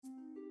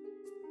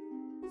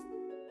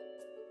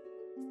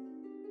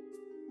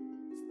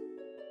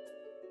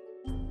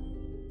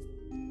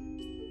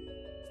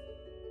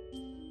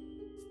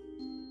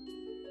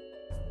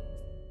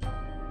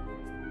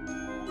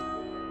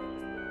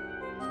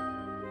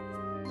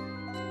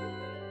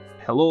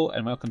Hello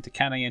and welcome to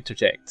Can I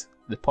Interject,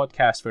 the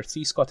podcast where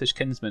three Scottish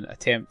kinsmen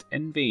attempt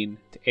in vain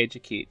to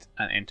educate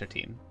and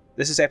entertain.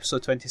 This is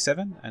episode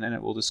 27, and in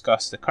it we'll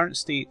discuss the current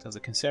state of the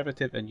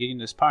Conservative and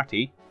Unionist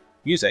Party,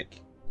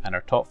 music, and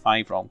our top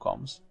 5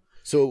 rom-coms.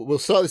 So we'll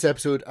start this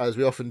episode, as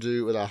we often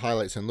do, with our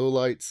highlights and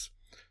lowlights.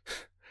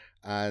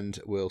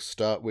 And we'll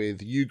start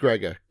with you,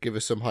 Gregor. Give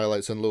us some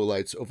highlights and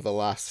lowlights over the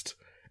last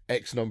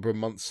X number of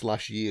months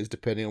 / years,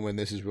 depending on when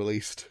this is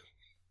released.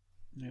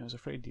 Yeah, I was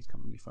afraid he'd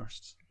come to me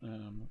first,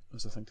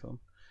 as I think to him.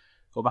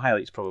 Well, my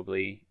highlights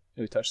probably,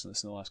 we touched on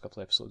this in the last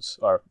couple of episodes,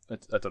 or I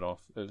don't know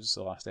if it was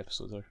the last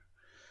episode, or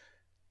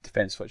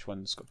depends which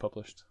ones got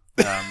published.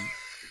 But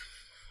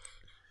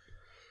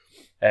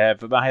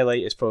my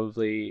highlight is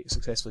probably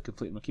successfully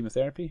completing my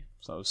chemotherapy,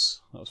 so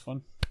that was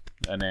fun.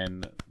 And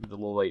then the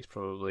low light is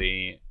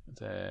probably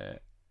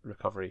the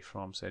recovery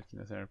from said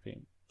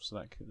chemotherapy,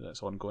 so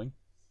that's ongoing.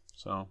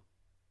 So,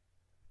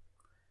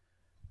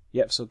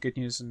 yep. So good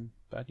news and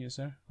bad news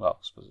there. Well,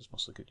 I suppose it's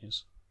mostly good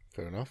news.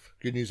 Fair enough.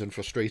 Good news and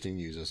frustrating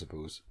news, I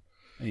suppose.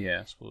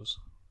 Yeah, I suppose.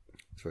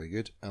 That's very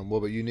good. And what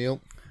about you,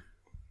 Neil?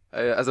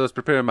 As I was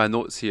preparing my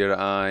notes here,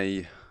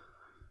 I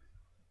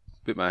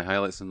put my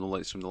highlights and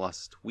lowlights from the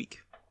last week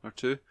or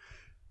two,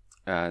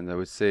 and I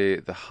would say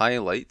the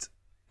highlight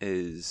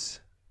is,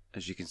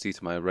 as you can see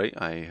to my right,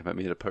 I have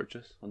made a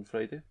purchase on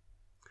Friday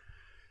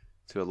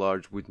to a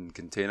large wooden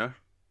container.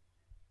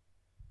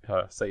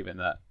 I thought you meant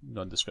that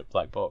nondescript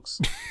black box.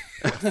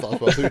 That's what I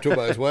thought you were talking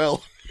about as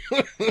well.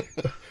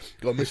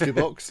 Got a mystery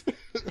box?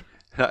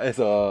 That is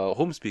a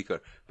home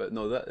speaker, but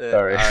no, that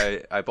Sorry.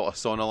 I bought a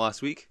sauna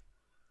last week.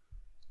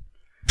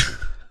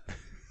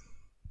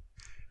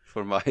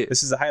 For my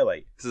This is a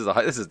highlight.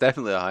 This is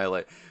definitely a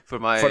highlight for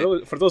my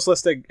For those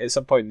listening at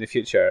some point in the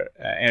future.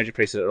 Energy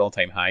prices are at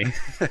all-time high.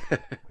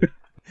 It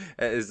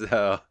is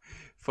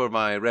for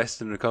my rest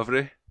and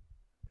recovery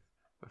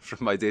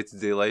from my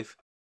day-to-day life.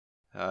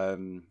 I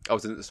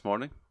was in it this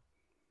morning.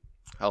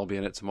 I'll be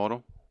in it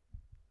tomorrow,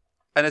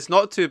 and it's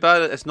not too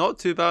bad. It's not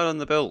too bad on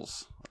the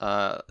bills.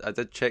 I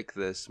did check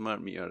the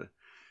smart meter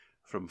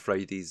from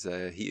Friday's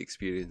heat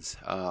experience,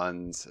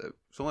 and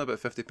it's only about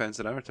 50 pence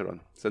an hour to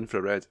run. It's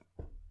infrared.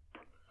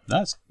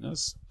 That's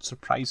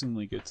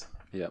surprisingly good.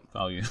 Yeah,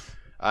 value.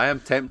 I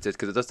am tempted,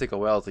 because it does take a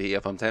while to heat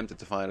up. I'm tempted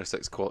to fire a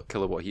 6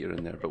 kilowatt heater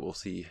in there, but we'll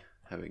see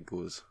how it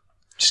goes.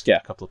 Just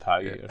get a couple of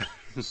power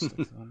heaters.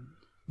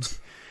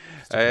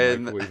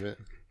 Microwave it.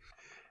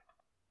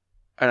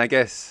 And I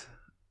guess,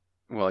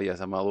 well, yes,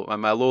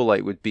 my low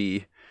light would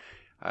be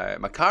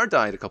my car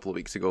died a couple of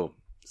weeks ago.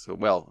 So,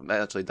 well, it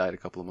actually died a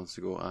couple of months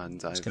ago,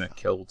 and it's kind of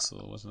killed,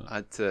 so wasn't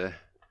it?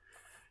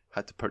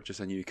 Had to purchase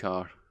a new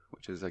car,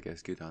 which is, I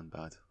guess, good and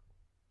bad.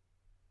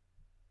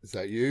 Is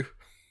that you?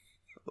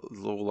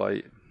 Low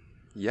light.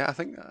 Yeah, I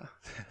think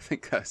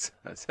that's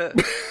it.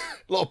 A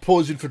lot of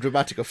pausing for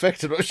dramatic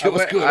effect. I'm not sure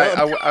what's going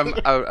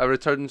on. I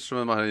returned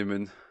from my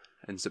honeymoon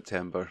in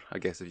September, I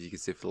guess, if you could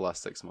say, for the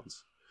last 6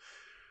 months.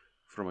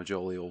 From a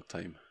jolly old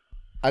time.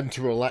 And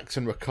to relax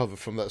and recover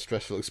from that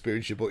stressful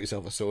experience, you bought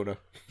yourself a sauna.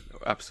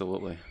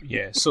 Absolutely.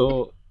 Yeah,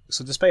 so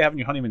despite having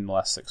your honeymoon in the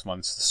last 6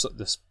 months,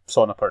 this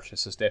sauna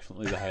purchase is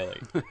definitely the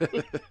highlight.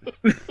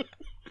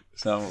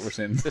 Is that what we're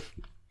saying?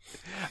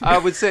 I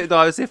would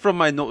say from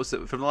my notes,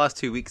 from the last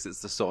 2 weeks,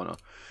 it's the sauna.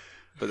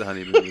 But the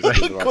honeymoon was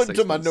the last Going 6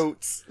 to my months.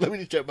 notes. Let me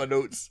just check my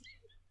notes.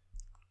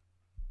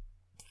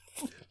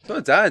 So,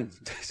 Dan,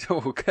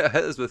 so hit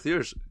us with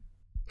yours.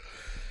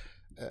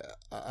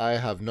 I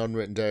have none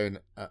written down,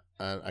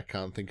 and I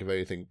can't think of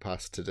anything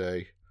past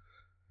today.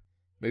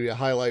 Maybe a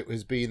highlight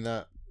has been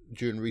that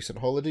during recent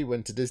holiday,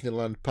 went to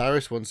Disneyland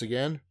Paris once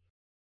again.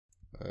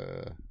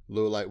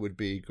 Low light would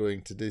be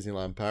going to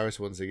Disneyland Paris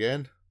once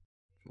again.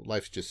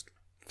 Life's just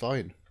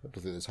fine. I don't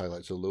think there's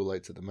highlights or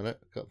lowlights at the minute.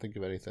 I can't think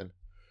of anything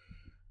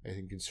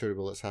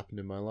considerable that's happened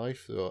in my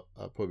life, so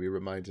I'll probably be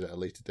reminded at a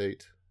later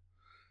date.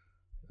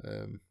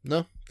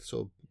 No,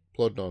 so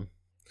plodding on.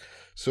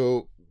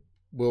 So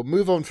we'll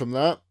move on from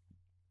that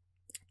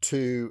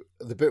to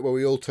the bit where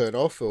we all turn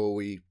off, or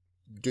we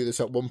do this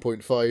at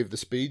 1.5 the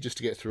speed just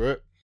to get through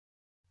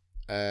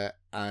it.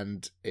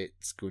 And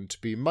it's going to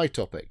be my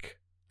topic.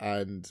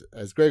 And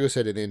as Gregor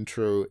said in the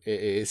intro, it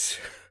is,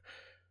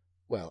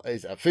 well,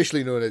 it's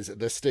officially known as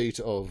the state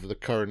of the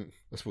current,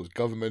 I suppose,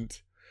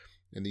 government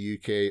in the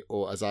UK,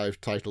 or as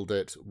I've titled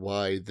it,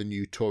 why the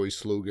new Tory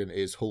slogan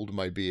is "Hold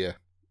my beer,"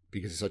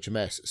 because it's such a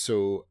mess.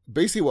 So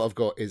basically what I've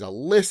got is a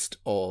list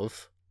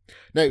of...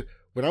 Now,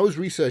 when I was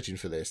researching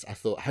for this, I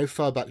thought, how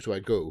far back do I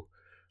go?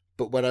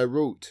 But when I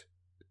wrote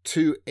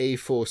 2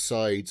 A4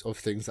 sides of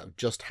things that have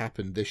just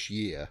happened this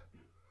year,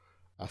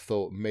 I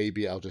thought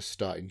maybe I'll just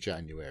start in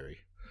January.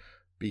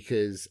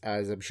 Because,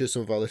 as I'm sure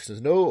some of our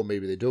listeners know, or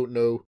maybe they don't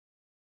know,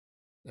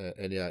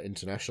 any of our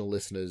international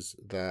listeners,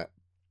 that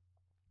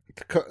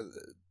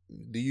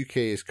the UK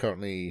is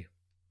currently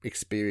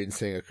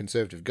experiencing a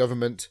Conservative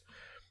government,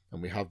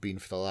 and we have been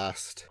for the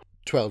last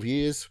 12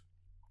 years.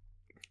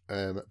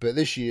 But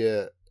this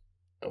year,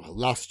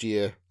 last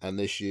year and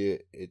this year,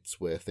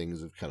 it's where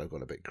things have kind of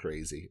gone a bit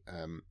crazy.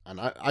 And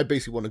I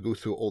basically want to go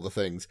through all the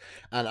things.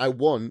 And I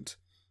want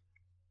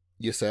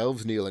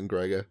yourselves, Neil and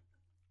Gregor,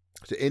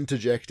 to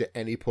interject at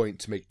any point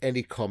to make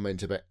any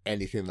comment about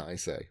anything that I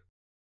say.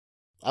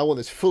 I want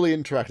this fully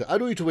interactive. I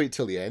don't need to wait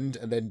till the end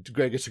and then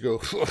Gregor to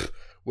go,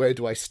 where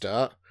do I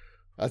start?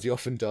 As he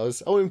often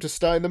does. I want him to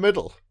start in the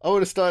middle. I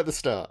want to start at the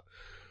start.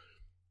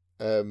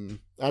 I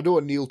don't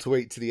want Neil to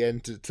wait to the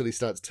end till he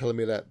starts telling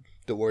me that,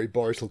 don't worry,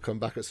 Boris will come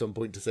back at some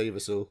point to save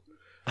us all.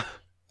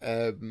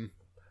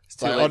 It's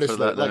too late honestly,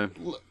 for that now.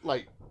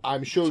 Like,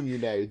 I'm showing you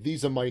now,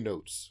 these are my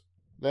notes.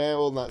 They're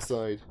on that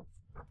side.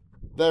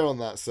 They're on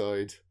that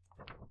side.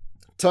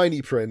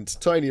 Tiny print,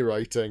 tiny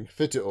writing,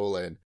 fit it all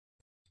in.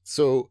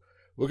 So,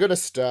 we're going to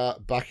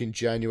start back in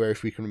January,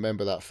 if we can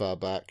remember that far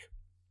back.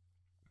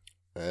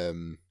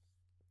 And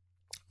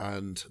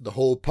the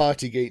whole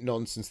Partygate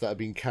nonsense that had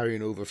been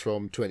carrying over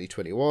from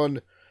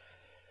 2021,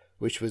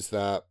 which was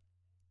that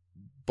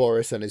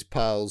Boris and his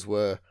pals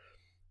were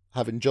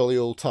having jolly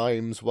old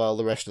times while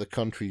the rest of the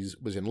country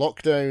was in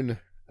lockdown,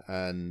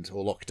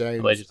 or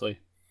lockdowns. Allegedly.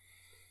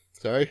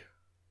 Sorry?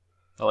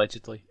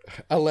 Allegedly.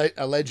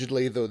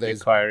 Allegedly, though there's...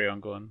 Inquiry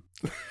ongoing.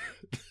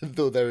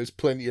 Though there is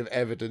plenty of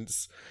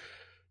evidence,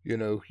 you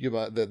know,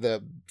 they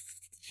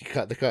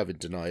can't even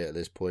deny it at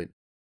this point.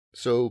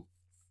 So,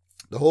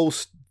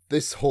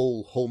 this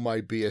whole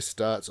my beer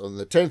starts on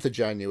the 10th of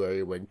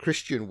January when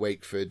Christian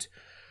Wakeford,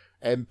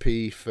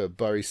 MP for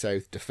Bury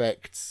South,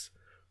 defects,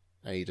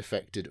 and he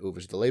defected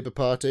over to the Labour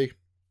Party.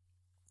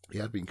 He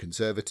had been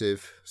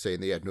Conservative,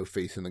 saying they had no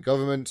faith in the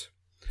government.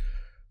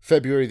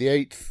 February the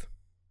 8th,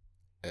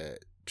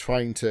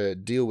 trying to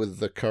deal with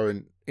the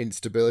current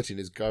instability in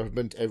his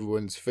government,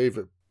 everyone's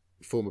favourite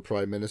former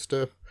Prime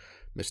Minister,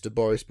 Mr.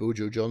 Boris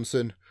Bojo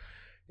Johnson,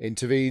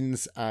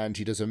 intervenes and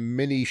he does a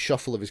mini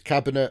shuffle of his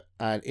cabinet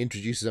and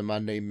introduces a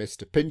man named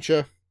Mr.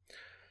 Pincher,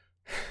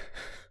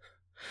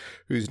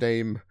 whose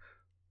name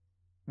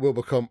will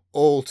become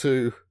all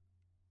too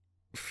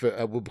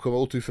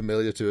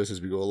familiar to us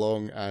as we go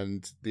along,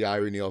 and the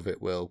irony of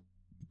it will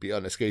be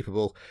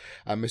unescapable.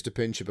 And Mr.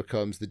 Pincher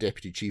becomes the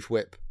Deputy Chief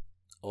Whip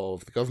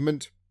of the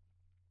government.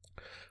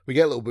 We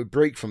get a little bit of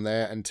break from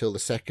there until the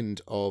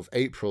 2nd of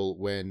April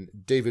when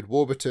David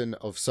Warburton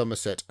of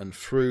Somerset and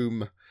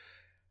Frome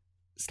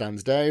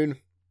stands down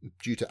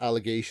due to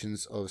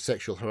allegations of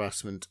sexual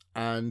harassment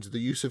and the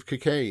use of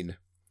cocaine.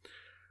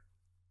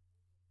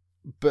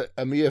 But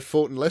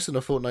less than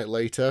a fortnight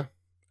later,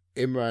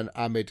 Imran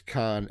Ahmed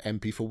Khan,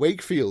 MP for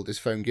Wakefield, is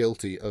found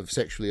guilty of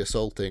sexually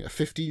assaulting a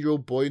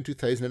 15-year-old boy in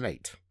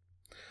 2008.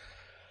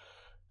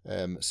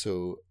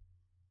 So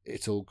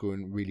it's all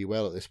going really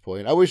well at this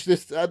point.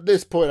 At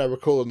this point, I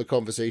recall in the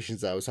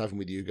conversations that I was having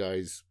with you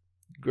guys,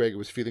 Gregor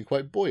was feeling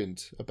quite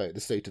buoyant about the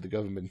state of the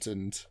government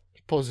and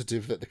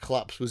positive that the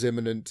collapse was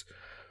imminent.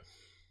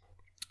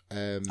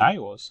 I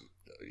was.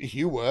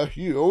 You were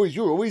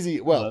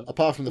always well.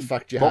 Apart from the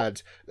fact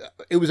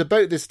it was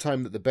about this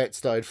time that the bet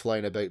started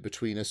flying about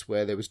between us,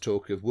 where there was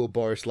talk of will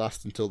Boris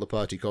last until the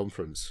party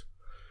conference.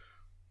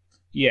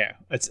 Yeah,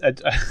 I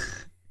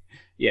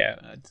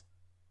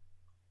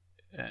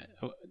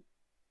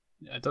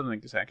don't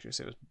think it's accurate to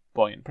say it was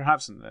buoyant.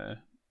 Perhaps in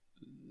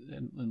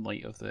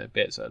light of the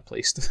bets I had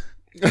placed,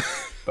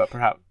 but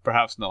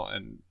perhaps not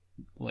in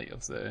light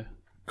of the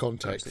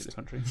context of the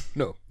country.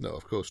 No,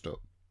 of course not.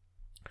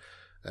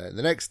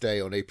 The next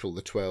day, on April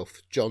the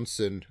 12th,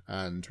 Johnson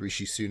and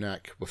Rishi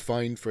Sunak were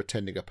fined for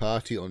attending a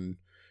party in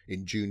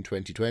June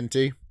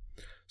 2020.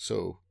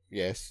 So,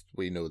 yes,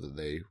 we know that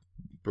they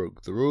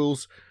broke the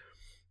rules.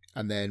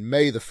 And then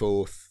May the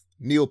 4th,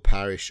 Neil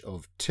Parish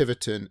of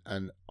Tiverton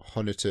and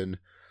Honiton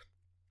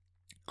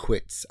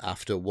quits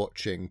after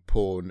watching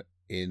porn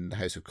in the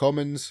House of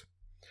Commons,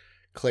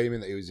 claiming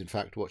that he was in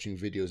fact watching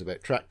videos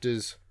about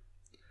tractors.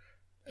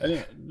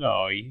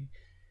 No,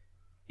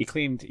 he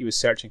claimed he was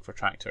searching for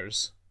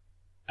tractors,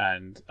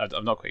 and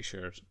I'm not quite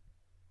sure.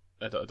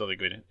 I don't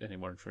think any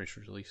more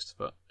information was released,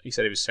 but he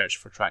said he was searching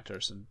for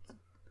tractors, and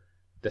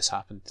this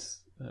happened.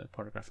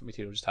 Pornographic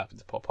material just happened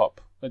to pop up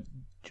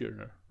during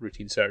a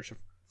routine search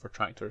for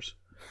tractors.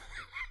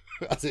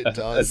 As it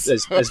does.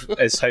 Is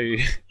how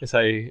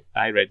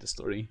I read the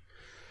story.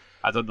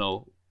 I don't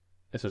know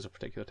if there's a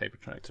particular type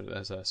of tractor that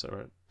has a sort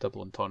of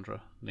double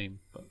entendre name,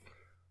 but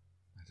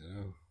I don't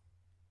know.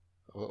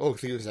 I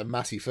think it was a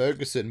Massey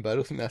Ferguson, but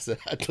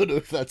I don't know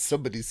if that's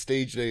somebody's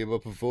stage name or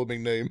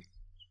performing name.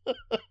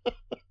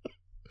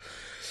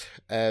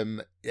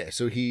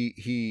 So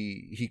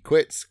he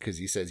quits because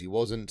he says he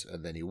wasn't,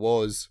 and then he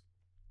was.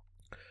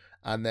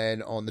 And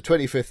then on the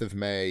 25th of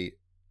May,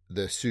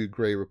 the Sue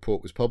Gray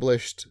report was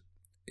published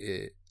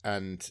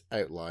and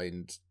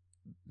outlined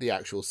the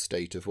actual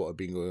state of what had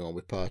been going on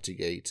with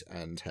Partygate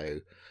and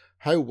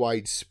how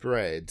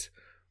widespread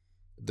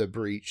the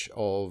breach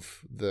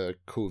of the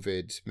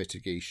COVID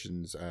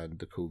mitigations and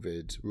the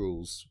COVID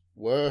rules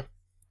were,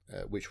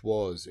 which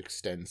was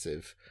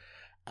extensive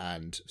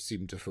and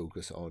seemed to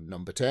focus on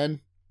number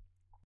 10.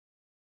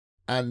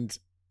 And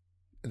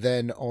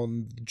then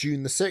on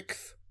June the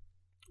 6th,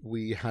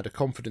 we had a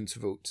confidence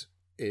vote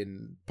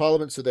in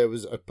Parliament. So there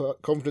was a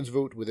confidence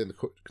vote within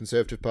the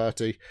Conservative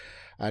Party,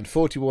 and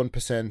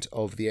 41%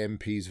 of the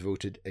MPs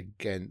voted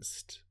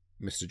against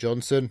Mr.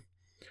 Johnson.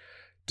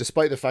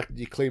 Despite the fact that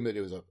he claimed that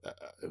it was a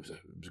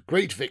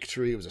great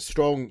victory, it was a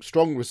strong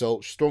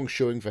result, strong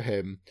showing for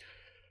him,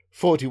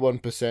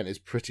 41% is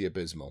pretty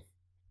abysmal.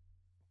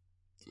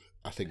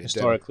 I think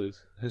historically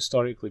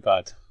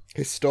bad.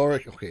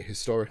 Historically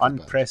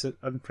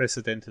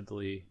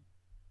Unprecedentedly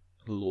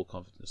low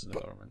confidence in the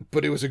government.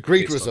 But it was a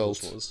great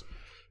result.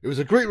 It was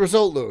a great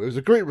result, though. It was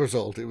a great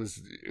result. It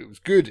was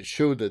good. It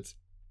showed that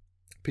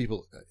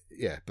people,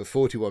 but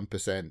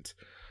 41%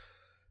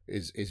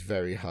 is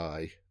very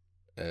high.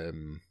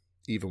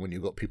 Even when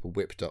you've got people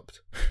whipped up,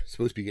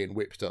 supposed to be getting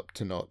whipped up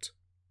to not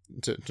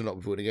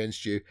vote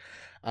against you.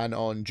 And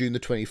on June the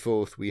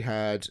 24th, we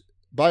had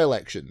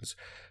by-elections.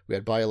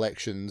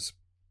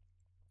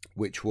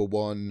 Which were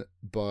won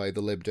by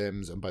the Lib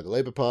Dems and by the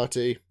Labour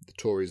Party. The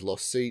Tories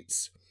lost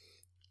seats.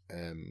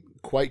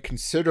 Quite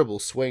considerable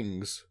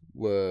swings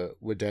were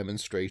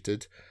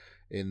demonstrated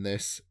in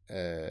this,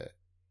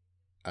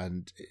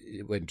 and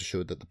it went to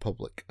show that the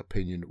public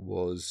opinion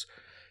was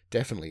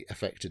definitely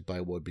affected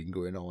by what had been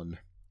going on.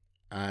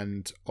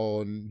 And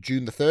on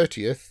June the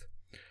 30th,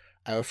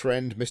 our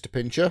friend Mr.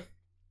 Pincher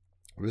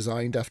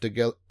resigned after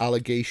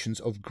allegations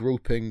of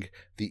groping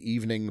the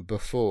evening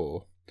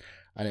before,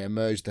 and it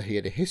emerged that he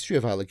had a history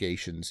of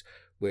allegations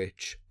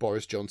which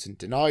Boris Johnson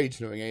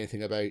denied knowing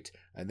anything about,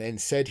 and then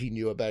said he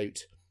knew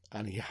about,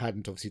 and he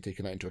hadn't obviously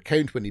taken that into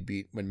account when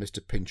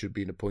Mr. Pincher had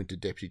been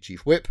appointed Deputy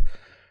Chief Whip,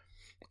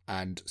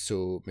 and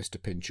so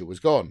Mr. Pincher was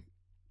gone.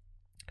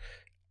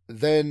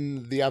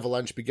 Then the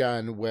avalanche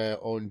began, where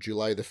on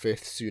July the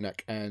 5th,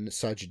 Sunak and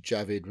Sajid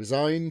Javid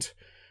resigned,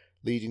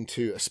 leading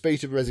to a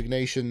spate of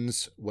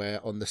resignations,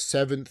 where on the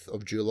 7th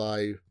of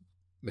July,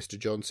 Mr.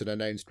 Johnson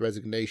announced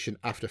resignation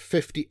after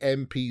 50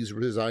 MPs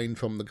resigned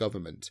from the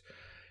government.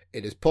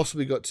 It has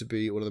possibly got to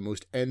be one of the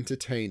most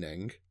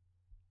entertaining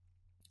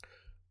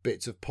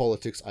bits of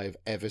politics I have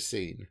ever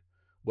seen,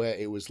 where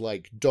it was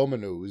like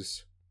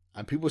dominoes,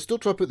 and people were still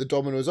trying to put the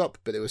dominoes up,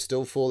 but they were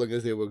still falling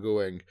as they were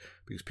going,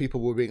 because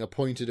people were being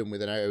appointed, and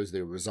within hours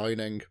they were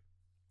resigning.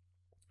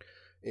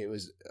 It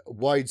was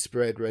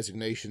widespread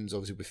resignations,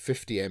 obviously with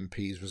 50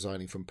 MPs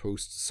resigning from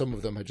posts. Some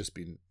of them had just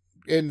been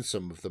in,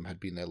 some of them had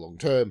been there long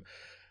term,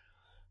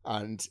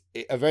 and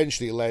it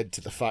eventually led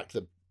to the fact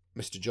that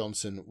Mr.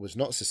 Johnson was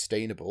not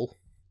sustainable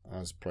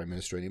as Prime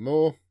Minister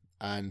anymore,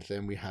 and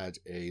then we had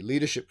a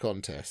leadership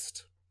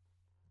contest.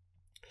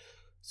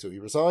 So he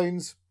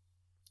resigns,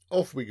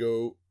 off we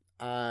go,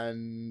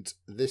 and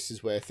this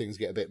is where things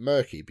get a bit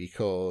murky,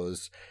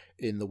 because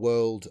in the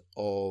world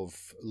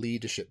of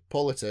leadership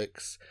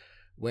politics,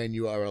 when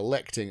you are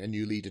electing a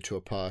new leader to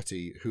a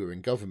party who are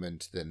in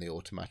government, then they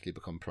automatically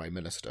become Prime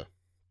Minister.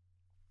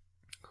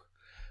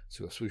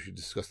 So I suppose we should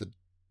discuss the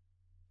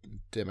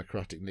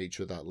democratic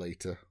nature of that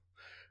later.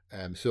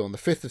 So on the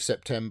 5th of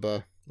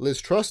September, Liz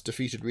Truss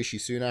defeated Rishi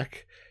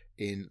Sunak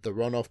in the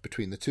runoff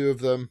between the two of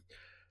them.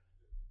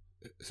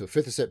 So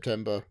 5th of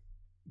September,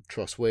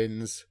 Truss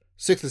wins.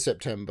 6th of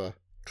September,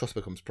 Truss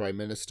becomes Prime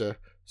Minister.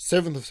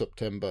 7th of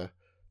September,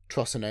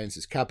 Truss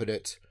announces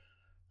cabinet.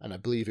 And I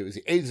believe it was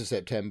the 8th of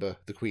September,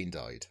 the Queen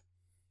died.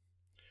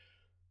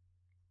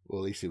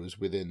 Well, at least it was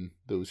within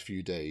those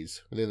few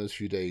days. Within those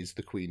few days,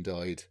 the Queen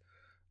died.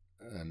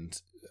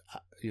 And,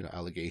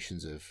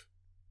 allegations of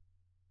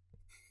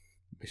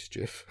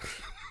mischief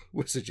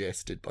were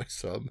suggested by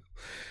some.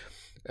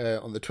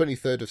 On the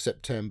 23rd of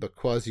September,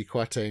 Kwasi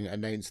Kwarteng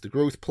announced the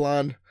growth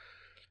plan,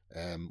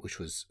 which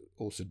was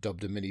also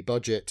dubbed a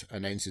mini-budget,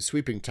 announces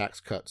sweeping tax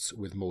cuts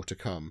with more to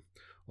come.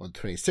 On the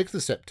 26th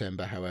of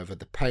September, however,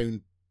 the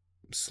pound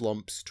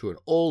slumps to an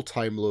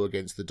all-time low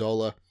against the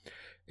dollar.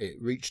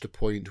 It reached a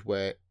point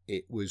where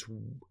it was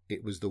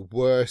the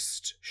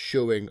worst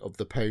showing of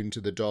the pound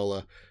to the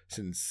dollar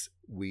since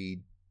we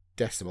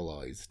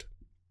decimalised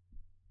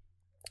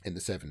in the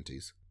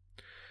 70s.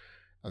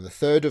 On the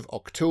 3rd of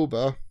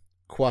October,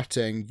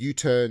 Kwarteng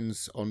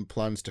U-turns on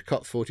plans to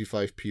cut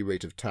 45p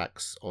rate of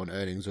tax on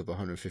earnings of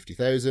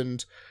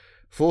 150,000.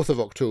 4th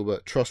of October,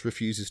 Truss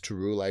refuses to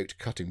rule out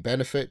cutting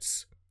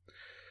benefits.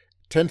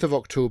 10th of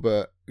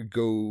October,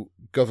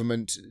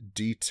 government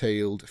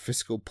detailed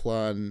fiscal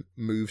plan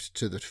moved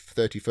to the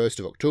 31st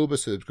of October,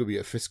 so there's going to be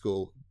a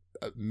fiscal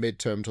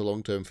mid-term to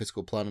long-term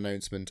fiscal plan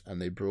announcement,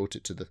 and they brought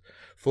it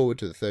forward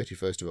to the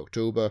 31st of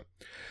October.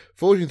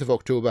 14th of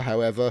October,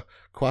 however,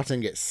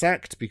 Kwarteng gets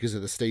sacked because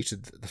of the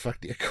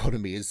fact the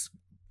economy is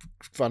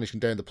vanishing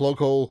down the plug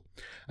hole,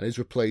 and is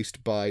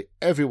replaced by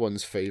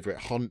everyone's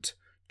favourite Hunt,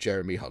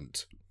 Jeremy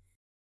Hunt.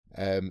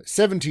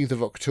 17th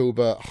of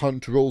October,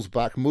 Hunt rolls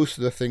back most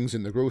of the things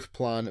in the growth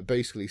plan,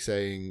 basically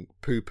saying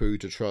poo-poo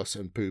to Truss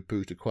and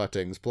poo-poo to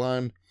Kwarteng's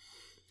plan.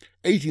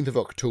 18th of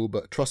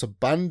October, Truss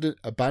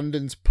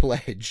abandons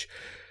pledge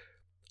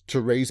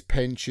to raise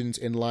pensions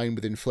in line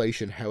with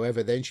inflation.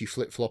 However, then she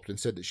flip-flopped and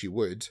said that she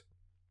would.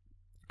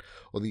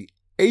 On the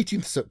 18th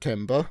of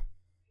September,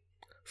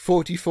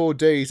 44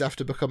 days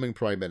after becoming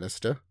Prime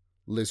Minister,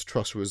 Liz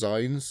Truss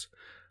resigns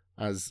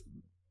as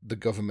the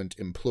government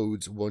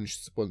implodes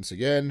once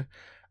again.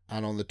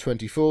 And on the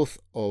 24th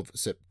of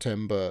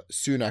September,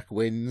 Sunak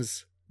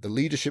wins the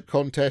leadership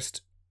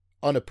contest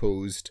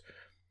unopposed,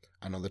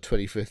 and on the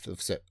 24th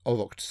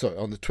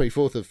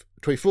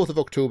of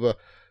October,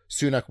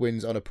 Sunak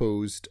wins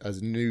unopposed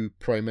as new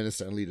Prime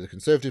Minister and leader of the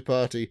Conservative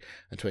Party,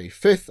 and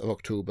 25th of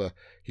October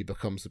he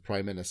becomes the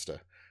Prime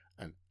Minister.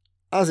 And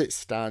as it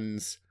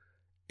stands,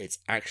 it's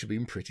actually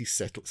been pretty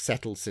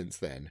settled since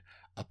then,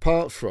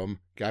 apart from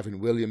Gavin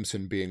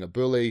Williamson being a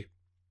bully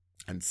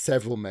and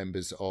several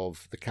members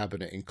of the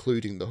cabinet,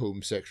 including the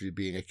Home Secretary,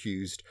 being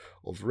accused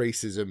of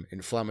racism,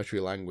 inflammatory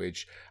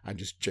language, and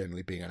just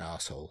generally being an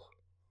arsehole.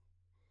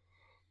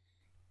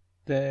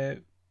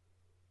 The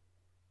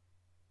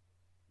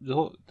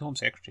Home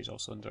Secretary is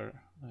also under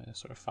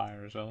sort of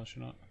fire as well, is she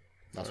not?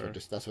 That's what I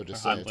just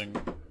said.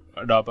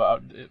 No,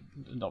 but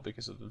not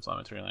because of the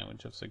inflammatory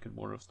language. I was thinking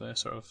more of the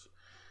sort of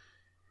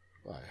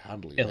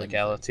handling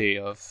illegality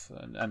of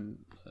and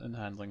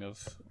handling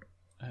of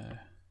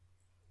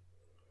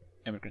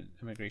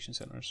immigration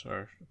centres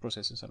or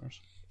processing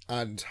centres,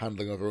 and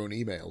handling of her own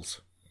emails.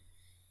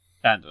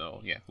 And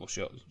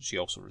she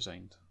also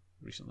resigned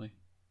recently.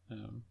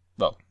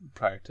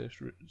 Prior to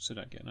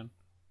Sunak getting in.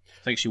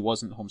 I think she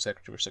wasn't Home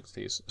Secretary for 6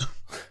 days. Is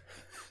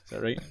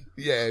that right?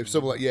 Yeah,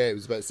 it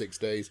was about 6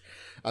 days,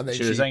 and then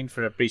she resigned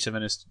for a breach of the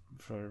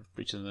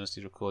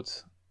ministerial code,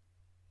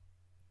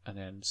 and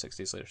then 6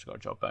 days later she got her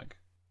job back.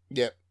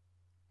 Yeah.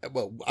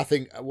 Well, I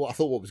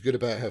thought what was good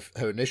about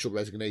her initial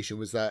resignation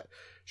was that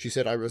she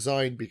said, "I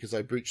resigned because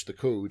I breached the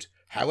code.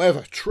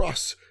 However,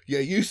 Truss,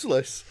 you're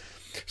useless."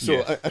 So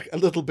yeah. a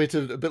little bit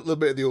of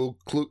the old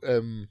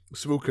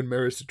smoke and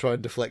mirrors to try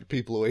and deflect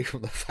people away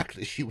from the fact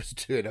that she was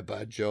doing a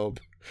bad job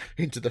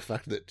into the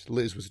fact that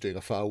Liz was doing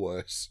a far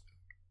worse.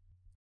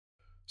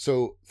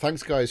 So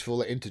thanks, guys, for all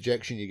the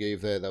interjection you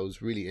gave there. That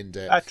was really in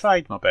depth. I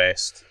tried my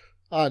best.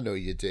 I know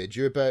you did.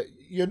 You're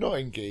not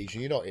engaging.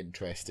 You're not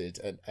interested,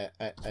 and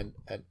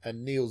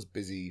Neil's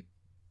busy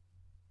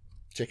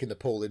checking the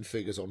polling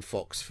figures on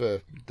Fox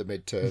for the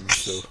midterms.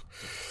 So.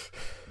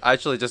 I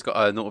actually just got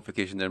a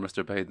notification there.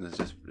 Mr. Biden has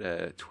just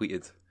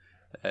tweeted.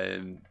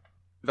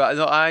 But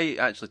no, I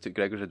actually took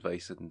Gregor's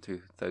advice in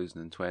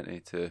 2020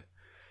 to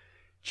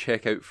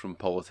check out from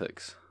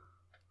politics.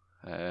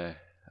 I've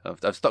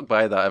stuck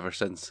by that ever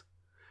since.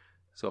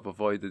 So I've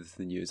avoided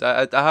the news.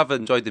 I have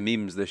enjoyed the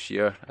memes this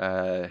year.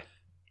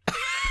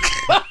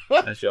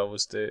 As you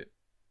always do.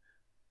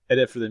 In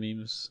it for the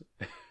memes.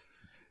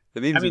 The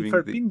memes.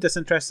 For being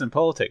disinterested in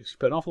politics, you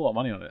put an awful lot of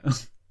money on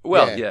it.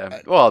 Well, yeah.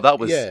 Well, that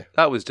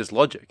was just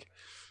logic.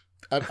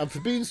 And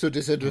for being so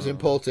disinterested in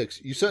politics,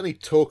 you certainly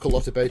talk a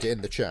lot about it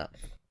in the chat.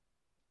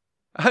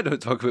 I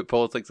don't talk about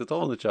politics at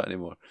all in the chat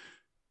anymore.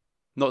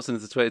 Not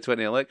since the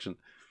 2020 election.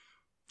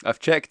 I've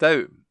checked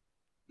out.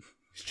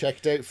 He's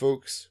checked out,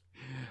 folks.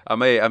 I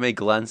may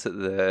glance at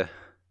the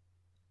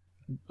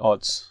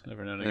odds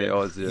every now and again. The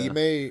odds, yeah. He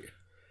may.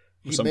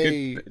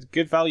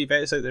 Good value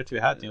bets out there to be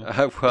had, Neil.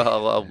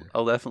 Well,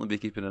 I'll definitely be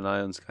keeping an eye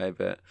on Sky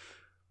Bet.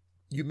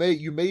 You may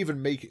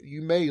even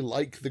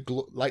like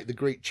the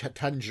great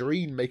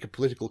Tangerine make a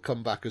political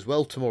comeback as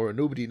well tomorrow.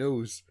 Nobody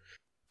knows.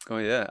 Oh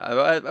yeah.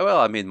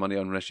 I made money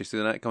on Rishi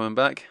Sunak coming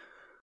back.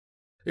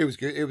 It was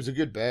good. It was a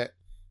good bet.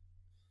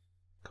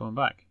 Coming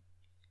back.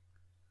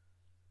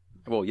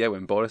 Well, yeah,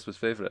 when Boris was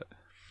favourite.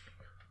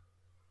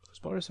 Was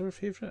Boris our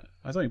favourite?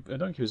 I don't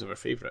think he was our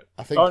favourite.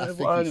 I think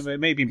it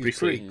may have been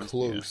briefly pretty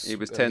close. Yeah. He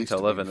was 10 to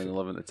 11 and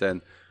 11 to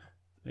 10.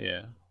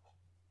 Yeah.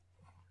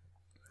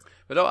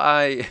 But no,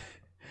 I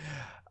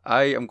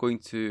am going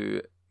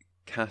to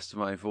cast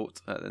my vote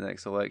at the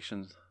next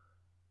election.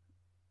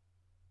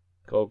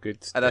 Oh,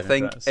 good. And I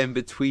think in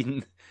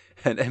between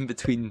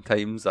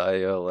times,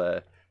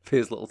 I'll pay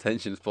as little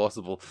attention as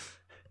possible.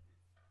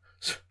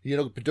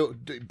 You're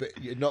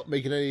not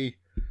making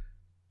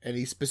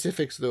any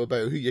specifics though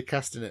about who you're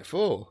casting it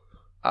for.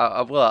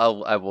 I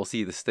will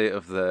see the state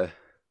of the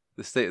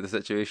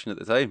situation at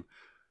the time.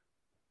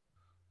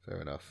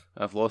 Fair enough.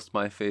 I've lost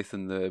my faith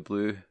in the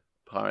Blue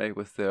Party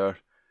with their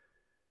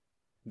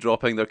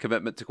dropping their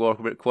commitment to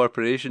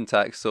corporation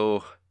tax,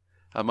 so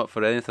I'm up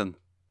for anything.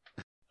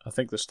 I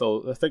think they'll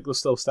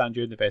still stand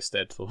you in the best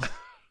stead, though.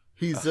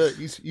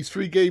 He's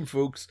free game,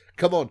 folks.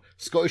 Come on,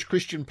 Scottish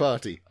Christian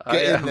Party,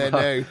 get in there now.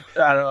 I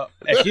don't know.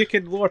 If you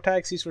can lower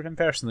taxes for him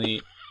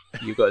personally,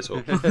 you guys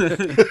will.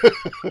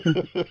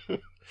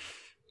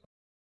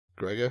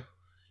 Gregor,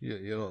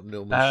 you're not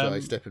normally shy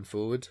stepping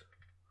forward.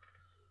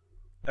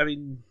 I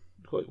mean,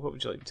 what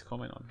would you like me to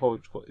comment on? What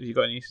have you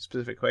got any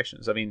specific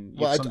questions? I mean,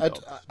 you're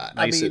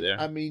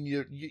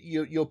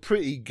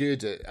pretty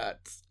good at.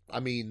 I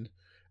mean,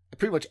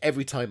 pretty much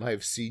every time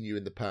I've seen you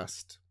in the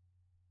past,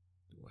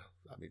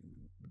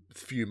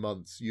 few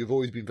months, you've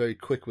always been very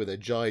quick with a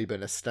jibe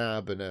and a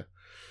stab and a,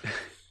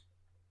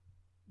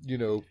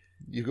 you've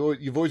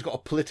always got a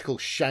political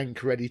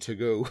shank ready to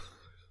go.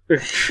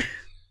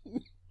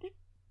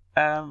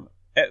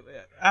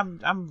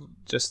 I'm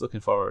just looking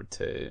forward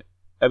to.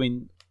 I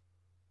mean,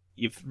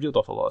 you've reeled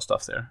off a lot of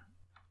stuff there,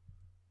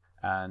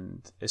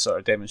 and it sort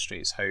of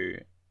demonstrates how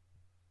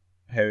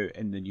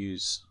in the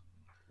news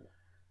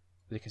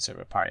the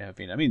Conservative Party have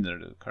been. I mean, they're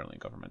currently in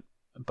government,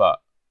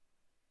 but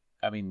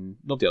I mean,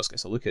 nobody else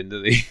gets a look in,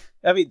 do they?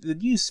 I mean, the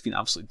news has been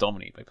absolutely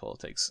dominated by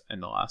politics in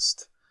the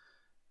last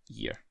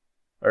year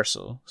or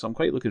so. So I'm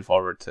quite looking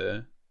forward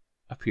to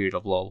a period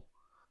of lull.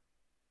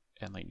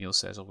 And like Neil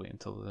says, I'll wait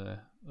until the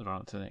run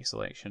up to the next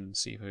election and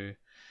see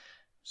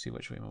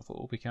which way my vote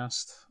will be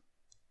cast.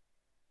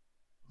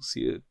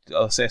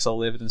 I'll assess all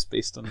the evidence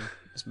based on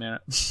its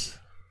merit.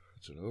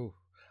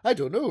 I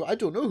don't know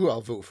who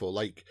I'll vote for.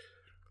 Like,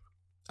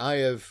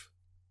 I've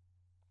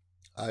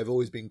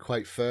always been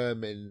quite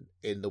firm in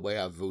the way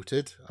I've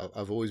voted.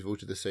 I've always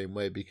voted the same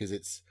way because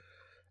it's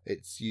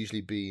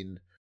usually been,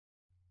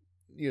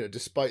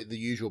 despite the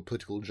usual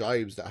political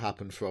jibes that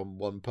happen from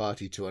one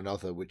party to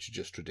another, which are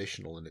just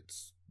traditional, and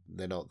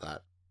they're not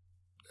that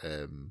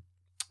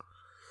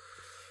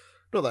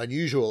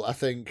unusual. I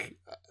think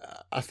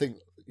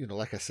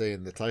like I say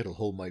in the title,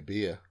 hold my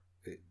beer.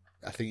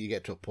 I think you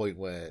get to a point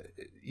where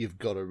you've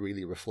got to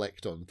really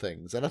reflect on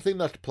things, and I think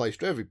that applies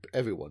to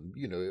everyone.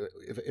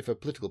 If a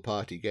political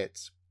party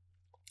gets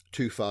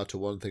too far to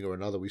one thing or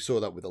another, we saw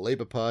that with the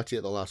Labour Party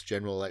at the last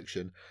general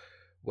election,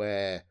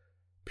 where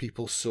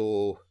people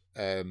saw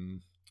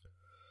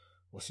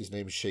what's his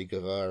name, Che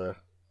Guevara,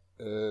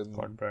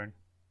 Gordon Brown.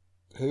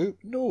 Who?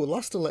 No,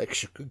 last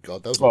election. Good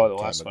God, that was the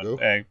last time ago.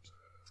 one.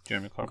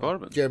 Jeremy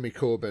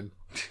Corbyn.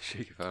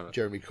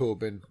 Jeremy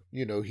Corbyn.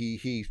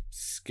 He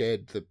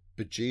scared the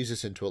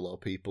bejesus into a lot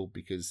of people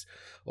because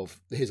of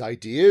his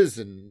ideas,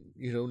 and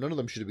none of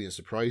them should have been a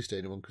surprise to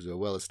anyone because they were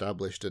well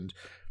established, and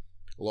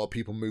a lot of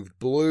people moved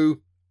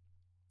blue.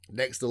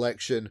 Next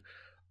election,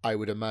 I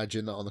would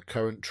imagine that on the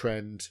current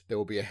trend, there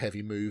will be a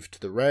heavy move to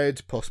the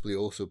red, possibly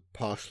also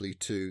partially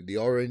to the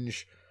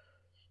orange.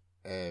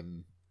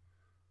 And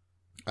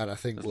I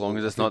think as long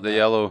as it's not the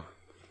yellow.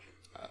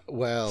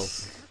 Well,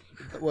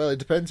 it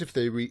depends if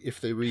they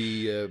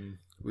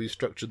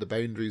restructured the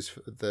boundaries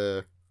for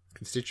the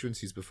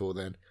constituencies before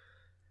then.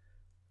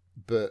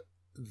 But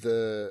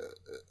they're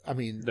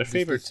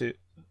favoured to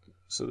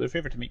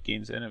make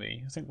gains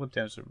anyway. I think Lib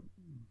Dems are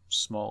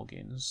small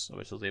gains,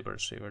 which Labour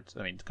is favoured.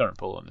 I mean, the current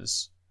polling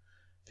is,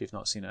 if you've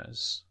not seen it,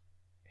 is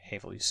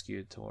heavily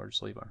skewed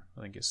towards Labour.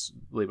 I think it's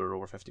Labour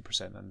over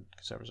 50% and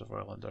Conservatives are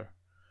well under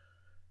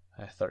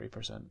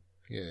 30%.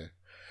 Yeah.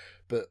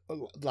 But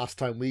last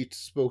time we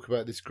spoke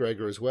about this,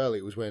 Gregor, as well,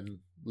 it was when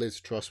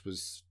Liz Truss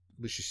was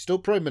she still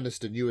Prime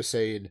Minister, and you were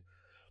saying,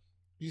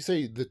 you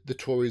say that the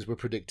Tories were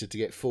predicted to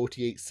get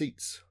 48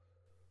 seats.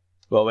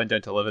 Well, it went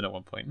down to 11 at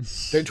one point.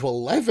 Down to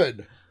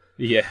 11?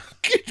 Yeah.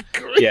 Good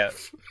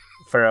grief.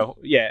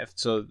 Yeah.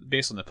 So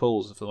based on the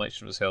polls, if the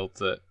election was held,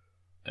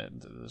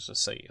 and there's a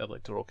site,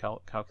 electoral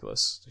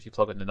calculus. If you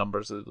plug in the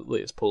numbers of the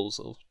latest polls,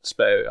 it'll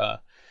spit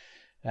out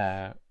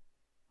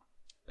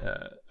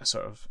a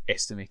sort of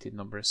estimated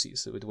number of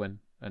seats that would win,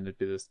 and it'd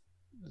be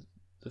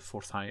the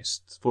fourth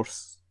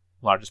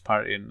largest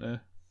party in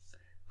the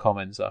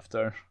Commons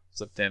after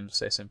Lib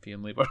Dems, SNP,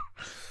 and Labour.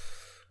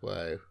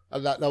 Wow,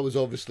 and that was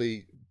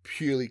obviously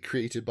purely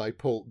created by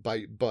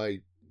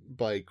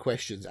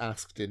questions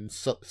asked in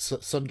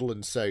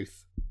Sunderland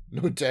South,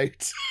 no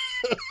doubt.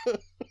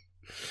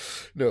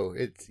 No,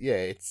 I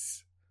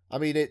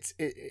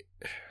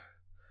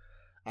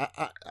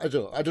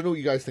don't know what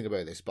you guys think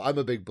about this, but I'm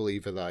a big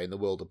believer that in the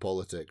world of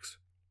politics,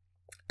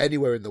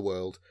 anywhere in the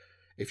world,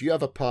 if you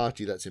have a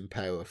party that's in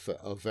power for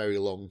a very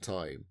long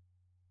time,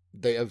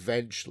 they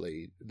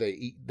eventually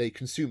they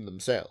consume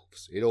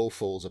themselves. It all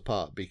falls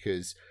apart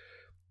because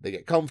they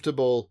get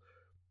comfortable,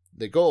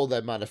 they got all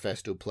their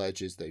manifesto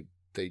pledges, they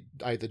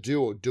either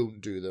do or don't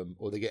do them,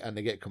 or they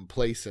get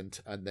complacent,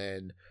 and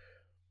then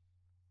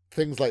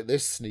things like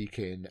this sneak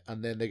in,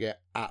 and then they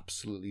get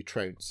absolutely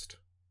trounced.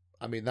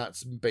 I mean,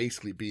 that's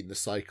basically been the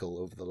cycle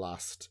over the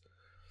last,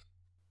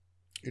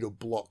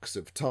 blocks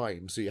of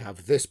time. So you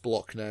have this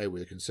block now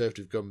with a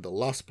Conservative government, the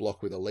last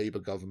block with a Labour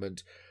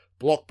government,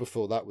 block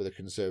before that with a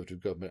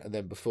Conservative government, and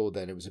then before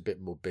then it was a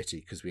bit more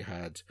bitty because we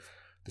had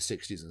the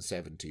 60s and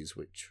 70s,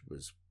 which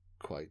was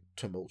quite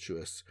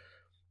tumultuous.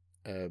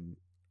 And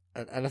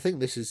I think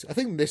this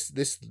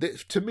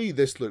to me,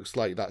 this looks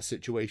like that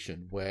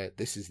situation where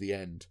this is the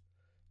end.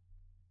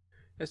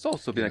 It's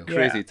also been a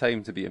crazy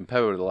time to be in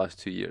power the last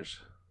 2 years.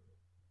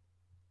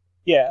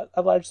 Yeah,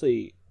 I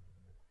largely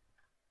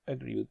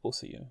agree with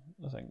both of you,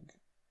 I think,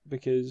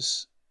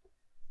 because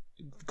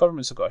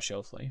governments have got a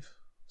shelf life,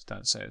 as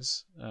Dan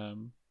says.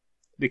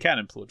 They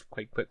can implode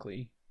quite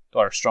quickly,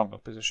 or a strong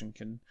opposition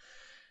can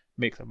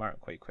make their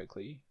mark quite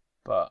quickly,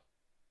 but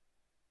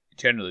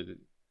generally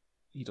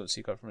you don't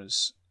see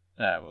governments,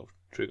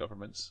 true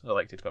governments,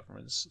 elected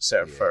governments,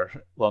 serve for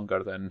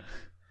longer than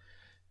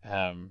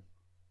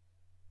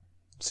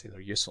say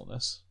their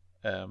usefulness.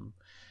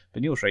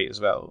 But Neil's right as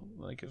well.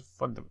 Like,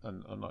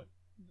 I'm not,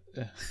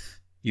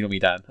 you know me,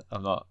 Dan.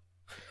 I'm not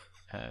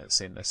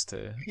saying this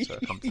to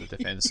sort of come to the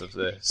defence of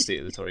the state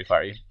of the Tory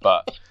party,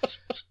 but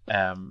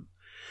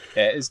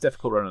it is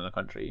difficult running the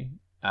country,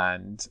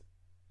 and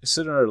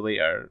sooner or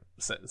later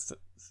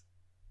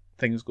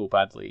things go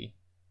badly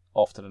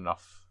often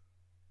enough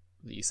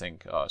that you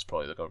think, it's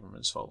probably the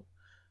government's fault,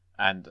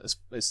 and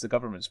it's the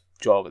government's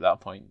job at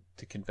that point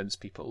to convince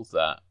people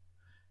that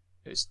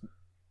It's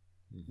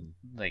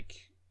like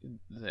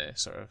the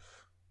sort of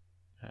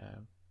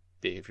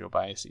behavioural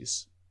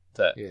biases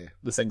that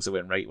the things that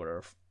went right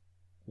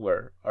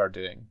are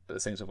doing, but the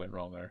things that went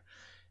wrong are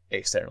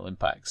external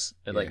impacts.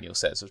 And like Neil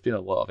says, there's been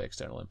a lot of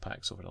external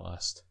impacts over the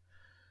last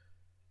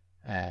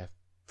 3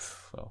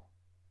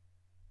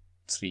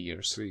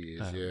 years. 3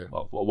 years, yeah.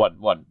 Well,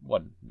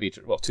 one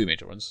major, two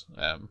major ones: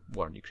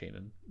 war in Ukraine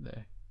and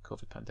the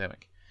COVID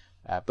pandemic.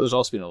 But there's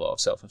also been a lot of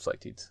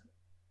self-inflicted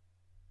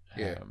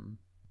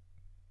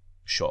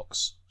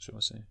shocks, shall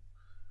we say,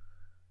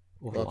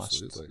 over the last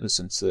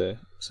since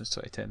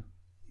 2010.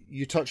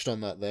 You touched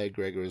on that there,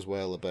 Gregor, as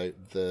well, about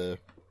the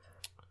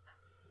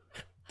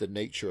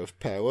nature of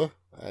power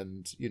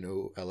and, you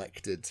know,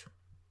 elected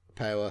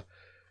power.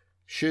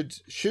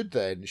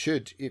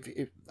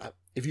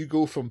 If you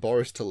go from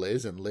Boris to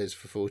Liz and Liz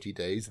for 40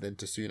 days and then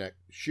to Sunak,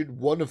 should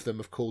one of them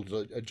have called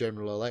a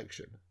general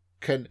election?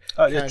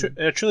 They're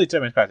a truly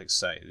democratic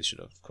society. They should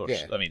have, of course.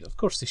 Yeah. I mean, of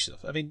course they should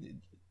have. I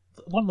mean,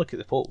 one look at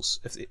the polls.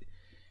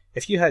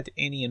 If you had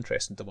any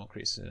interest in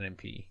democracy as an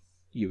MP,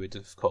 you would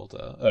have called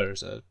or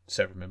as a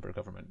serving member of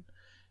government,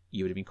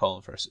 you would have been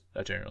calling for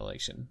a general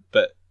election.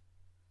 But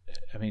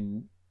I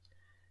mean,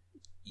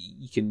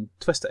 you can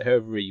twist it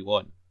however you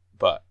want.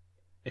 But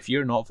if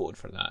you're not voting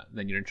for that,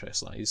 then your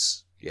interest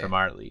lies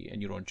primarily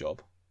in your own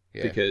job.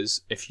 Yeah.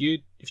 Because if you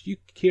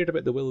cared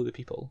about the will of the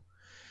people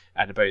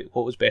and about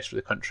what was best for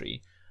the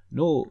country,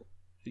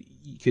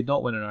 you could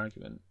not win an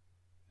argument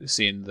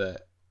saying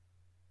that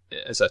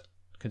as a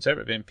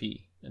Conservative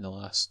MP in the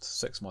last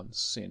 6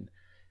 months, saying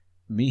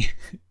me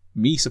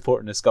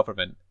supporting this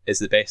government is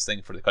the best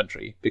thing for the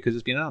country, because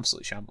it's been an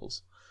absolute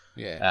shambles.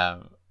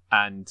 Yeah.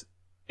 And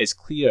it's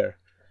clear.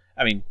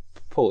 I mean,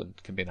 polling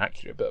can be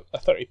inaccurate, but a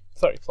 30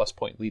 plus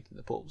point lead in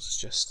the polls is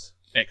just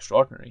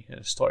extraordinary and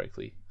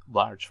historically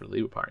large for the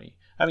Labour Party.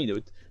 I mean, it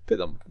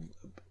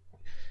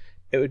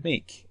would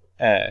make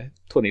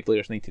Tony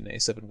Blair's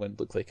 1997 win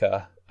look like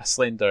a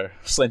slender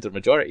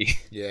majority.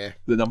 Yeah.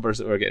 The numbers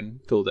that were getting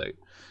pulled out.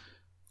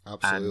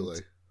 Absolutely.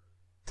 And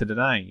to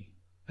deny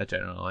a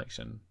general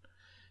election,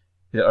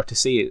 or to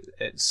say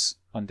it's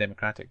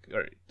undemocratic,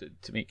 or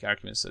to make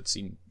arguments that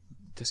seem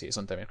to say it's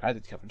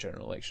undemocratic to have a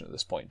general election at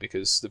this point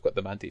because they've got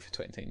the mandate for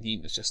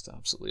 2019 is just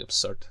absolutely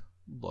absurd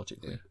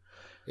logically. Yeah.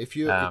 If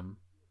you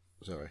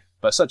sorry,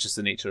 but such is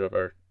the nature of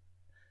our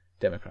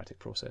democratic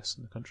process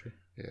in the country.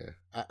 Yeah,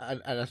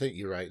 and I think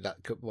you're right. That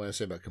when I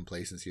say about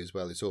complacency as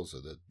well, it's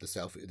also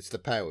it's the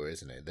power,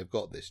 isn't it? They've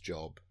got this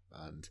job,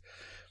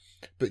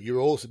 but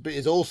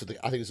it's also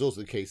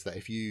the case that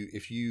if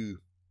you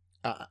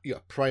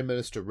Prime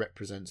Minister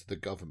represents the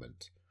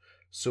government,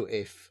 so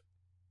if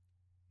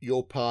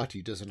your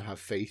party doesn't have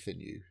faith in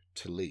you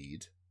to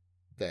lead,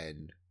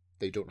 then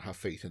they don't have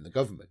faith in the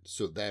government.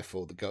 So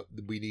therefore,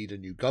 we need a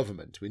new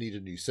government. We need a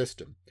new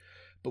system.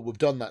 But we've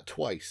done that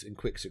twice in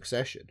quick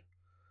succession.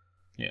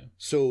 Yeah.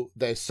 So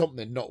there's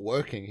something not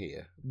working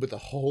here with a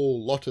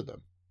whole lot of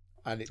them,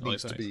 and it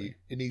needs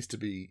to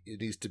be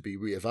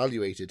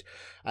reevaluated.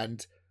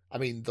 And I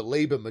mean, the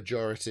Labour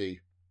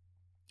majority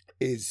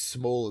is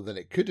smaller than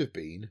it could have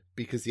been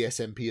because the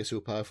SNP are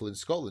so powerful in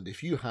Scotland.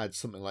 If you had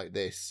something like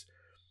this,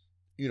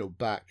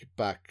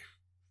 back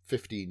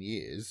 15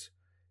 years,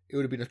 it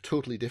would have been a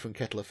totally different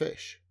kettle of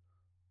fish.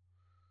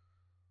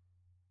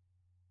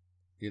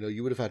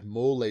 You would have had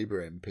more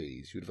Labour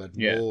MPs. You'd have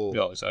had more.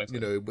 Yeah,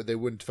 exactly. But they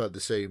wouldn't have had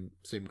the same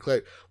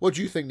clout. What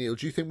do you think, Neil?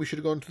 Do you think we should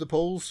have gone to the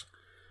polls?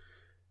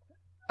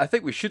 I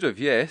think we should have.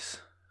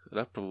 Yes,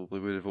 I probably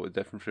would have voted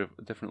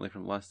differently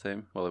from last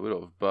time. Well, I would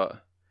have,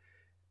 but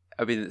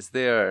I mean, it's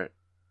their.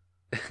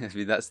 I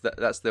mean, that's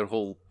their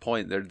whole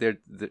point. The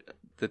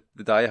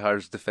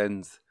diehards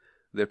defend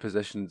their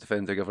position,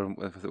 defend their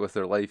government with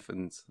their life,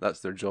 and that's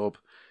their job.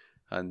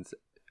 And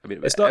I mean,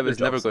 it was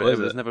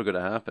never going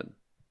to happen.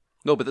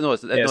 No, but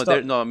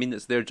I mean,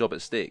 it's their job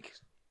at stake.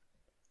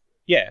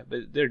 Yeah,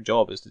 but their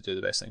job is to do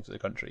the best thing for the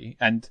country,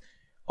 and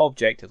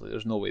objectively,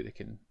 there's no way they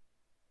can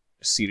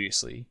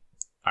seriously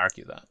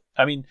argue that.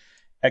 I mean,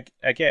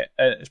 I get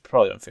it's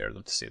probably unfair of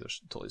them to say they're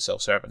totally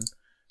self-serving,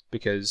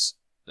 because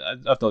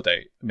I've no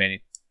doubt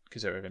many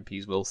Conservative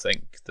MPs will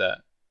think that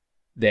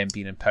them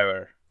being in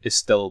power is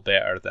still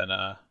better than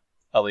a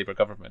Labour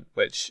government,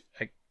 which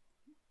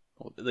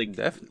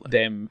definitely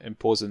them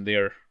imposing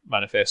their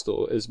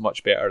manifesto is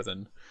much better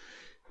than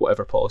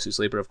whatever policies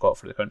Labour have got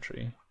for the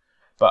country.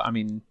 But I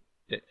mean,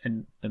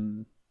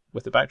 in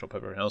with the backdrop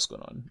of everything else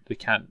going on, they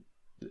can't.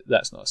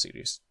 That's not a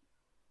serious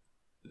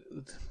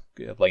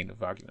line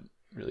of argument,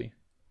 really.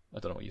 I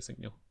don't know what you think,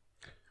 Neil.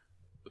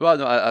 Well,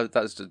 no,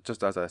 that's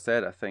just as I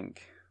said. I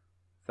think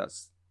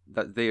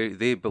that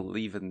they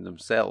believe in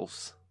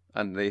themselves,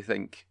 and they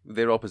think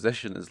their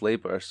opposition is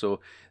Labour, so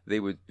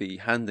they would be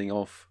handing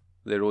off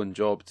their own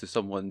job to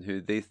someone who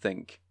they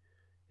think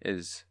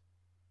is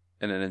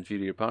in an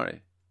inferior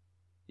party,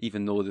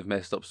 even though they've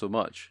messed up so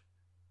much.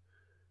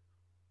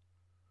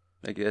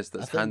 I guess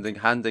that's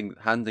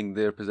handing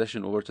their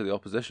position over to the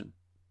opposition.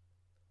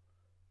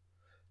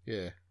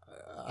 Yeah,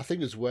 I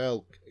think as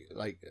well,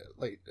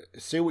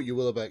 say what you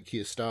will about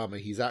Keir Starmer,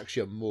 he's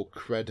actually a more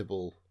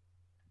credible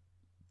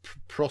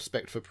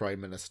prospect for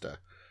Prime Minister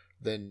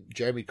than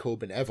Jeremy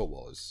Corbyn ever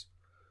was.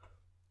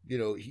 You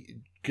know,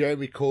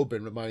 Jeremy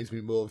Corbyn reminds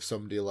me more of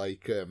somebody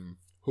like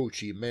Ho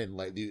Chi Minh,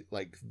 like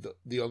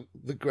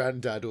the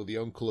granddad or the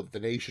uncle of the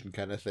nation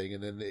kind of thing,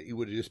 and then he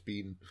would have just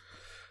been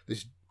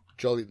this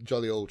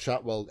jolly old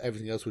chap while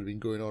everything else would have been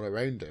going on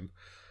around him.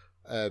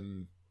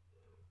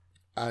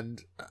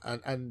 And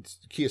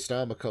Keir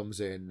Starmer comes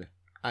in,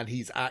 and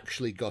he's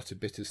actually got a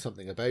bit of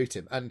something about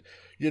him, and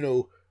you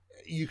know,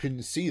 you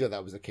can see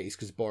that was the case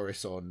because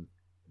Boris, on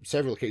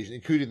several occasions,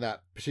 including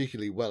that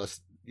particularly well,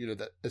 you know,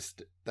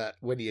 that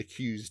when he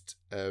accused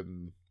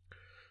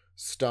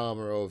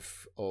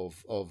Starmer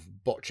of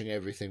botching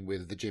everything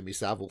with the Jimmy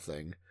Savile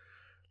thing,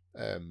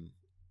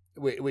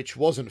 which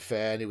wasn't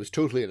fair, and it was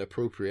totally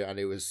inappropriate, and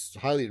it was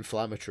highly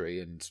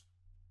inflammatory,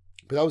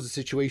 but that was the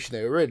situation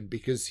they were in,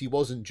 because he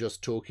wasn't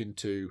just talking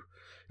to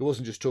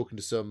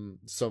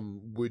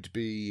some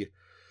would-be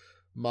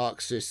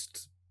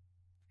Marxist,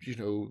 you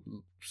know,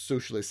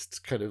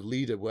 socialist kind of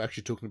leader.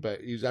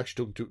 He was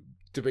actually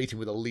debating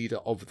with a leader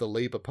of the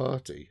Labour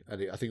Party,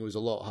 and I think it was a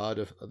lot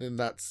harder. I think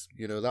that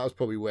was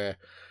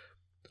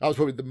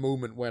probably the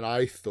moment when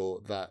I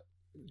thought that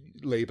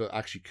Labour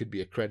actually could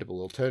be a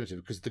credible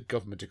alternative, because the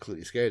government are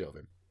clearly scared of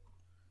him.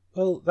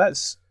 Well,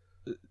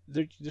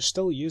 they're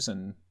still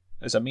using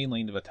as a main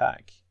line of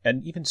attack,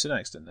 and even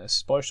Sunak's done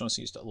this. Boris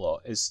Johnson used it a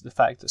lot. Is the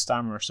fact that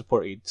Starmer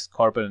supported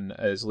Corbyn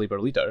as Labour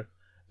leader?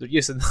 They're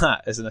using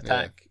that as an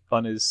attack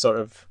on his sort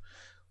of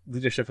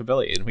leadership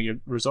ability, and when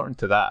you're resorting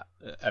to that,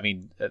 I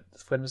mean,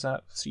 when was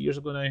that? 3 years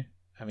ago now.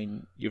 I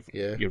mean, you've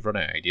run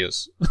out of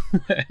ideas.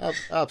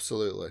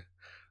 Absolutely.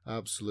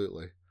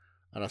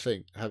 And I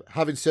think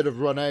having said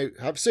run out,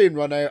 I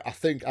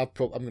think I'm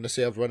going to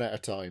say I've run out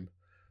of time,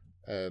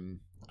 and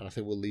I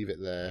think we'll leave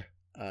it there,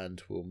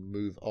 and we'll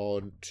move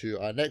on to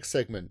our next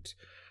segment.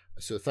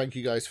 So thank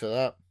you guys for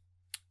that.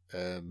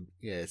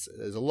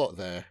 There's a lot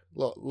there,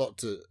 lot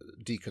to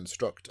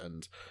deconstruct,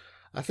 and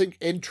I think,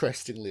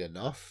 interestingly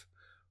enough,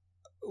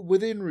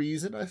 within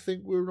reason, I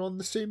think we're on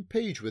the same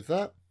page with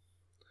that,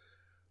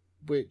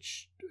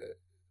 which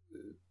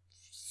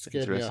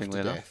scared me half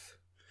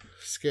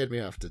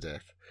to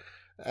death.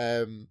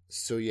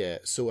 So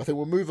I think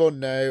we'll move on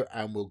now,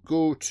 and we'll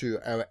go to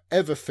our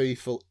ever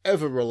faithful,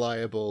 ever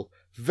reliable,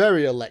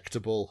 very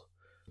electable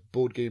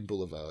Board Game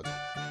Boulevard.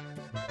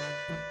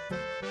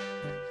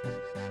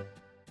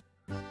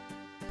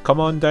 Come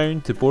on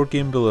down to Board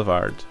Game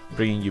Boulevard,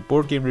 bringing you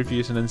board game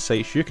reviews and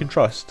insights you can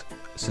trust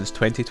since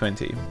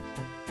 2020.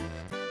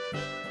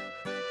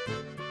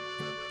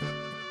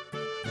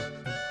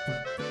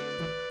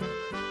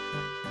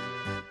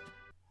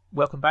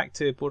 Welcome back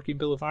to Board Game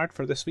Boulevard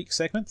for this week's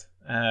segment.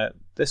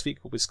 This week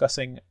we'll be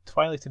discussing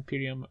Twilight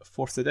Imperium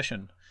 4th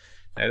Edition.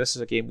 Now, this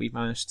is a game we've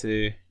managed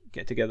to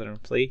get together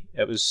and play.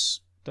 It was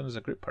done as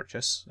a group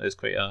purchase. It's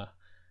quite a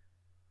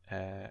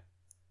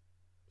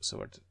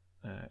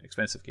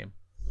expensive game.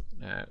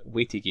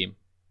 Weighty game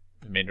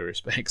in many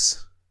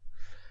respects.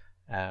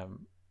 But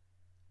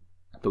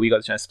we got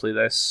the chance to play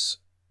this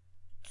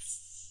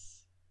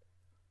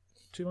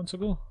 2 months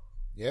ago.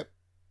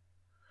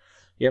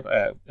 Yep,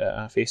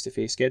 a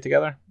face-to-face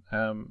get-together.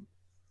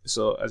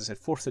 So, as I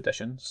said, 4th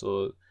edition.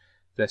 So,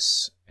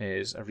 this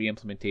is a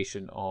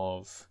re-implementation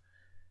of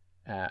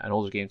an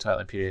older game,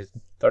 Twilight Imperium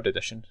 3rd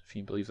edition, if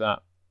you can believe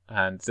that.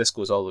 And this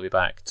goes all the way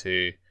back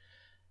to,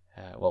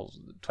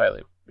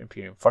 Twilight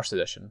Imperium 1st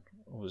edition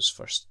was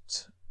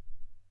first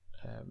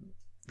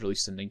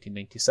released in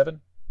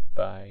 1997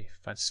 by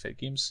Fantasy Flight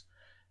Games.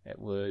 It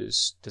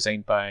was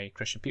designed by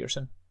Christian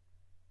Peterson.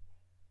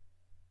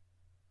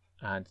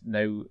 And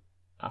now,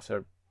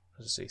 after,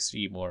 as I say,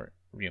 3 more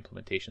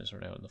re-implementations are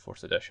now in the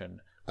 4th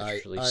edition, which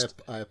was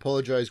released. I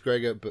apologise,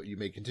 Gregor, but you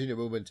may continue a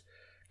moment.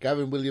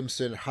 Gavin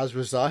Williamson has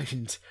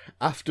resigned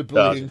after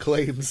bullying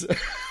claims.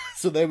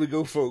 So there we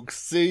go,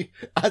 folks. See,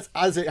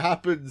 as it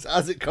happens,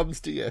 as it comes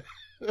to you.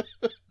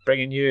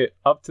 Bringing you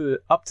up to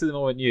the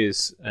moment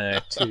news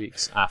 2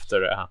 weeks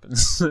after it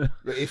happens.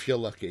 If you're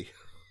lucky.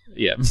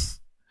 Yeah.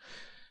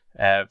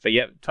 But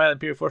yeah, Twilight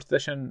Imperium 4th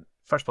edition,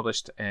 first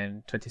published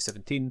in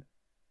 2017.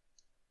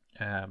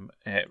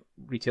 It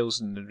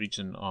retails in the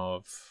region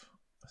of,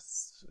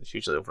 it's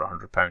usually over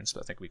 £100,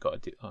 but I think we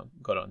got it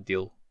on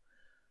deal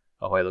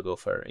a while ago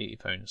for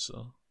 £80.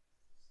 So,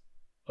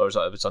 or it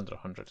was under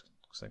 100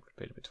 because I think we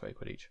paid about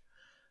 £20 each.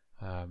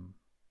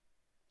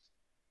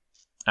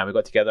 And we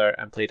got together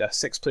and played a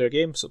 6-player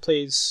game. So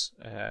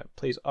it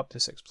plays up to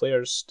 6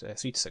 players,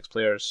 3 to 6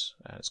 players.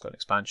 It's got an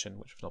expansion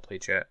which we've not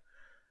played yet,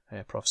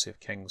 Prophecy of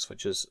Kings,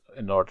 which is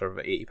in the order of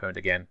 £80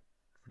 again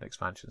for the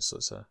expansion. So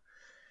it's a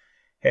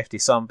hefty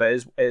sum, but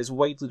it is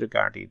widely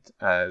regarded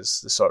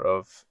as the sort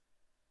of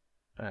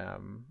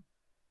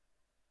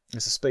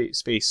it's a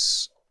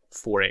space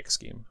 4X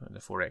game, and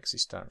the 4X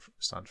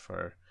stand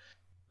for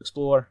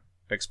explore,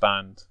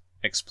 expand,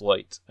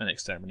 exploit, and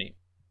exterminate,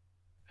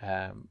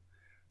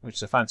 which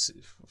is a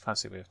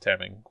fancy way of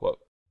terming what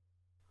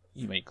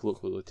you might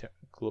colloquially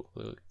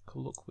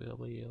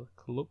Colloquially.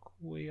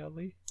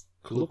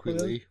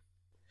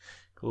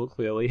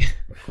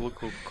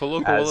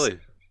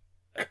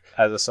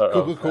 as a sort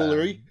of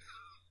Coca-Cola-y.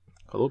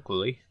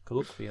 colloquially,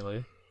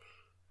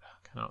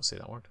 I cannot say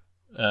that word.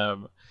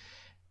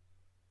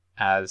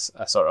 As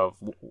a sort of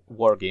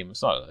war game.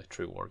 It's not a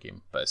true war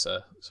game, but it's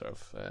a sort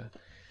of.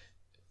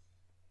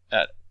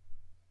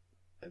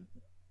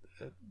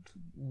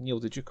 Neil,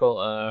 did you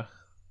call it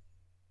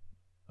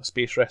a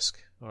space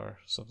Risk or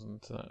something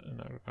to that, in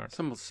that regard?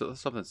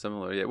 Something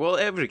similar, yeah. Well,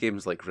 every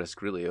game's like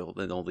Risk, really,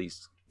 in all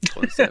these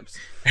concepts.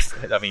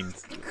 I mean,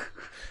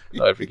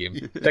 not every game.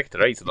 Ticket to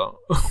Ride's not.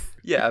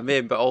 Yeah, I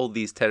mean, but all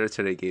these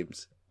territory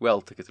games,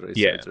 Ticket to Ride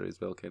territory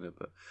as well, kind of.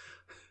 But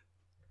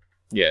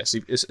yeah, so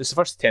it's the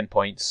first 10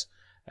 points.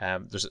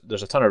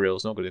 There's a ton of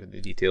rules. Not going to go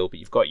into detail, but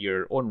you've got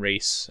your own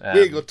race.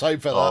 We ain't got time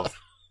for that.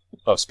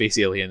 Of space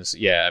aliens.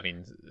 Yeah, I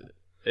mean,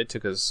 it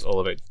took us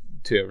all about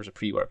 2 hours of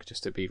pre-work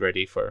just to be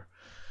ready for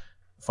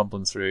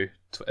fumbling through.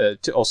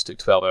 It also took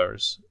 12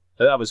 hours.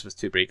 That was with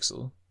 2 breaks,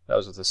 though. That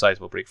was with a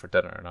sizable break for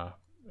dinner and a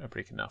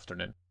break in the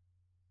afternoon.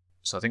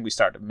 So I think we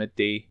started at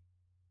midday,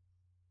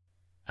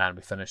 and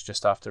we finished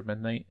just after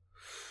midnight.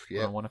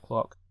 Yeah. Around 1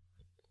 o'clock.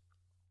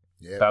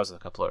 Yeah. That was a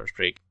couple hours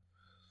break.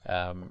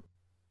 And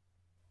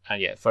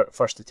yeah,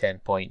 first to 10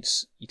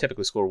 points, you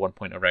typically score 1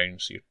 point a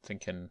round, so you're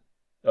thinking,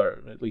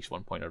 or at least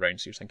 1 point a round,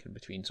 so you're thinking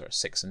between sort of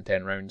 6 and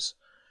 10 rounds.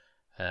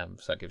 So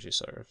that gives you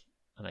sort of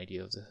an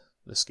idea of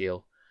the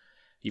scale.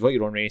 You've got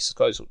your own race, it's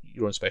got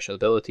your own special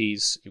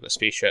abilities, you've got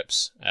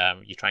spaceships,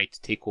 you try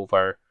to take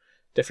over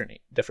different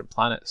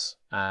planets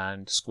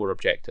and score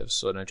objectives.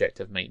 So an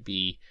objective might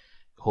be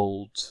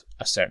hold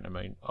a certain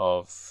amount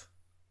of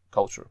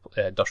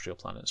industrial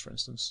planets, for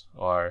instance,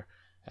 or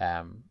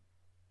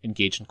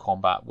engage in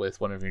combat with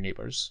one of your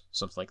neighbours,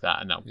 something like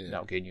that, and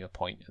that'll gain you a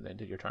point at the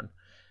end of your turn.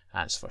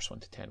 And it's first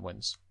 1 to 10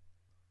 wins.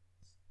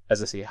 As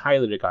I say,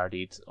 highly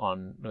regarded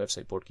on the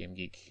website Board Game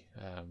Geek,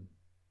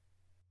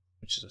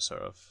 which is a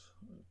sort of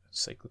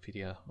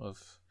encyclopedia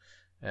of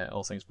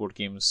all things board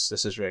games.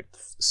 This is ranked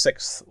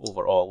 6th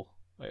overall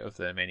out of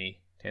the many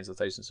tens of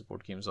thousands of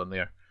board games on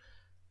there,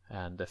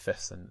 and the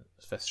fifth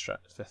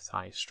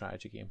highest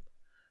strategy game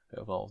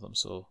out of all of them.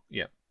 So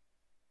yeah,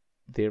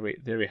 there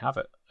we have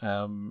it.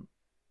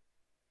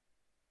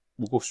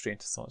 We'll go straight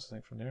into thoughts, I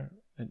think, from there.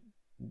 And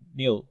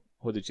Neil,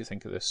 what did you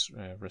think of this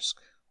Risk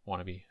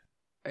Wannabe?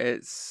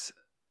 It's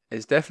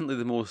definitely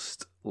the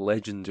most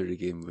legendary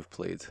game we've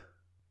played.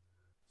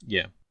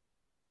 Yeah.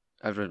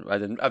 I've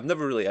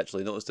never really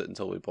actually noticed it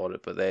until we bought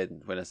it, but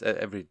then when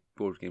every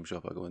board game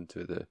shop I go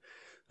into, the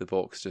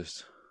box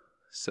just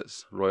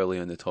sits royally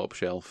on the top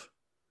shelf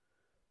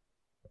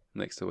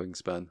next to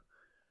Wingspan.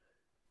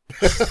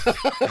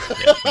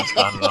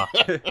 Wingspan,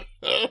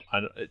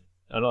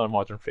 another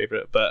modern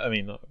favourite, but I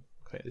mean, not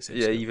quite the same.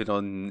 Yeah,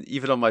 scale.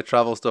 even on my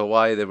travels to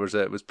Hawaii, it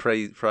was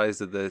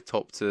prized at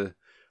the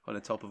on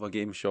the top of a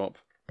game shop.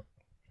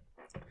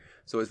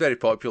 So it's very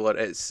popular.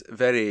 It's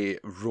very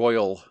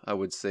royal, I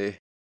would say.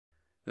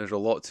 There's a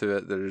lot to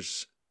it.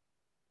 There's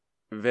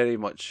very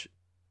much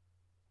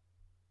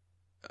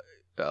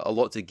a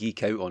lot to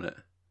geek out on it,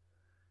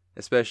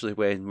 especially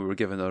when we were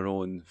given our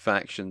own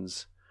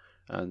factions,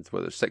 and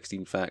where there's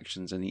 16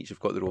 factions and each have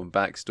got their own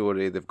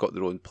backstory, they've got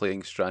their own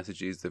playing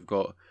strategies, they've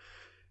got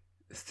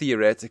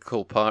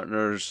theoretical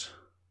partners,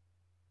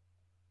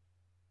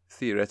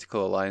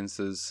 theoretical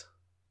alliances,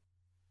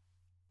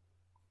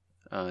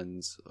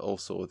 and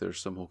also there's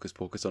some hocus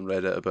pocus on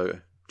Reddit about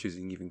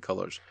choosing even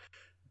colours.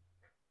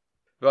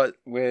 But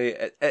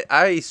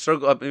I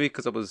struggle, maybe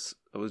because I was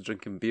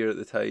drinking beer at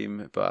the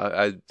time, but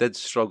I did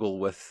struggle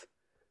with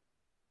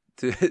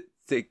to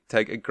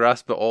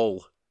grasp it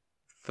all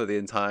for the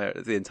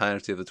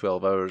entirety of the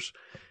 12 hours.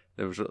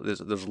 There's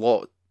a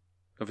lot.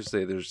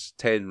 Obviously, there's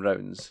 10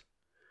 rounds,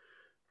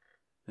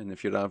 and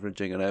if you're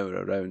averaging an hour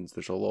a round,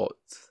 there's a lot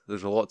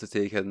to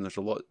take in. There's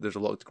a lot to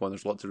go on.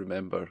 There's a lot to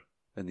remember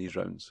in these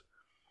rounds,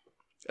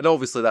 and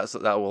obviously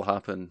that will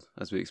happen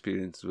as we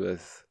experienced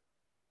with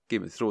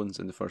Game of Thrones,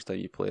 and the first time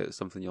you play it, it's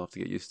something you'll have to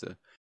get used to,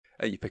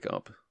 and you pick it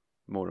up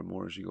more and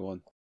more as you go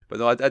on. But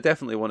no, I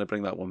definitely want to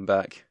bring that one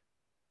back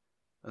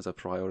as a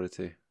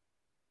priority.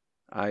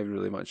 I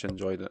really much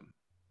enjoyed it.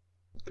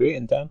 Great.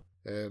 And Dan?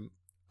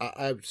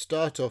 I would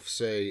start off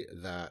say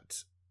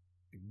that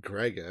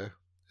Gregor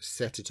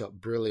set it up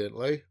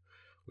brilliantly.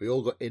 We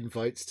all got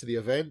invites to the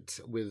event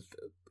with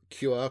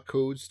QR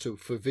codes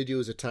for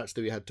videos attached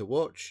that we had to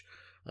watch,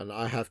 and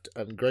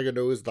and Gregor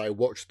knows that I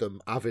watched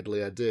them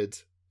avidly. I did,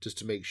 just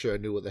to make sure I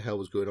knew what the hell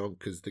was going on,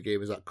 because the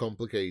game is that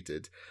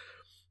complicated.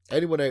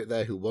 Anyone out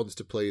there who wants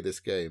to play this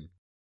game,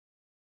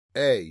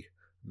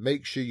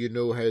 make sure you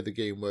know how the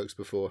game works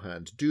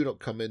beforehand. Do not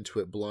come into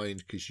it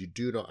blind, because you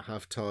do not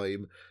have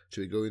time to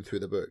be going through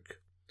the book.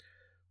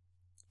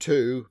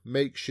 2,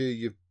 make sure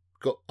you've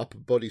got upper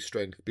body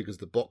strength, because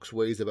the box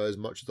weighs about as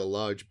much as a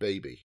large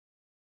baby.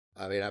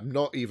 I mean, I'm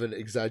not even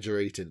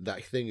exaggerating.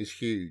 That thing is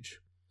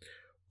huge.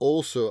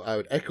 Also, I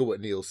would echo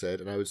what Neil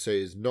said, and I would say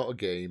it's not a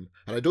game,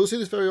 and I don't say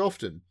this very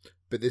often,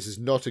 but this is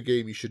not a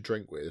game you should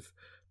drink with,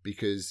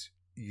 because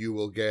you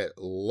will get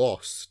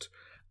lost,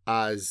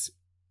 as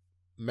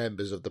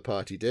members of the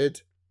party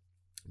did.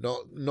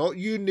 Not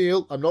you,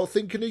 Neil. I'm not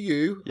thinking of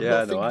you. I'm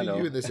not thinking of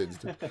you in this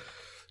instance.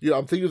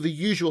 I'm thinking of the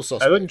usual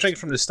suspects. I wouldn't drink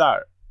from the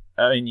start.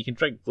 I mean, you can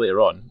drink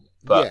later on,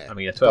 but yeah, I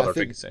mean, a 12-hour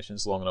drinking session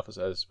is long enough as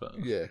it is.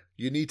 But yeah,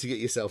 you need to get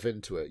yourself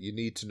into it. You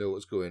need to know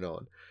what's going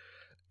on.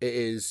 It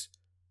is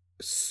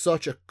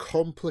such a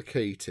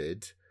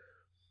complicated,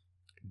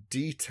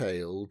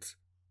 detailed.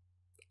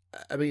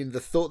 I mean, the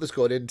thought that's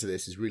gone into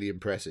this is really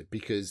impressive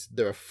because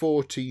there are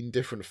 14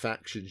 different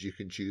factions you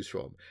can choose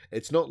from.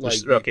 It's not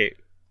like okay.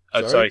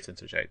 Sorry to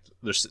interject.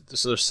 There's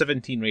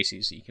 17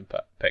 races that you can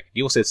pick.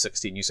 You said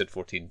 16, you said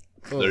 14.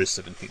 Oh. There is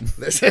 17.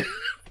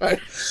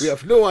 We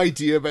have no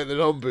idea about the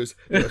numbers.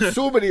 There are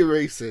so many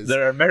races.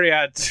 There are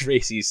myriad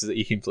races that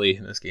you can play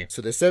in this game.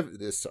 So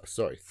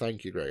sorry,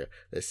 thank you, Gregor.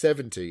 There's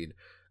 17,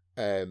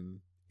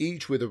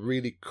 each with a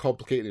really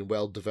complicated and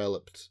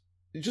well-developed,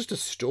 just a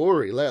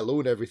story, let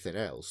alone everything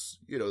else.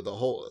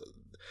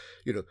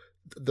 The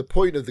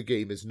point of the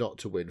game is not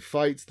to win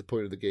fights. The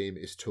point of the game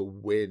is to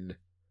win.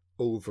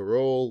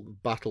 Overall,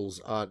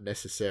 battles aren't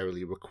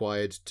necessarily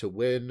required to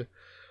win,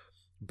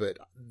 but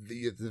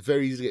they're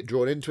very easy to get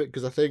drawn into it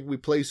because I think we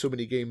play so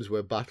many games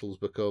where battles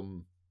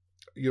become,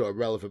 a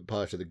relevant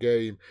part of the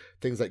game.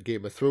 Things like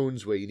Game of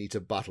Thrones, where you need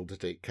to battle to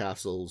take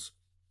castles.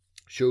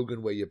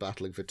 Shogun, where you're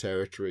battling for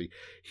territory.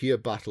 Here,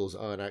 battles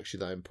aren't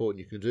actually that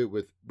important. You can do it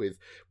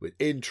with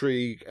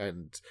intrigue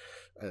and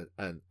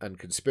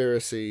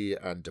conspiracy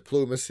and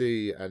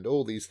diplomacy and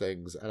all these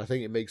things, and I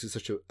think it makes it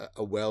such a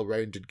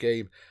well-rounded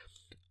game.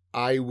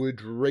 I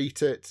would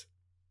rate it,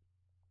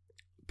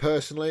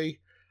 personally,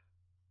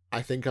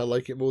 I think I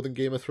like it more than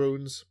Game of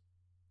Thrones.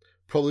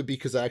 Probably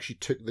because I actually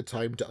took the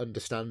time to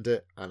understand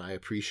it and I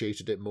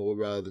appreciated it more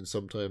rather than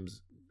sometimes,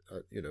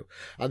 and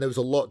there was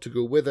a lot to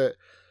go with it.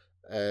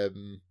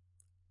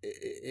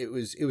 It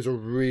was a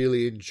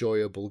really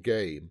enjoyable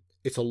game.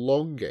 It's a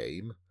long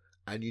game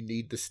and you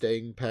need the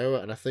staying power,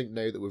 and I think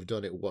now that we've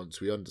done it once,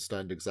 we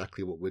understand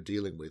exactly what we're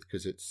dealing with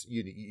because it's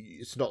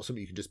not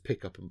something you can just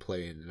pick up and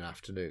play in an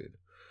afternoon.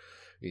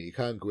 You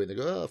can't go in and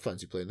go, I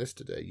fancy playing this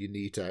today. You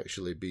need to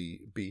actually be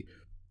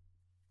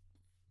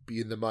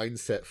in the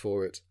mindset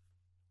for it.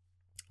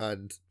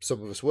 And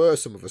some of us were,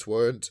 some of us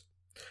weren't.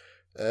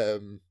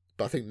 But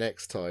I think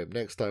next time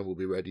we'll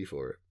be ready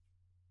for it.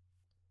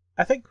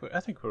 I think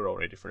we're all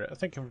ready for it. I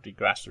think everybody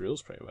grasped the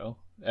rules pretty well.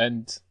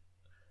 And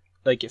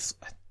I don't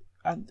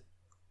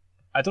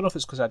know if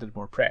it's because I did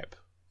more prep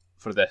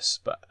for this,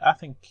 but I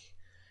think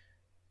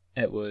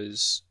it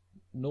was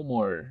no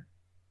more.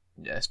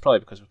 Yeah, it's probably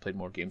because we played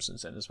more games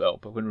since then as well.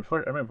 But I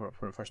remember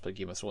when we first played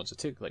Game of Thrones, it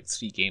took like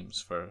 3 games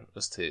for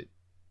us to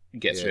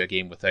get through a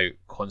game without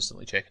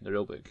constantly checking the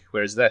rulebook.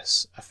 Whereas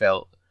this, I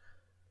felt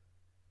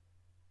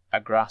I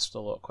grasped a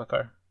lot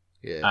quicker,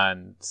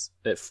 and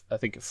I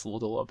think it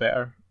flowed a lot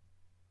better.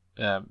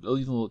 Even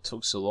though it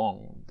took so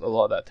long, a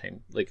lot of that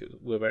time, like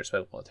we weren't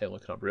spending a lot of time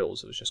looking up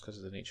rules. It was just because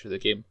of the nature of the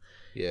game.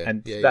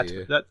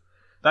 That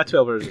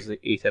 12 hours is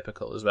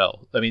atypical as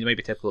well. I mean, it might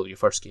be typical of your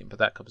first game, but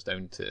that comes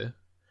down to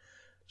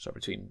sort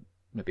of between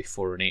maybe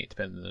 4 and 8,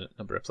 depending on the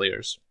number of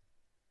players,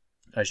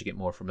 as you get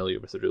more familiar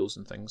with the rules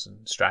and things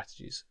and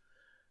strategies.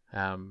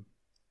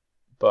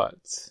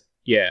 But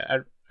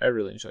yeah, I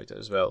really enjoyed it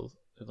as well.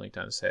 And like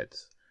Dan said,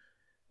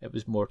 it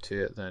was more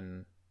to it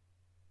than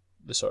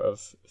the sort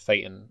of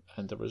fighting,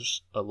 and there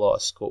was a lot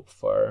of scope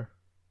for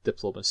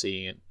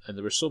diplomacy, and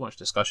there was so much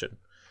discussion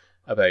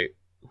about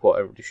what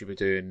everybody should be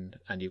doing,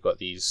 and you've got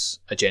these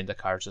agenda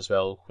cards as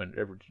well when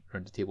everybody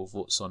around the table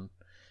votes on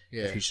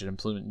if you should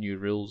implement new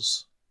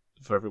rules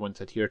for everyone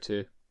to adhere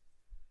to.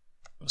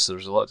 So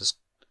there's a lot of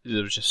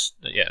there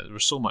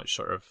was so much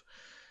sort of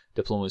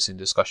diplomacy and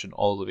discussion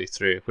all the way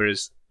through,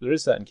 whereas there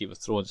is that in Game of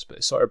Thrones, but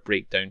it sort of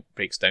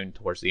breaks down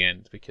towards the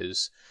end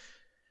because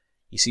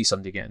you see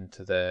somebody getting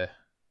to the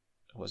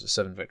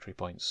 7 victory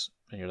points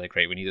and you're like,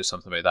 right, we needed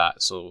something about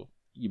that, so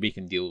you're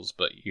making deals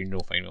but you know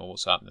finding out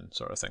what's happening,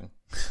 sort of thing.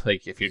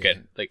 Like if you're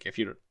getting, like if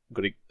you're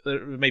going to,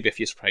 there may be a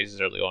few surprises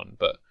early on,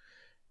 but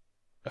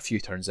a few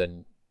turns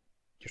in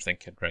you're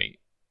thinking, right,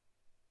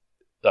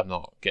 I'm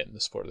not getting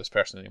the support of this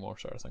person anymore,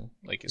 sort of thing.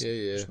 Like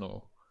there's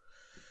no.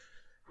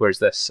 Whereas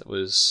this,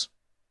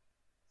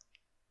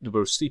 there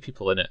were 3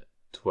 people in it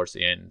towards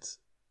the end.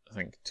 I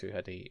think 2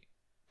 had 8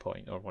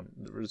 point or 1.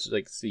 There was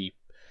like 3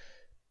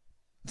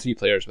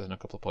 players within a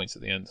couple of points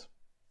at the end,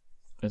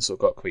 and so it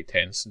got quite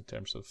tense in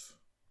terms of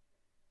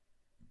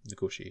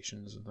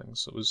negotiations and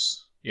things. So it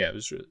was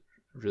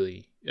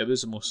really it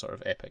was the most sort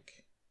of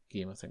epic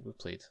game I think we've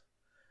played.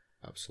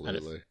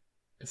 Absolutely.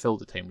 It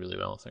filled the time really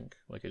well, I think.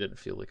 Like, it didn't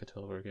feel like a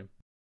 12-hour game.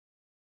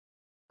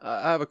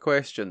 I have a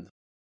question.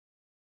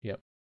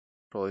 Yep.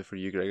 Probably for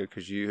you, Gregor,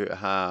 because you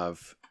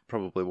have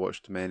probably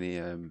watched many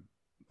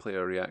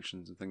player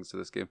reactions and things to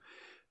this game.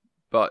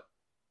 But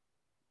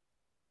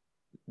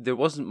there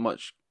wasn't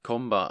much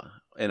combat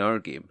in our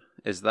game.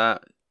 Is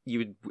that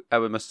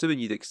I'm assuming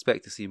you'd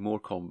expect to see more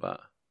combat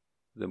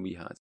than we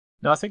had.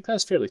 No, I think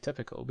that's fairly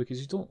typical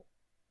because you don't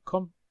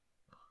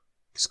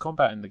because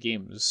combat in the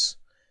games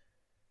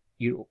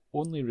you're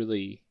only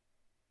really...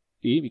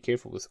 You need to be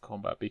careful with the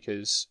combat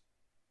because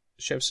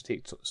ships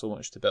take so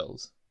much to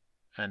build,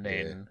 and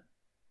then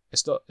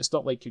it's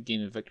not like you're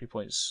gaining victory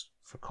points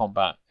for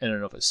combat in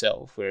and of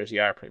itself, whereas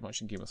you are pretty much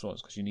in Game of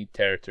Thrones because you need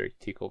territory to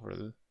take over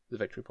the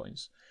victory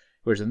points.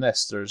 Whereas in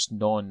this, there's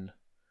non-combat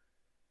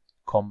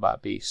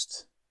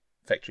based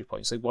victory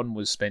points. Like one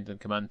was spending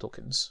command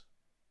tokens,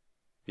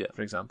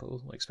 for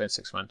example, like spend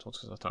 6 command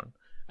tokens a turn,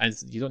 and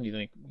you don't need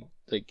any,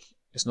 like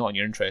it's not in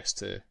your interest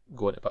to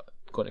go into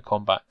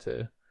combat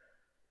to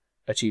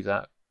achieve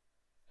that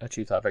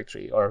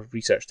victory, or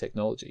research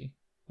technology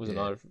was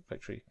another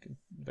victory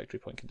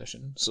point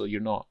condition. So you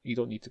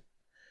don't need to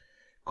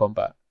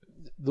combat.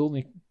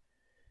 The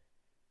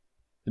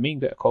main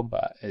bit of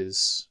combat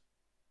is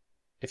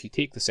if you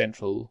take the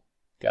central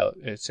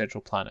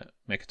planet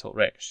Mechatol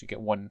Rex, you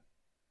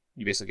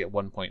basically get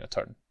 1 point a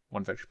turn,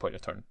 1 victory point a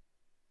turn.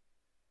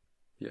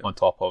 On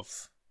top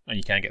of, and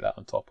you can get that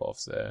on top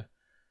of the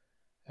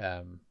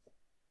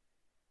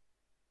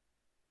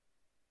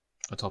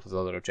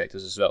other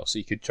objectives as well. So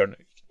you could turn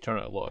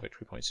out a lot of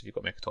victory points if you've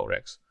got Mechatol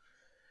Rex.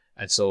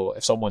 And so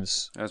if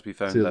someone's as we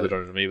found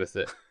out me with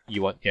it,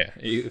 you want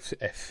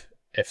if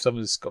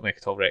someone's got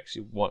Mechatol Rex,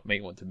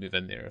 might want to move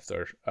in there if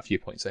they're a few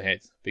points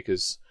ahead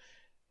because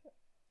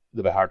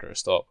they'll be harder to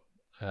stop.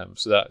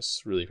 So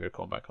that's really where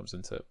combat comes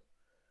into it.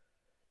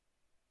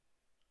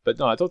 But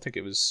no, I don't think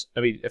it was. I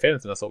mean, if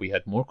anything, I thought we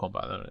had more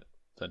combat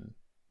than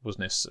was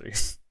necessary.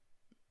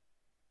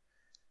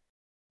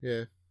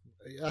 Yeah,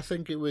 I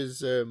think it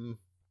was.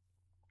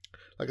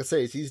 Like I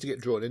say, it's easy to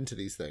get drawn into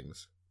these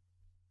things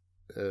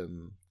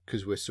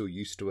because we're so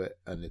used to it,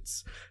 and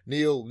it's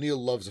Neil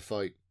loves a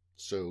fight,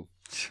 so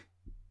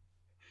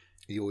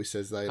he always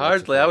says that.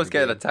 Hardly, I was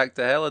getting attacked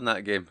to hell in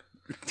that game.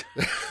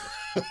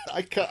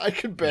 I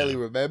can barely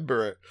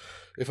remember it,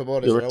 if I'm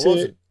honest. I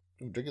wasn't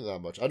drinking that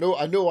much. I know.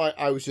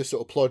 I was just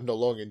sort of plodding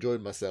along,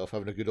 enjoying myself,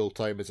 having a good old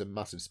time as a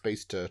massive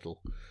space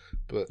turtle.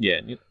 But yeah,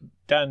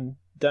 Dan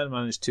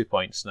managed 2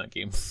 points in that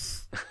game.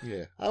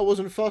 Yeah, I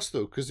wasn't fussed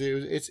though because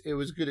it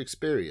was a good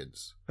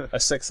experience. A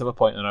sixth of a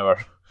point an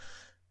hour.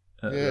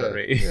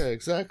 Yeah,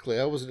 exactly.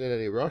 I wasn't in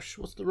any rush.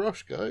 What's the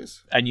rush,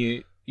 guys? And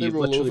you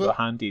literally got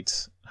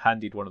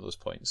handed one of those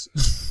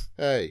points.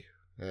 Hey,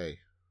 don't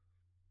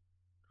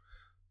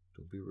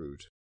be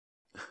rude.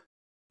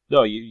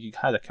 No, you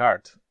had a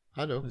card.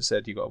 I know. That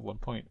said you got 1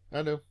 point.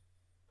 I know.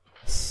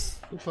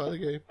 Good part of the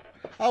game.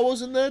 I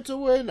wasn't there to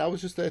win. I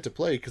was just there to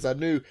play because I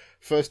knew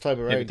first time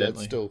around I'd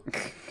still.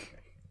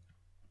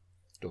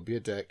 Don't be a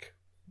dick.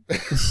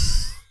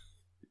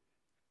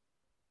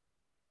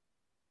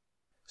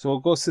 So we'll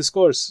go to the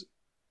scores.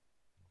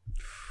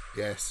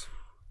 Yes.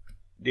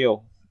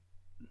 Neil,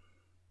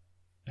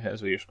 hit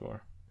us with your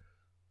score.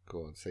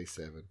 Go on, say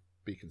 7.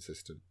 Be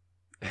consistent.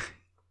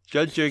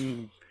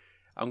 Judging,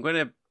 I'm going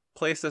to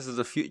place this as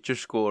a future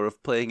score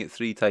of playing it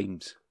 3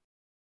 times.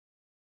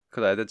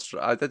 Because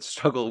I did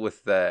struggle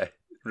with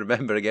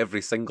remembering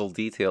every single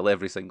detail,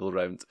 every single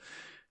round,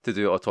 to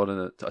do it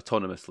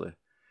autonomously.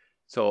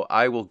 So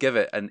I will give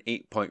it an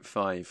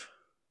 8.5.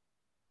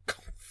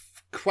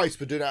 Christ,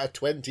 we're doing it out of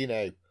 20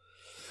 now.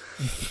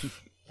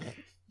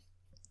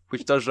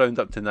 Which does round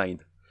up to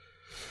 9.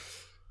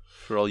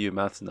 For all you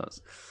maths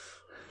nuts.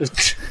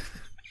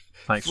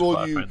 Thanks for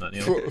clarifying that,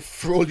 Neil.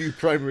 For all you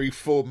primary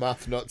 4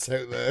 math nuts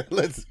out there,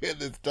 let's get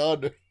this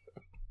done.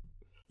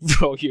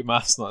 For all you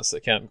maths nuts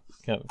that can't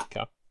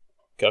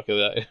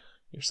calculate that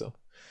yourself.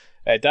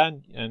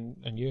 Dan,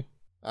 and you?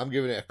 I'm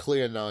giving it a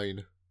clear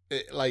 9.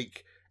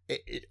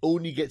 It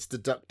only gets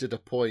deducted a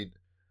point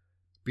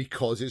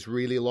because it's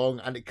really long,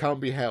 and it can't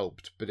be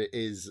helped, but it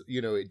is,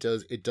 it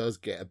does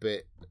get a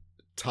bit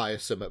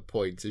tiresome at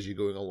points as you're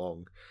going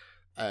along.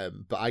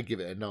 But I give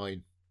it a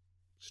 9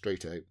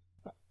 straight out.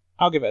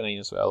 I'll give it a 9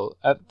 as well.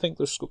 I think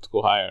there's scope to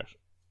go higher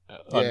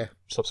on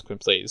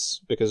subsequent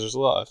plays because there's a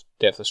lot of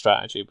depth of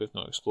strategy we've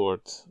not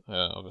explored,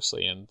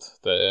 obviously,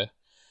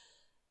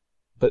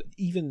 but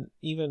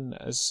even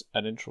as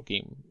an intro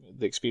game,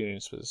 the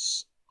experience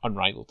was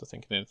unrivaled, I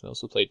think, in anything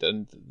else we played,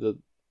 and the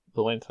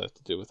length has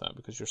to do with that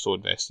because you're so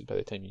invested by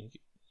the time you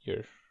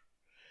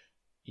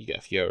get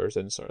a few hours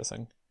in, sort of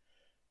thing.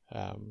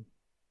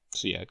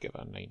 So yeah, I'd give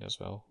it a 9 as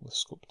well, with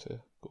scope to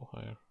go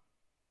higher.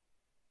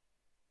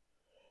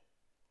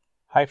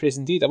 High praise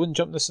indeed. I wouldn't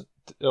jump this.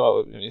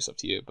 Well, it's up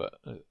to you, but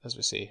as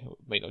we say, I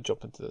might not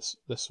jump into this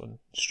one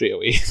straight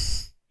away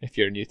if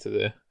you're new to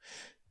the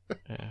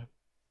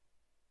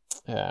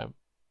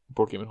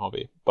board gaming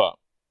hobby. But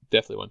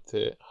definitely want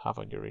to have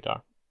on your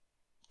radar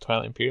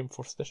Twilight Imperium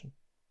 4th edition.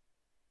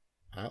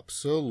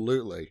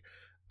 Absolutely,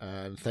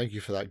 and thank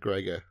you for that,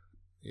 Gregor.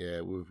 Yeah,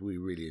 we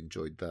really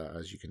enjoyed that,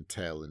 as you can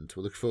tell, and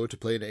we look forward to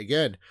playing it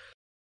again.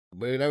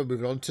 We're now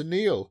moving on to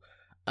Neil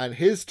and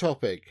his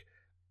topic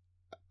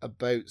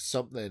about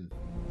something.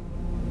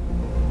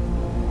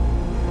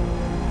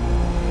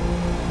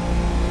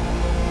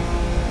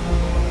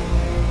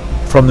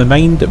 From the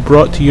mind that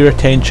brought to your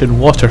attention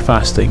water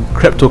fasting,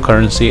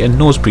 cryptocurrency and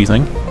nose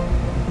breathing,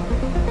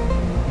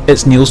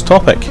 it's Neil's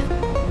topic.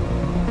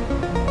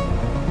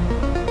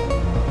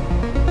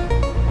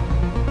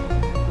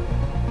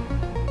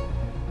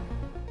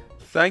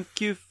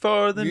 Thank you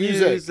for the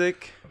Music.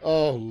 music.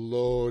 Oh,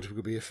 Lord, we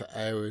could be here for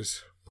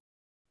hours.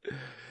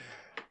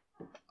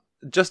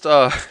 Just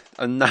a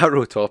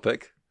narrow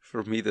topic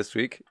for me this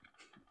week.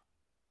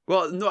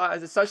 Well, no,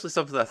 it's actually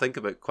something that I think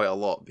about quite a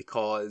lot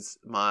because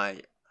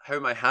how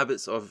my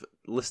habits of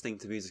listening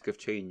to music have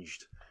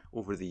changed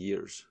over the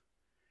years.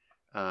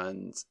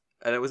 And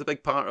it was a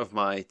big part of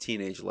my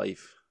teenage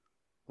life,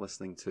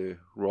 listening to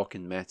rock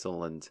and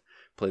metal and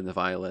playing the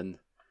violin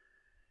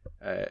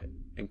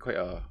in quite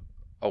a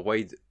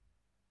wide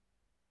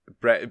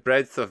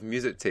breadth of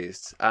music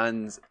tastes.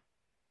 And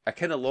I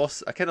kind of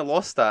lost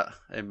that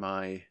in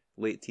my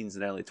late teens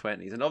and early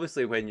 20s. And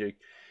obviously when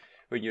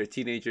you're a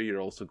teenager,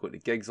 you're also going to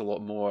gigs a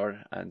lot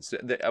more. And so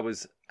I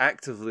was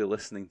actively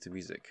listening to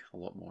music a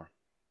lot more.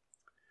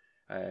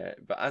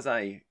 But as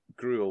I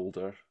grew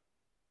older,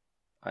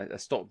 I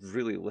stopped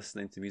really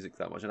listening to music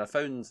that much. And I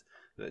found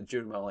that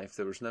during my life,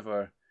 there was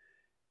never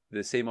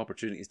the same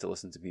opportunities to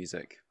listen to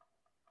music.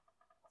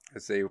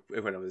 I'd say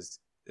when I was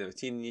in my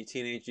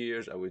teenage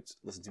years, I would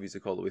listen to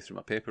music all the way through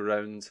my paper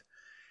round.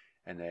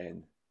 And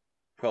then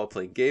while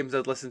playing games,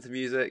 I'd listen to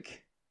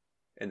music.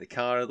 In the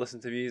car, I'd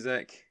listen to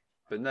music.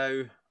 But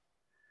now,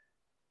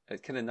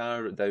 it kind of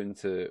narrowed it down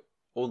to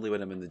only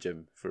when I'm in the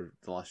gym for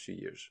the last few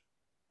years.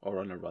 Or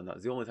on a run.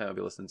 That's the only time I'll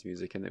be listening to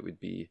music, and it would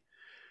be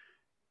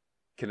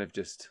kind of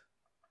just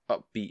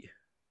upbeat,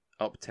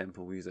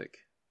 up-tempo music.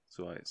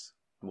 So it's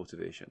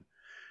motivation.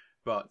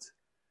 But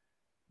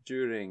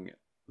during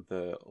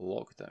the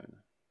lockdown,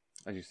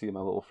 as you see my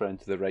little friend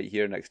to the right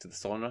here next to the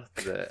sauna,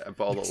 I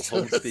bought a little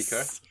home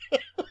speaker.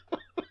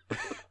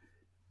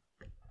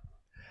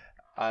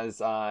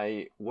 As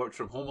I worked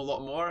from home a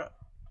lot more,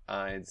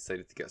 I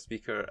decided to get a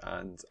speaker,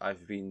 and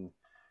I've been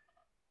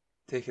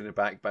taken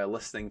aback by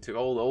listening to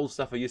all the old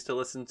stuff I used to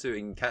listen to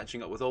and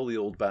catching up with all the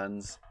old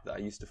bands that I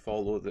used to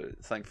follow.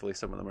 That thankfully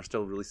some of them are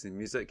still releasing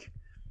music.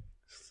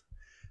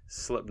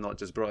 Slipknot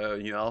just brought out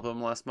a new album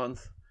last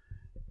month.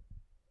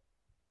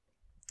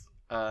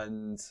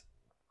 And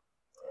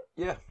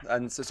yeah,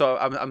 and so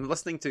I'm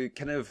listening to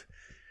kind of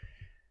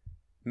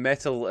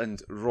metal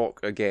and rock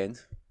again,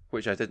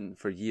 which I didn't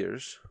for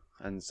years,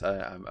 and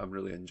I'm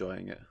really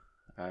enjoying it.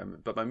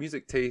 But my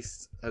music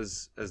taste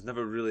has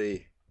never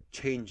really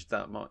changed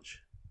that much.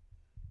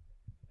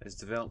 It's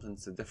developed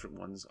into different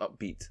ones: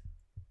 upbeat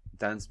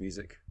dance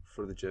music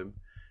for the gym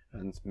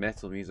and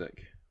metal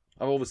music.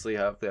 I obviously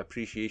have the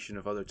appreciation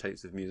of other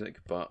types of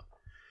music, but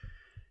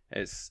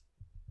it's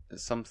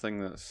something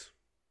that's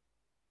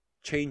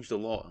changed a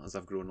lot as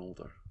I've grown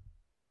older.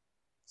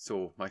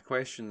 So my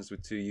questions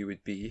to you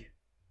would be: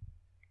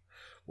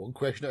 one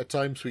question at a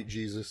time, sweet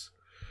Jesus.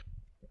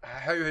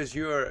 How has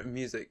your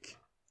music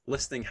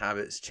listening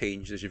habits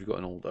changed as you've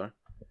gotten older?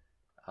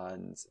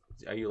 And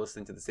are you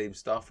listening to the same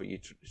stuff? Are you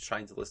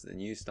trying to listen to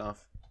new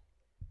stuff?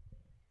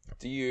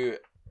 Do you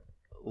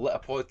let a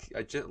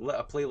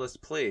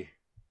playlist play?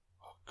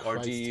 Oh, or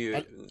do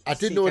you? I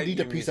didn't know I need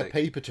a piece of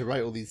paper to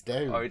write all these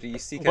down. Or do you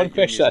seek one out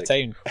question at a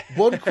music? time?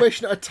 One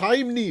question at a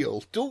time,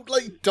 Neil. Don't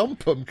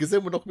dump them, because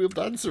then we're not going to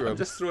be able to answer them. I'm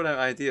just throwing out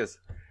ideas.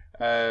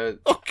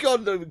 Oh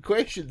God, no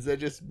questions. They're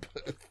just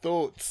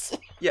thoughts.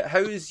 Yeah, how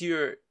is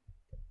your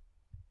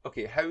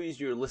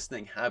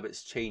listening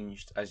habits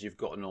changed as you've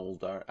gotten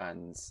older,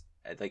 and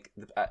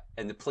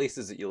in the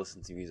places that you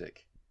listen to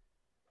music?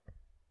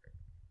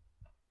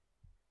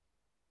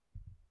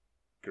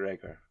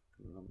 Gregor,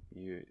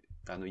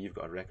 I know you've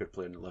got a record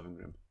player in the living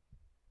room.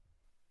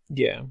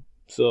 Yeah,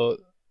 so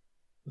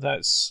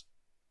I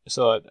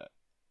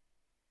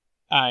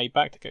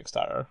backed a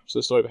Kickstarter. So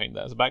the story behind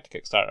that is I backed a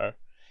Kickstarter,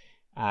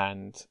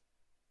 and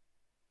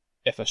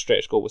if a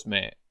stretch goal was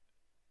met,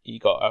 you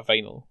got a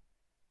vinyl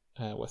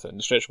with it, and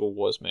the stretch goal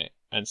was met,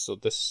 and so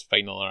this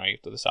vinyl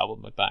arrived with this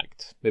album I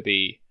backed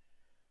maybe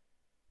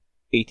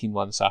 18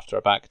 months after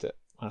I backed it.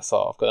 And I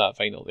thought, I've got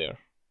that vinyl there,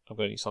 I'm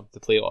going to need something to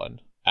play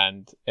on.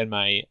 And in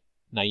my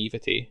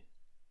naivety,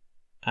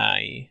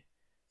 I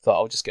thought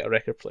I'll just get a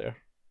record player.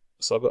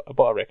 So I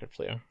bought a record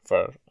player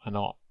for a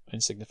not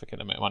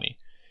insignificant amount of money.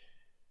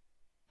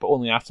 But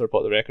only after I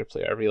bought the record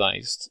player, I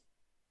realised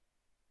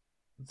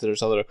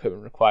there's other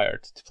equipment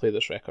required to play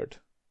this record.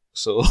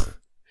 So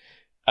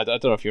I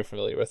don't know if you're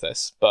familiar with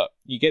this, but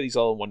you get these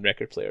all-in-one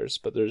record players,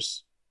 but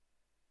there's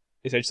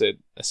essentially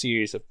a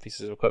series of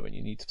pieces of equipment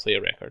you need to play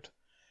a record.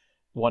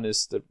 One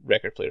is the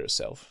record player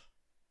itself.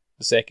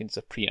 The second is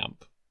a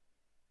preamp.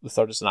 The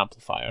third is an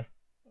amplifier.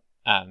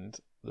 And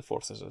the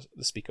fourth is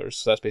the speakers.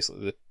 So that's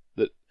basically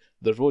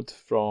the road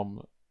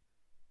from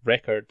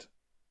record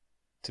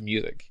to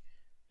music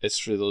is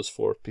through those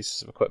four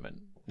pieces of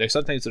equipment. Now,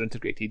 sometimes they're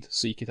integrated,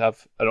 so you could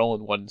have an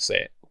all-in-one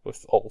set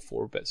with all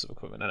four bits of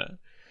equipment in it.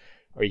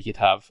 Or you could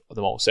have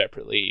them all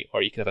separately,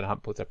 or you could have an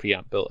amp with a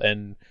preamp built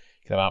in,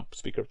 you could have amp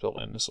speakers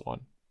built in, and so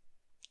on.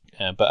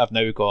 But I've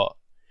now got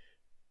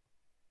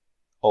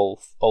all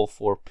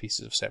four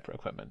pieces of separate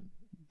equipment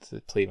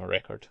to play my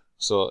record.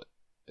 So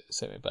it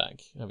set me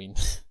back. I mean,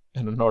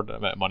 an inordinate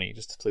amount of money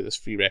just to play this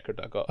free record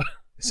I got,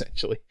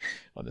 essentially,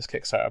 on this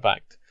Kickstarter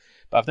backed.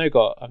 But I've now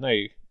got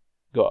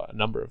a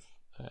number of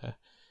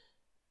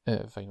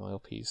vinyl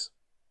LPs,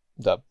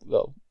 that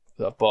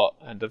I bought,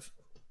 and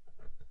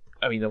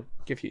I'll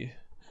give you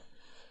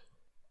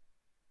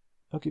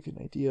an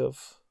idea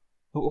of.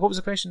 What was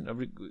the question?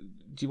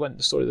 Do you want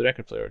the story of the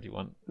record player, or do you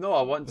want? No,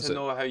 I want to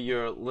know how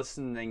your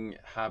listening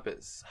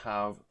habits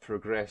have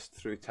progressed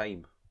through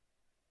time.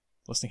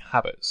 Listening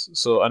habits.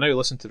 So I now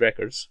listen to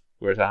records,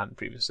 whereas I hadn't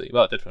previously.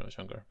 Well, I did when I was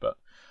younger, but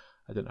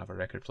I didn't have a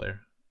record player.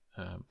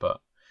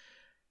 But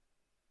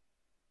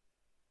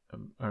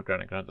our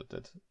granddad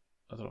did.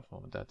 I don't know if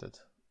mum and dad did.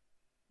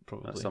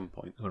 Probably at some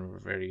point when we were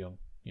very young.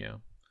 Yeah.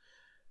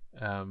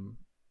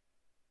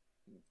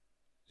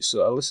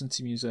 So I listen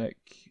to music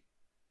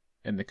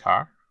in the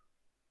car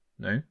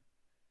now,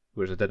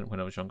 whereas I didn't when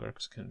I was younger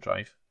because I couldn't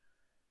drive.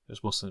 It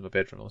was mostly in my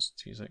bedroom I listened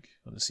to music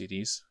on the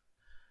CDs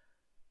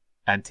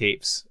and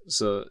tapes.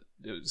 So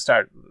it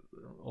started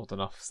old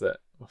enough that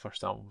my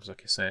first album was a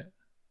cassette,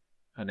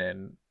 and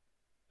then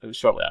it was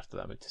shortly after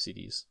that I moved to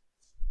CDs.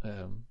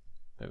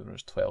 Maybe when I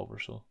was 12 or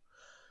so.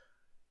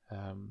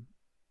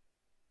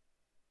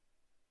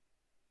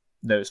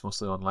 Now it's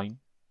mostly online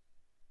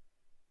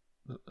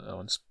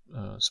on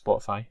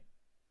Spotify.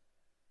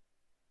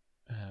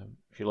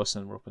 If you're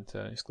listening, we're open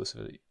to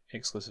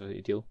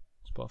exclusivity deal.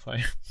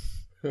 Spotify.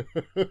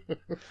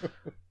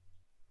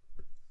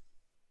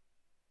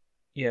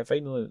 Yeah,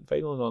 vinyl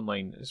and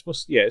online. It's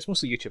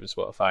mostly YouTube and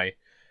Spotify.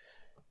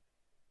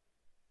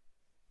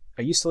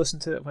 I used to listen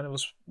to it when I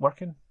was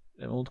working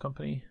in an old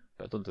company,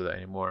 but I don't do that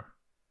anymore.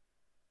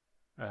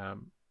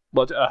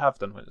 Well, I have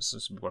done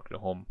since I've been working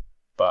at home,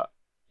 but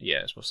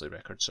yeah, it's mostly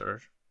records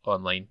or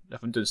online.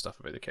 If I'm doing stuff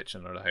about the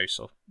kitchen or the house,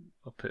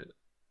 I'll put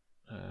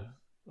an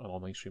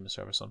online streaming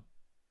service on.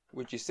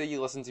 Would you say you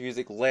listen to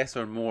music less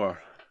or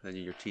more than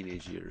in your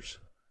teenage years?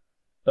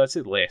 I'd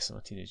say less in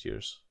my teenage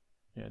years.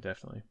 Yeah,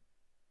 definitely.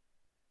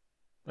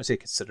 I'd say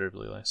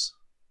considerably less.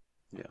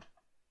 Yeah.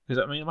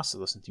 Because I must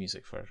have listened to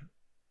music for,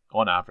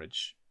 on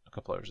average, a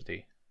couple hours a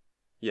day.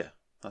 Yeah,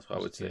 that's what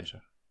I would say.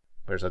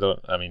 Whereas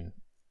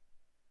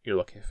you're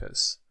lucky if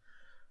it's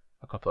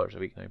a couple hours a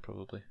week now,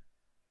 probably.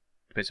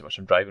 Depends how much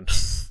I'm driving.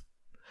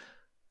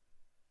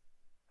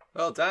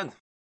 Well, Dan,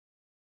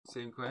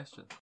 same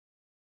question.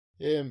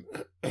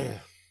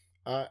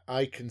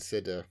 I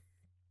consider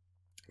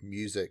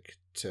music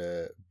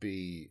to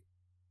be,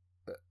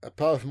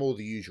 apart from all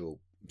the usual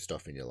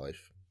stuff in your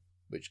life,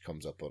 which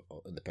comes up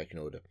in the pecking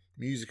order,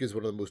 music is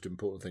one of the most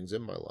important things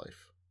in my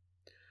life,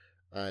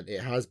 and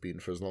it has been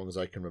for as long as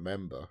I can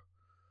remember.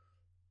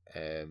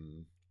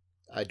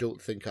 I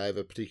don't think I have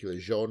a particular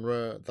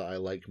genre that I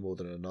like more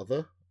than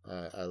another.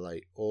 I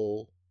like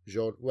all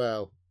genre,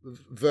 well,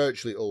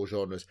 virtually all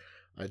genres.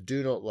 I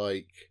do not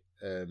like.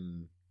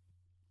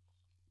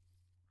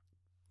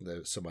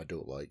 There's some I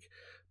don't like,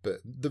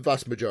 but the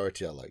vast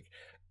majority I like.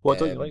 What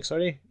don't you like?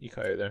 Sorry, you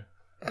cut out there.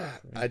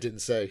 I didn't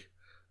say.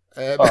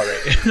 All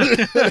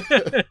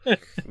right.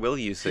 Will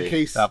you say? In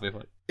case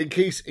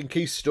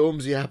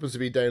Stormzy happens to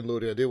be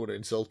downloading, I do want to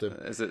insult him.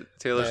 Is it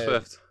Taylor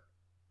Swift?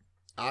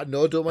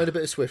 No, don't mind a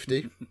bit of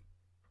Swiftie.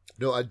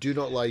 No, I do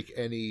not like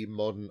any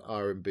modern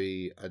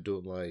R&B. I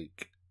don't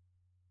like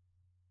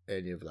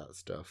any of that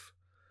stuff.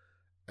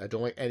 I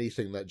don't like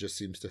anything that just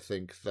seems to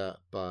think that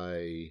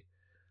by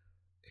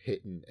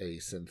hitting a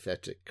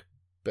synthetic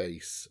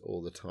bass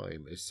all the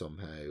time is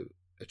somehow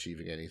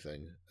achieving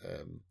anything.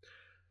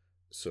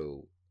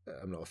 So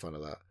I'm not a fan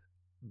of that.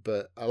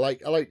 But I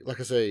like I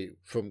say,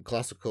 from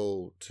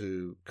classical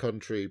to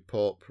country,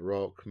 pop,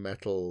 rock,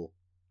 metal,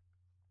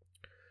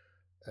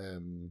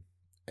 and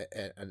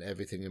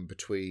everything in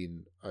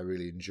between. I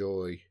really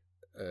enjoy.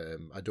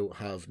 I don't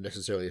have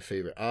necessarily a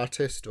favorite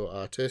artist or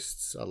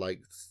artists. I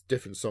like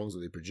different songs that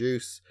they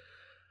produce.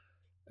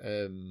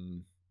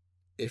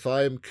 If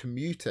I'm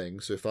commuting,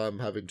 so if I'm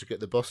having to get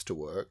the bus to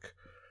work,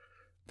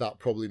 that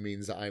probably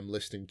means that I'm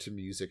listening to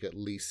music at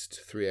least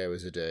 3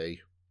 hours a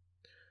day,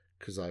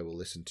 because I will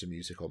listen to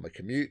music on my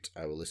commute,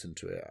 I will listen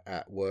to it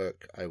at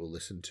work, I will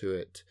listen to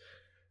it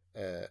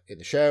in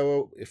the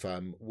shower, if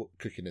I'm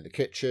cooking in the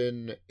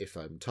kitchen, if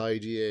I'm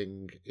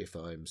tidying, if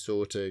I'm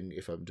sorting,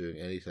 if I'm doing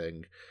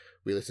anything.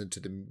 We listen to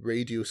the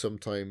radio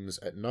sometimes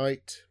at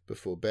night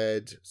before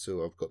bed,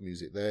 so I've got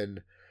music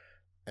then.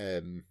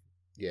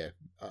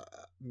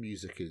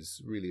 Music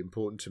is really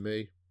important to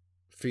me.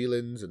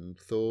 Feelings and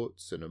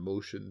thoughts and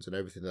emotions and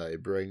everything that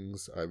it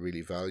brings, I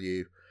really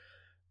value.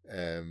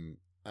 And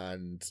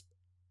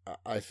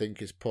I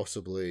think is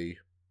possibly,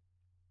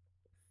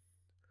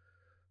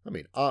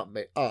 art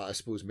I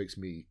suppose makes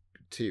me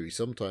teary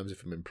sometimes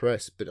if I'm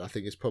impressed, but I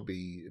think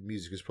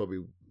music is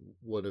probably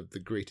one of the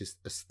greatest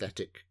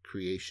aesthetic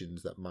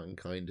creations that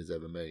mankind has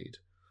ever made.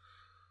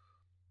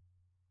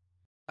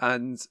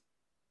 And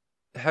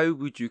how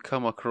would you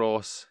come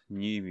across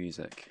new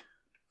music?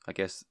 I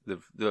guess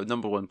the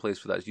number one place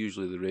for that is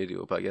usually the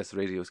radio, but I guess the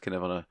radio is kind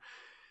of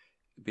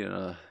been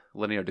on a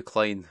linear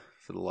decline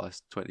for the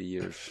last 20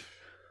 years.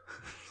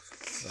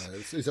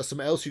 Is there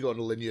something else you got on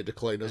a linear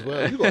decline as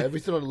well? You got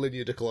everything on a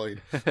linear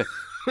decline.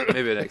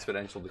 Maybe an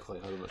exponential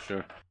decline, I'm not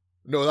sure.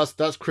 No,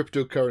 that's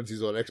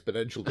cryptocurrencies on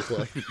exponential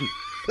decline.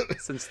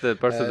 Since the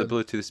birth of the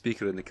Bluetooth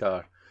speaker in the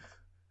car.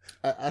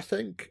 I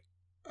think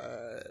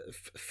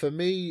for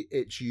me,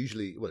 it's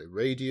usually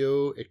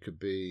radio. It could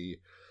be,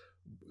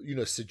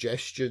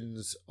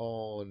 suggestions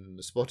on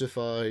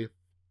Spotify.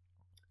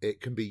 It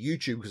can be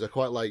YouTube because I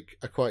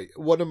quite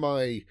one of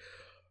my.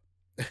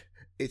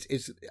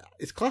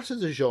 It's classed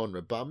as a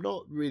genre, but I'm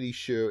not really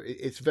sure.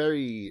 It's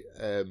very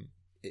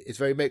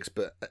mixed,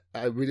 but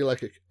I really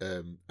like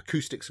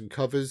acoustics and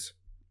covers.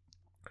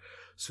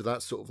 So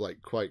that's sort of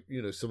like quite,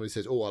 somebody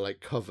says, "Oh, I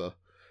like cover."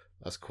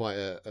 That's quite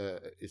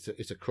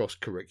it's a cross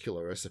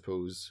curricular, I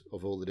suppose,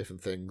 of all the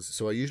different things.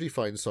 So I usually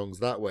find songs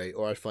that way,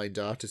 or I find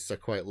artists I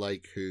quite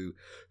like who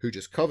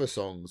just cover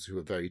songs, who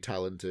are very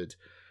talented.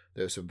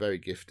 There are some very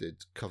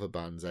gifted cover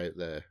bands out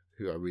there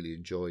who I really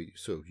enjoy.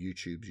 So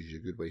YouTube's usually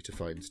a good way to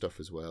find stuff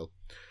as well,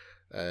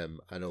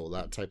 and all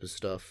that type of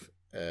stuff.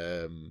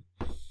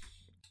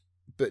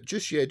 But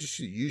just the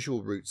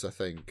usual routes, I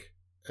think.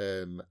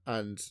 And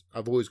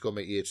I've always got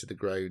my ear to the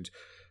ground,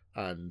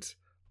 and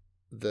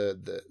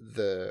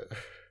the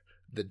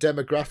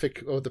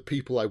demographic of the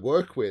people I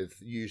work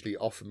with usually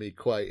offer me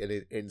quite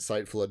an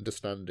insightful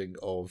understanding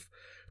of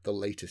the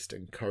latest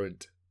and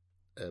current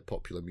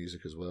popular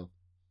music as well.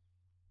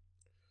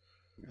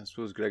 I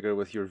suppose, Gregor,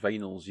 with your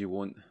vinyls, you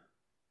won't.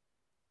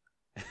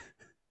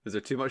 Is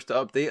there too much to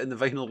update in the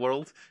vinyl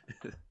world?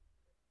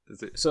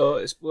 Is it? So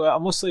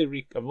I'm mostly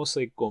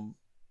going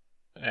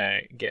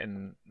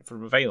getting for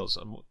my vinyls.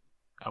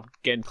 I'm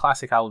getting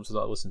classic albums that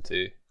I listen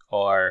to,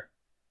 or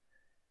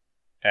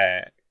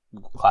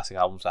classic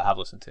albums I have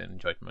listened to and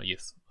enjoyed in my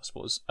youth, I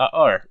suppose,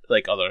 or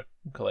like other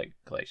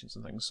collections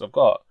and things. So I've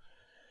got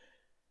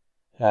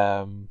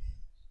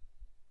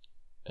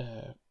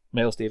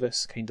Miles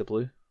Davis, Kinda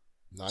Blue.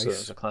 Nice. So it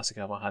was a classic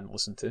album I hadn't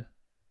listened to.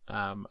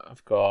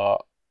 I've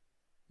got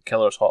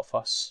Killer's Hot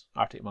Fuss,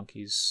 Arctic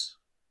Monkeys,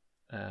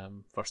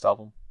 first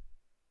album.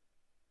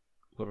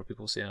 Whatever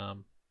people say,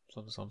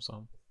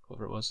 some,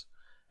 whatever it was.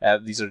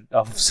 These are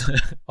albums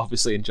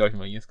obviously enjoyed in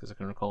my youth because I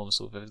can recall them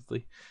so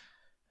vividly.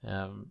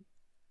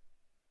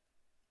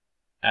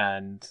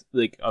 And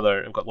like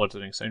I've got Lord of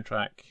the Rings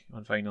soundtrack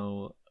on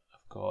vinyl.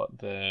 I've got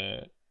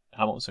the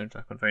Hamilton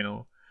soundtrack on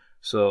vinyl.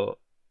 So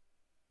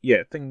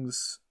yeah,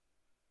 things.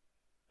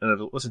 And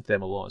I've listened to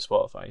them a lot on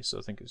Spotify, so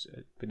I think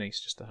it'd be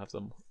nice just to have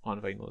them on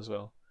vinyl as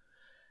well.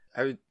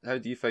 How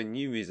do you find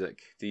new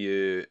music? Do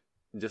you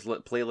just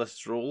let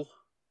playlists roll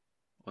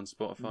on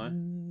Spotify?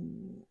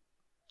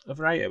 A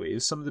variety of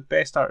ways. Some of the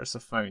best artists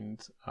I've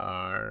found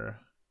are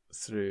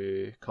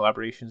through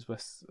collaborations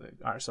with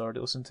artists I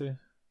already listen to.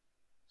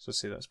 So I'd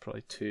say that's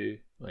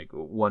probably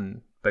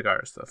one big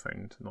artist that I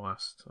found in the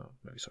last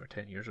maybe sort of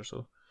 10 years or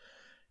so,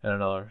 and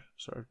another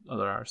sort of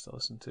other artist I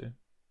listen to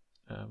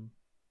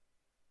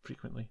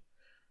frequently.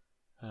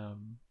 So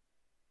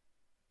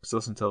I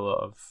listen to a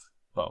lot of,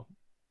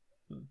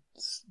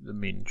 the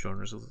main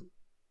genres of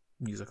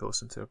music I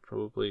listen to are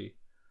probably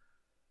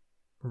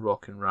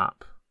rock and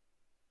rap,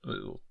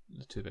 the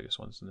two biggest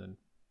ones, and then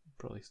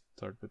probably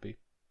third would be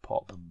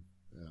pop. I'm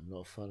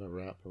not a fan of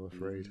rap, I'm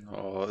afraid.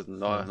 Oh,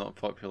 no, not a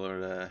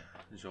popular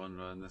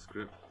genre in this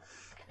group.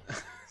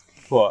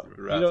 What?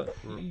 Rap.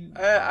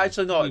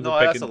 Actually, no,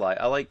 that's a lie.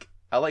 I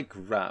like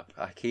rap.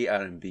 I hate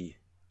R&B.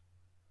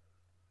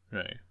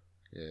 Right.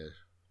 Yeah.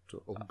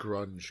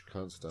 Grunge,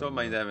 can't stand. Don't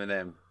mind that.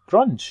 Eminem.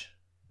 Grunge.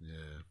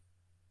 Yeah.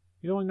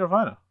 You don't like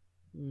Nirvana?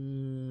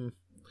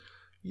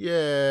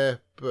 Yeah,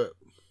 but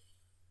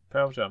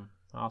Pearl Jam,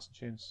 Alice in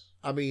Chains.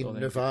 I mean,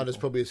 Nirvana's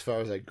probably as far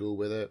as I go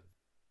with it.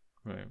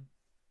 Right.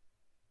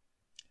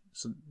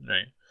 So,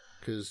 right.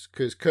 Because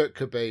Kurt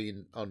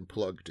Cobain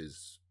unplugged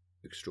is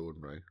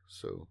extraordinary.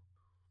 So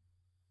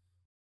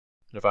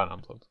Nirvana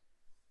unplugged.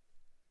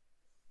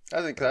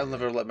 I think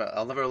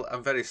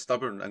I'm very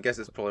stubborn. I guess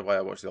it's probably why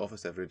I watch The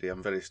Office every day.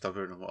 I'm very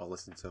stubborn in what I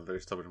listen to. I'm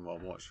very stubborn in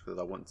what I watch because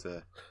I want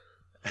to.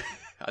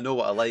 I know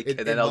what I like, and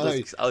then I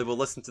will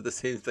listen to the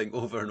same thing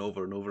over and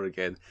over and over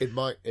again. In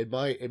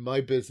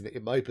my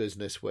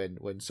business,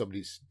 when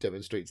somebody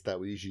demonstrates that,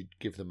 we usually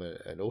give them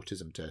an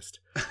autism test.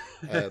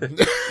 I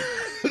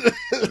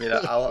mean,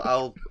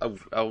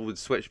 I would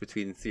switch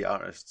between 3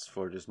 artists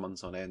for just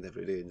months on end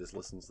every day and just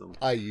listen to them.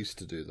 I used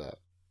to do that.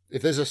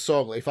 If there's a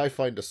song, if I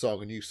find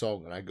a new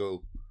song, and I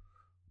go,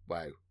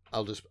 wow,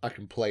 I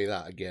can play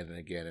that again and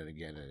again and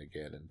again and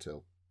again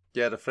until.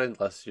 Yeah, I had a friend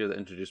last year that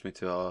introduced me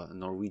to a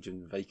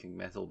Norwegian Viking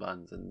metal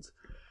band, and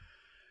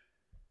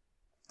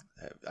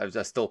I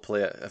still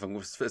play it. It's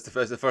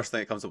the first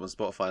thing that comes up on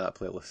Spotify, that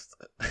playlist.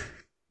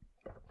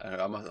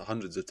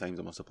 Hundreds of times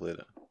I must have played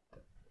it.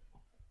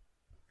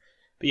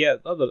 But yeah,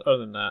 other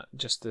than that,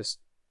 just this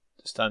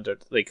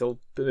standard, like I'll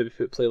maybe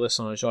put playlists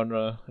on a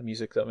genre of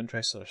music that I'm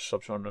interested in, or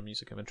subgenre of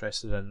music I'm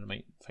interested in, and I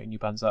might find new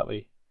bands that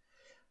way,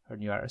 or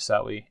new artists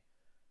that way.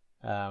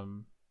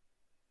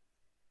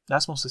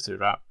 That's mostly through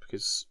rap,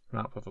 because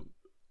rap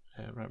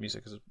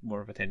music has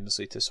more of a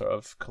tendency to sort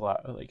of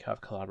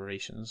have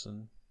collaborations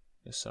than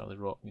necessarily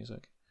rock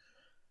music.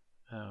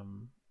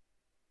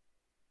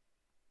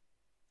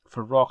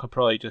 For rock, I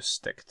probably just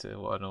stick to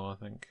what I know. I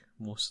think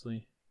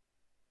mostly.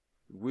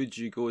 Would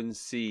you go and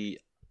see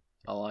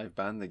a live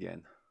band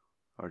again,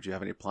 Or do you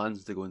have any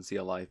plans to go and see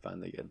a live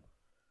band again?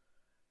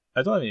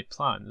 I don't have any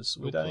plans.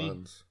 No Would I?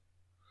 plans.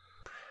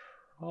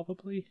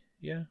 Probably,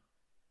 yeah.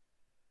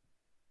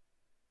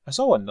 I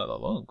saw one not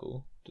that long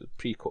ago, the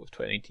pre-COVID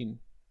 2019.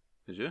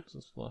 Did you?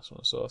 That's the last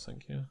one I saw, I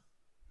think, yeah.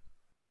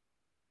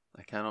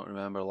 I cannot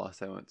remember the last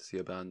time I went to see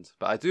a band.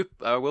 But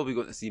I will be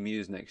going to see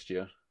Muse next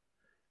year.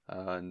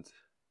 And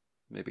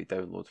maybe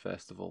Download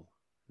Festival.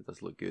 It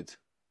does look good.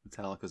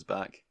 Metallica's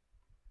back.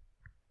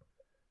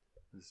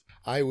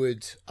 I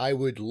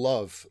would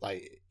love,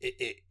 like,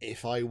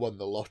 if I won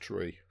the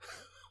lottery,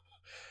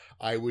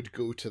 I would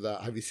go to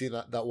that. Have you seen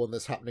that one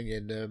that's happening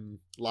in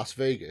Las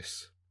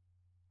Vegas?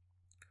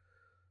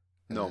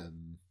 No.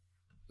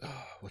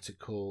 What's it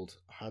called?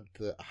 I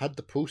had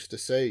the poster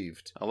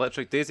saved.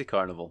 Electric Daisy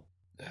Carnival.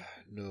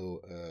 No,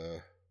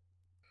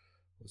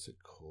 what's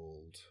it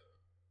called?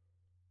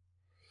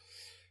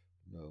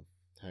 No,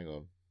 hang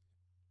on.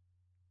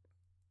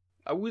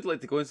 I would like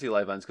to go and see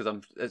live bands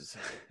because it's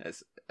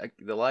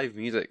the live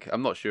music.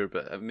 I'm not sure,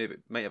 but maybe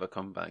it might have a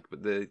comeback.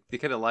 But the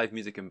kind of live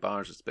music in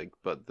bars is big.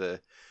 But the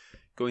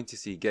going to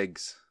see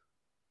gigs,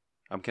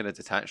 I'm kind of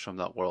detached from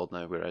that world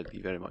now, where I'd be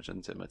very much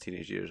into my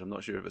teenage years. I'm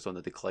not sure if it's on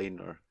the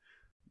decline or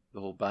the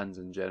whole bands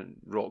in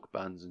rock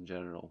bands in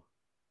general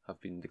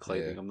have been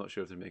declining. Yeah. I'm not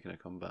sure if they're making a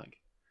comeback.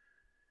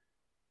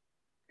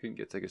 Couldn't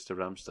get tickets to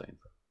Rammstein.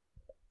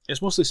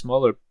 It's mostly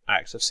smaller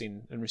acts I've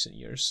seen in recent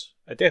years.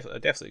 I'd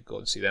definitely go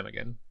and see them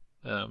again.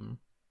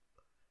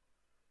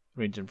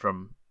 Ranging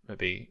from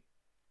maybe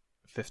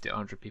 50 to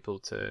 100 people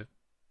to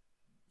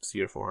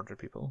 300 or 400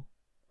 people,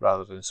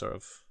 rather than sort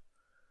of.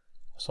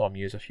 I saw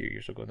Muse a few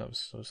years ago, and that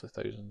was the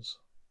thousands.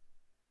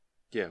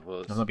 Yeah,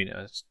 well, I've not been at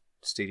a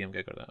stadium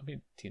gig or that. I've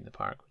been to in the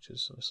Park, which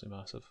is obviously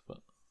massive,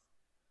 but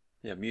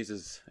yeah, Muse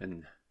is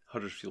in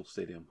Huddersfield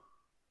Stadium.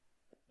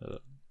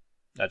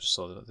 I just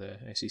saw the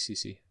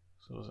SECC,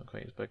 so it wasn't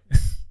quite as big.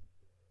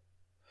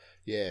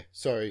 Yeah,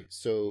 sorry.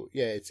 So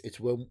yeah, it's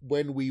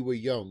when we were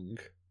young.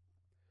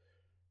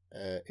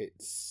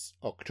 It's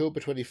October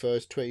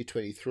 21st,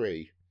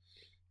 2023.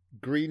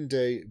 Green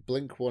Day,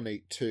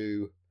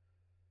 Blink-182,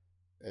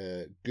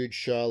 Good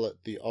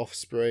Charlotte, The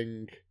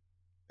Offspring,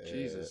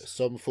 Jesus.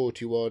 Sum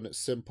 41,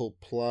 Simple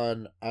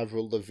Plan,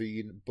 Avril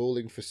Lavigne,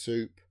 Bowling for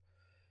Soup.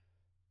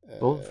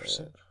 Bowling for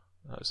Soup.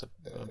 That was a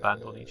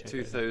band on each.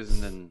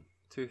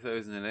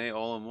 2008,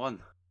 all in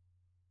one.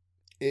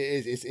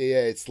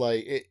 It's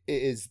like it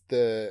is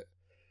the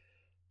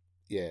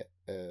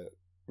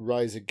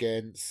Rise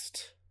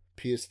Against,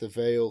 Pierce the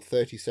Veil,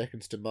 30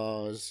 Seconds to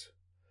Mars.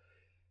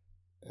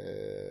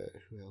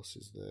 Who else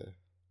is there?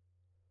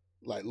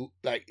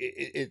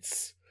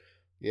 It's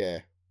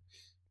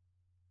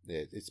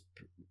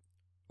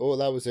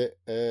that was it.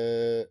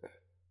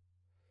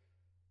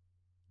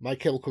 My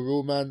Chemical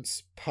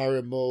Romance,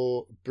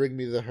 Paramore, Bring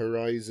Me the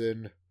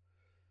Horizon.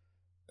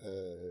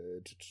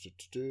 We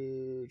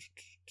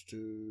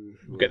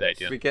get the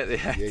idea. We get the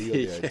Yeah,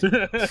 you got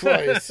the idea.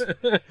 Christ.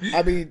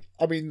 I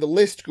mean, the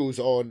list goes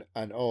on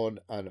and on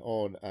and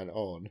on and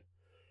on.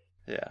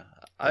 Yeah,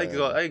 I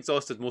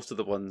exhausted most of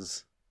the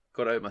ones,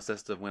 got out of my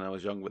system when I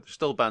was young, but there's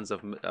still bands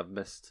I've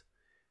missed,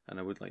 and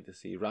I would like to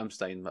see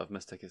Rammstein. I've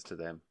missed tickets to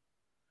them,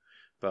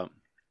 but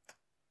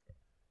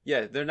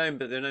yeah, they're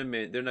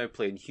now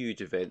playing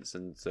huge events,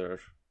 and they're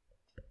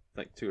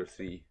like 2 or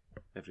 3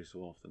 every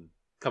so often,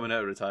 coming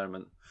out of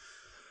retirement.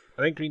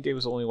 I think Green Day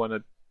was the only one I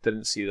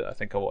didn't see that I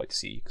think I wanted to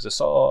see, because I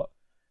saw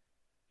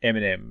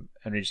Eminem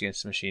and Rage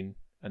Against the Machine,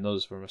 and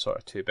those were my sort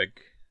of two big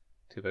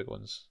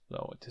ones that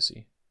I wanted to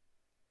see.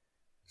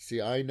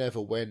 See, I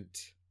never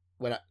went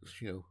when I,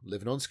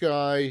 living on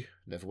Skye,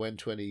 never went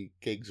to any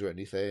gigs or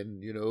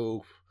anything.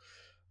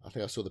 I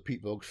think I saw the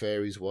Peterbog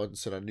Fairies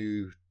once, and I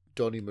knew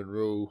Donny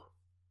Monroe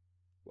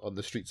on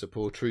the Streets of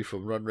Poetry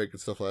from Runrig and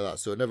stuff like that.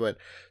 So I never went.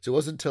 So it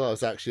wasn't until I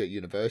was actually at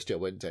university I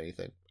went to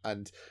anything.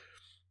 And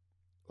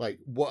like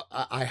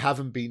I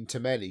haven't been to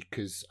many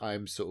because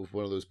I'm sort of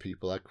one of those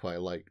people I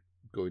quite like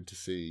going to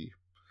see,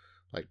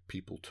 like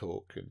people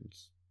talk and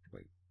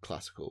like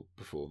classical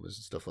performers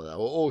and stuff like that,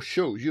 or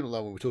shows.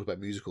 Like when we talk about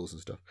musicals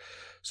and stuff.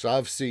 So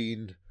I've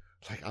seen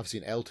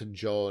Elton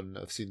John.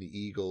 I've seen the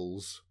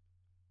Eagles.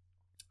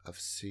 I've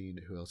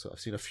seen who else? I've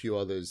seen a few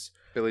others.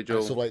 Billy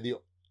Joel. So like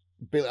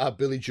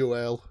Billy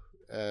Joel,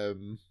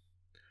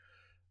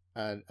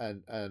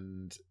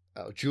 and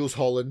Jules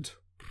Holland.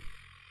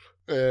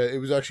 It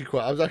was actually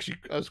quite. I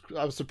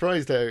was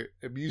surprised how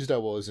amused I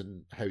was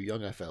and how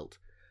young I felt,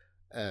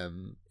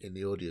 in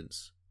the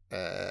audience.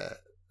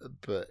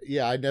 But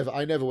yeah, I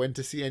never went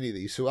to see any of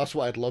these, so that's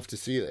why I'd love to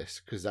see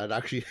this, because I'd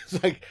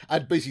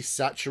basically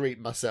saturate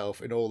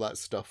myself in all that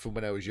stuff from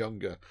when I was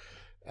younger,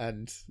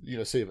 and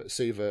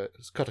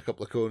cut a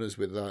couple of corners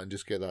with that and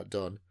just get that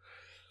done.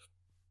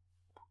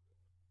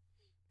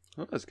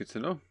 Oh, that's good to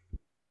know.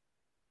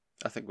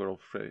 I think we're all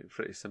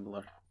pretty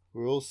similar.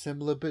 We're all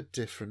similar but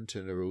different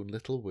in our own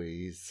little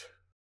ways.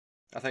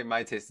 I think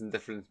my taste in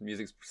different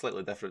music's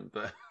slightly different,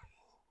 but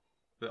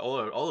all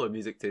our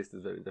music taste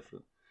is very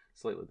different.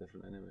 Slightly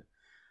different anyway.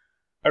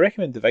 I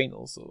recommend the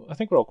vinyls though. I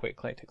think we're all quite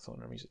eclectic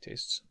on our music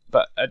tastes,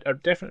 but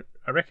I'd recommend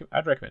a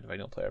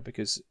vinyl player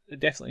because it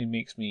definitely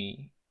makes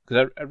me,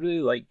 because I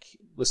really like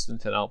listening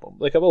to an album.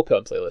 Like I will put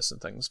on playlists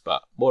and things,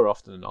 but more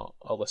often than not,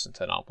 I'll listen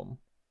to an album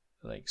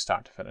like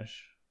start to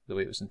finish the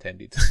way it was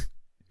intended.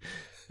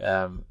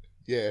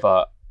 Yeah.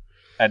 But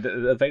and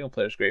the vinyl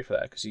player is great for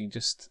that because you can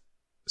just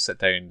sit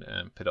down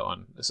and put it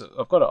on. So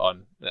I've got it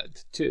on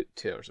 2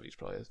 hours a week,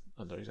 probably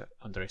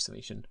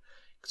underestimation,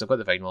 because I've got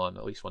the vinyl on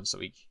at least once a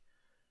week.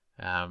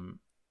 And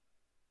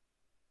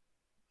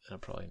I'm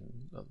probably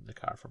in the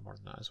car for more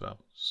than that as well.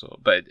 So,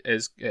 but it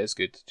is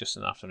good just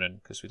in the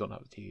afternoon because we don't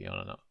have the TV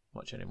on that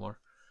much anymore.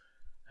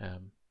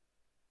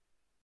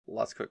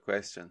 Last quick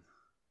question: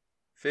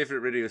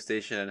 favorite radio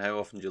station and how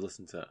often do you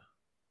listen to it?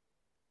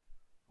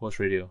 What's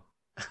radio?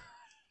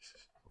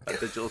 A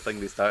digital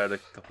thing they started a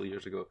couple of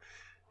years ago.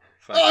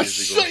 5 Oh,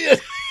 years ago.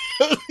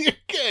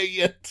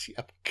 shit!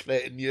 I'm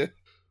cutting you.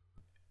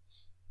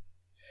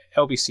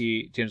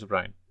 LBC, James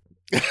O'Brien.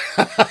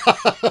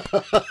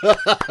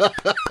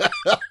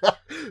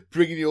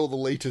 Bringing you all the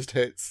latest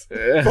hits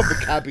from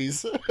the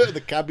cabbies.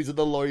 The cabbies and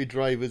the lorry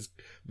drivers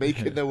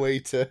making their way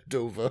to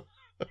Dover.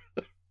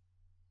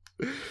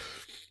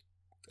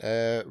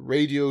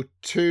 Radio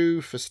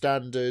 2 for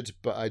standard,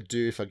 but I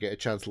do, if I get a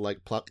chance,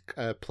 like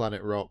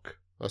Planet Rock.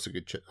 That's a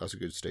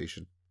good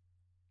station.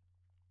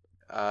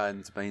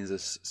 And mine's a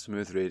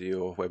smooth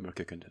radio when we're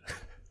cooking dinner.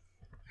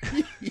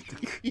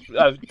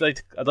 I'd like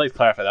to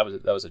clarify that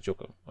was a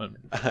joke on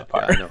my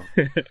part. I know.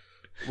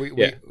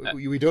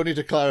 We don't need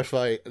to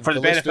clarify for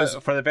the benefit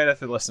of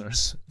the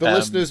listeners. The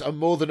listeners are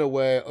more than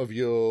aware of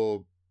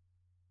your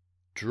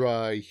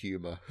dry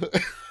humour.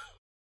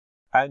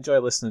 I enjoy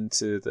listening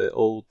to the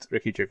old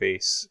Ricky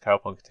Gervais, Carl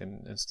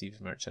Pilkington, and Steve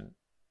Merchant.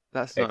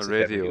 That's not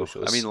radio.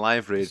 I mean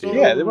live radio.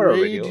 Yeah, they were a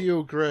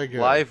radio. Gregor.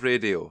 Live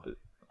radio.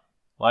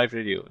 Live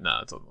radio. No,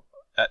 I don't know.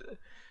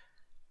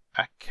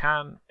 I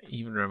can't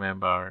even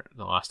remember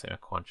the last time I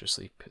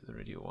consciously put the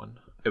radio on.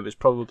 It was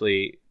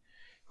probably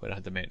when I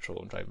had the Metro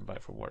and driving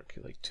back from work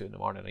at like 2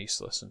 a.m. I used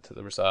to listen to.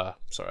 There was a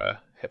sort of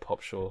hip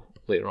hop show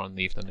later on in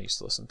the evening I used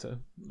to listen to.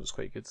 It was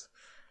quite good.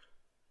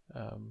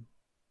 I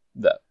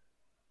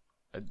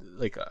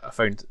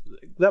found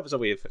that was a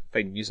way of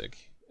finding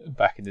music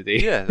back in the day.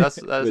 Yeah, that's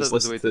the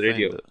listening way to the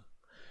radio. find it.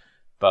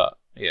 But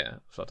yeah,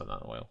 I've not done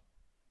that in a while.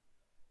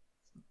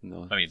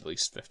 No, I mean at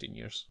least 15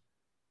 years.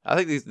 I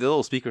think the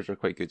little speakers are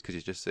quite good because you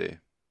just say,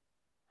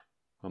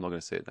 I'm not going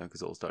to say it now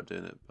because it'll start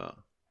doing it, but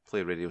play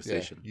a radio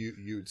station. Yeah,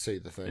 you would say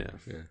the thing.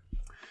 Yeah.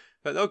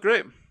 But no,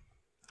 great.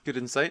 Good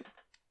insight.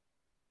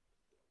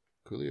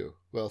 Coolio.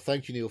 Well,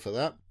 thank you, Neil, for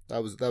that.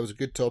 That was a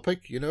good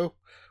topic,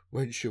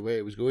 Weren't sure where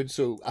it was going.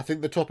 So I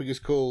think the topic is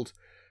called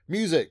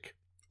Music,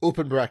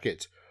 open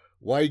bracket,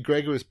 why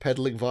Gregor is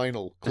peddling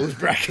vinyl, close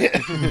bracket.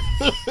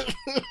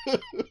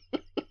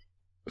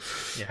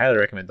 Yeah, highly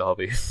recommend the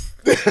hobby.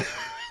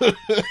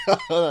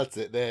 That's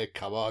it there.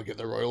 Come on, get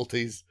the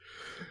royalties.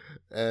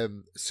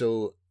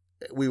 So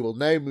we'll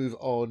now move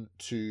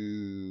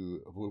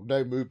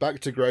back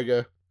to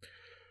Gregor,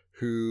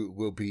 who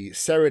will be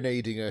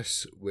serenading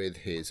us with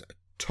his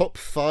top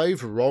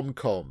 5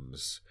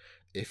 rom-coms,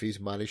 if he's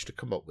managed to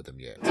come up with them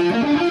yet.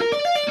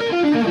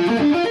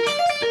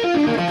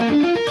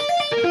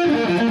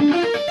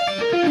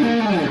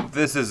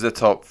 This is the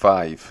top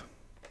 5.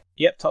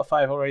 Yep, top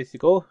 5 all ready to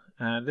go.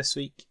 And this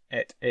week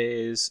it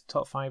is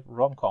top 5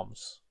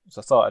 rom-coms.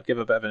 So I thought I'd give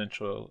a bit of an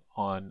intro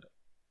on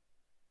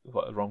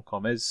what a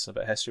rom-com is, a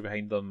bit of history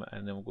behind them,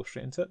 and then we'll go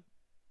straight into it.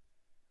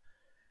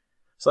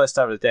 So let's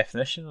start with the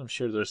definition. I'm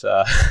sure there's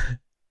a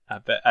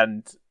bit,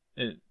 and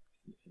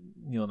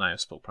Neil and I have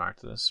spoke prior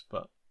to this,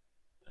 but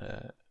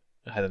I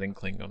had an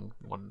inkling on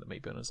one that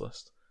might be on his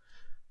list.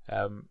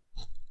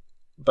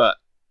 But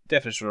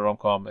definition of a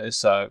rom-com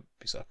is a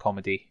piece of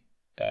comedy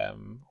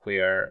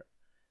where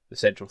the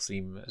central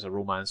theme is a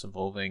romance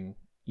involving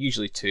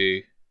usually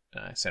 2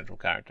 central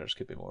characters,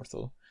 could be more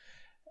though.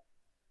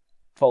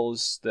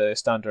 Follows the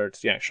standard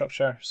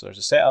structure, so there's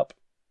a setup,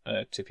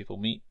 2 people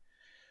meet,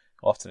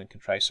 often in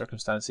contrived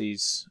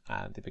circumstances,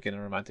 and they begin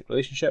a romantic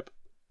relationship.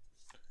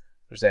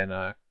 There's then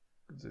the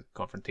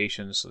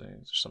confrontation, so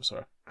there's some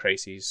sort of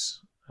crises,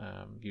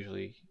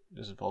 usually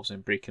this involves in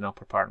breaking up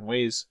or parting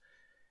ways,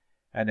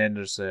 and then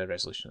there's the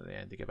resolution at the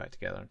end. They get back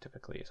together, and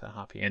typically it's a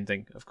happy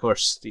ending. Of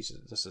course, this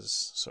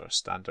is sort of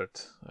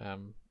standard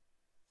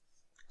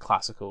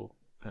classical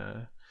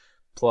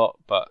plot,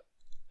 but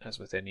as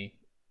with any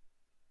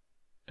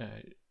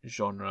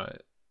genre,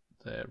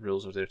 the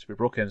rules are there to be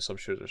broken, so I'm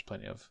sure there's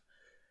plenty of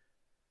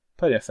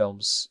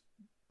films,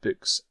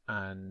 books,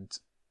 and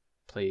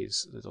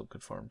plays that don't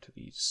conform to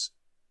these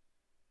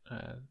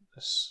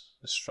this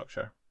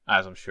structure,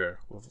 as I'm sure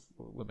we'll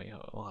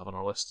have on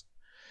our list.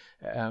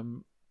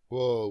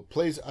 Whoa,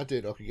 plays! I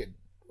didn't know I could get.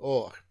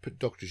 Oh, I could put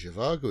Dr.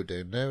 Zhivago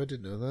down now. I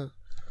didn't know that.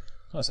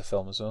 That's a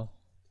film as well.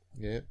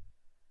 Yeah.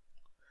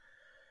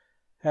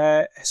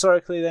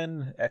 Historically,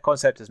 then, a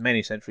concept is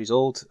many centuries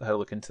old. I'll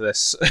look into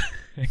this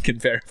and can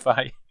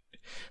verify.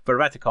 But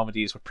romantic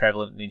comedies were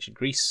prevalent in ancient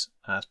Greece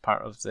as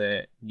part of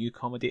the New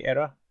Comedy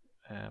era.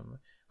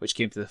 which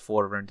came to the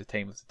fore around the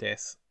time of the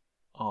death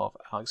of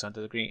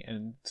Alexander the Great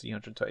in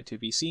 322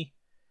 BC.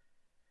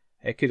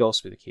 It could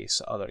also be the case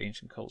that other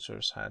ancient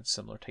cultures had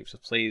similar types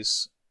of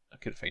plays. I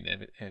couldn't find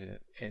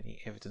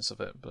any evidence of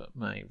it, but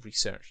my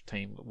research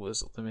time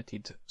was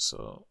limited.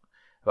 So,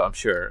 but I'm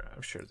sure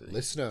that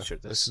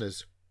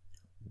listeners,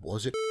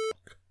 was it?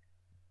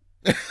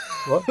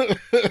 What?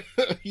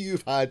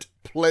 You've had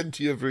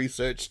plenty of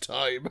research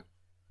time.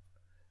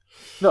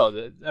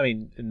 No, I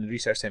mean, in the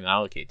research time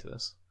allocated to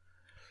this.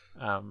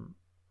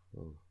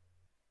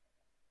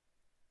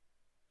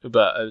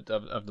 But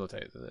I've no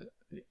doubt that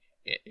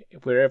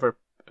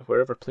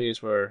wherever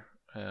plays were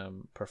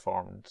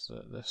performed,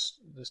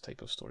 this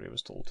type of story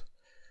was told.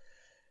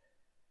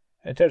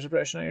 In terms of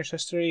British and Irish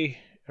history,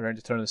 around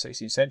the turn of the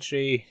 16th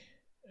century,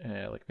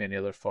 like many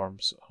other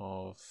forms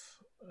of,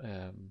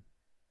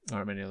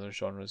 or many other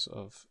genres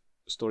of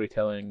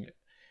storytelling,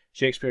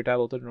 Shakespeare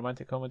dabbled in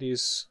romantic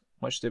comedies,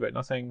 Much Ado About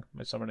Nothing,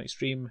 Midsummer Night's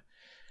Dream,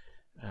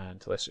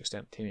 and to a lesser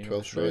extent, Taming of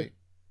the Shrew. Right.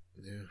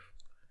 Yeah.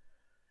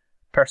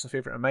 Personal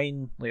favourite of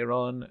mine later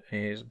on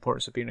is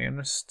Importance of Being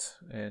Earnest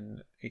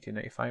in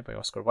 1895 by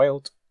Oscar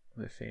Wilde,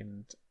 the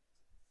famed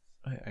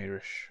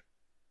Irish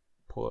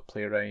poet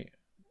playwright.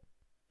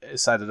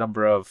 It's had a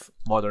number of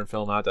modern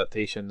film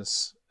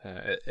adaptations.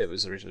 It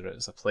was originally written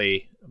as a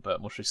play,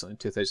 but most recently in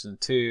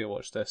 2002 I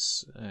watched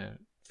this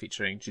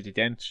featuring Judi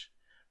Dench,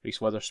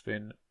 Reese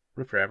Witherspoon,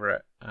 Rupert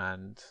Everett,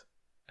 and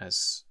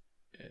as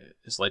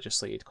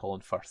legislated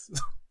Colin Firth,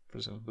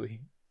 presumably,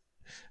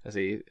 as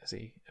he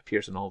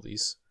appears in all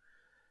these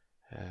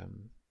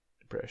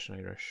British and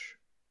Irish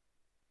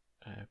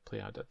play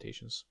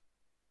adaptations.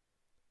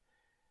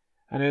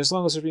 And as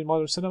long as there's been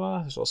modern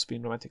cinema, there's also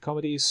been romantic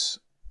comedies.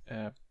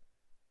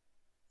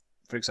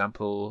 For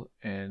example,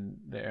 in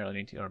the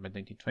early or mid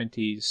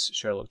 1920s,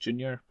 Sherlock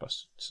Jr.,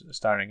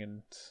 starring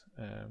in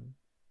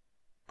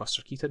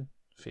Buster Keaton,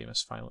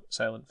 famous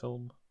silent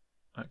film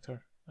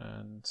actor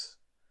and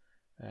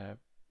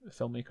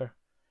filmmaker.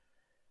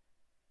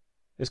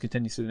 This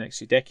continues through the next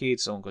few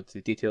decades. I won't go into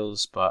the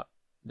details, but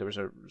there was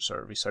a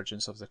sort of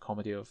resurgence of the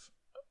comedy of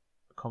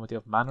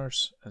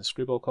manners and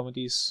screwball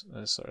comedies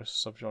as sort of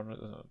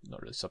subgenres,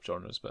 not really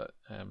subgenres, but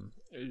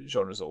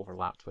genres that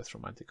overlapped with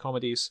romantic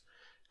comedies,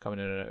 coming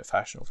in and out of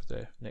fashion over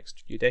the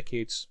next few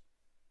decades.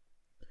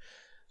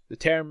 The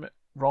term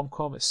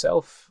rom-com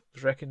itself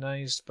was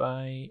recognised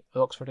by the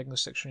Oxford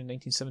English Dictionary in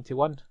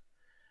 1971,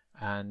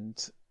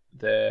 and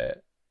the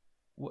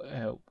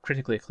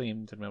critically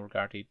acclaimed and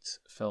well-regarded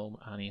film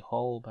Annie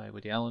Hall by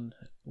Woody Allen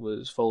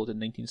was followed in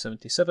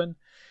 1977,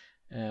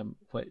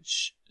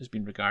 which has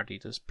been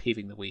regarded as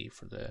paving the way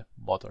for the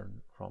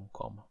modern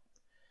rom-com.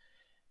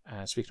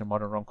 Speaking of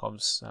modern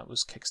rom-coms, that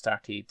was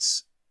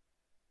kickstarted.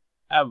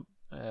 I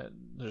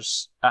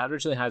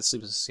originally had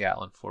Sleepless in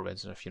Seattle and Four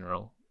Weddings and a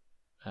Funeral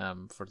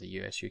for the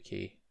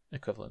US-UK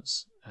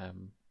equivalents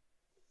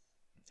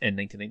in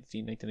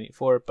 1993,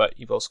 1984, but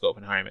you've also got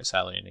When Harry Met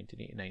Sally in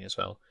 1989 as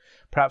well.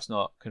 Perhaps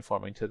not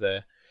conforming to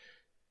the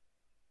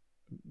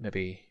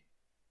maybe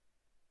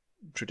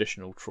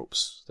traditional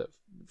tropes that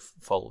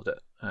followed it.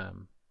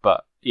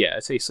 But yeah,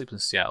 I'd say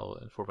Sleepless in Seattle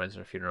and Four Weddings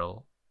and a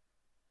Funeral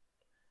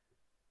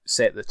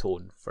set the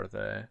tone for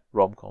the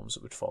rom-coms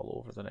that would follow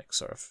over the next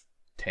sort of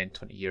 10,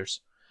 20 years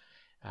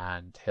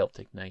and helped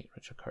ignite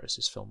Richard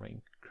Curtis's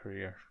filmwriting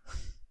career.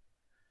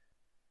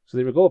 So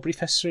there we go, a brief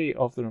history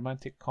of the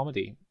romantic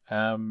comedy.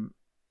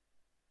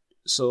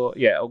 So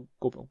yeah, I'll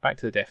go back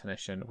to the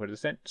definition.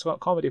 It's got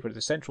comedy where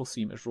the central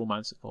theme is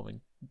romance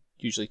involving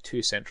usually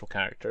two central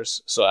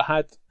characters. So I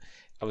had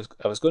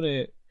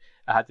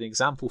an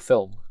example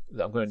film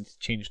that I'm going to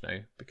change now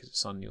because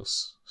it's on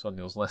Neil's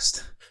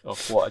list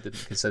of what I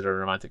didn't consider a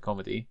romantic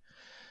comedy.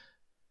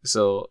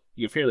 So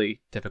your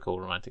fairly typical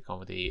romantic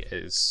comedy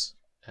is,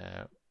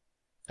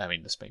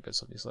 this might be on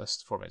somebody's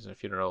list, Four Weddings and a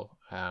Funeral.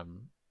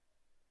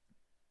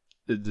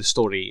 The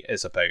story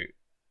is about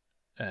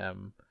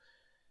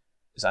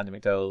is Andy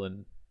McDowell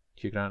and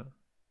Hugh Grant.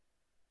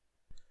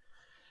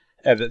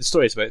 The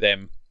story is about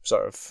them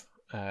sort of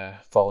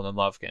falling in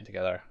love, getting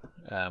together,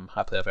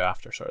 happily ever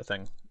after sort of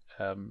thing.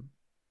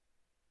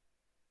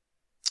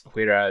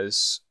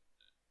 Whereas,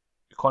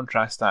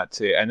 contrast that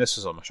to, and this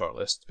was on my short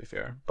list to be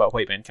fair, but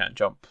White Men Can't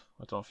Jump.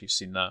 I don't know if you've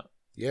seen that.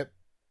 Yep.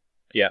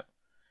 Yeah.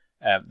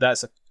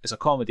 It's a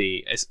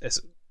comedy. I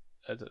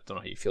don't know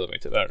how you feel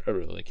about it, but I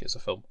really like it as a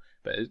film.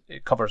 But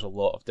it covers a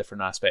lot of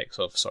different aspects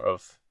of sort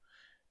of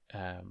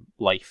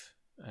life,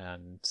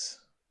 and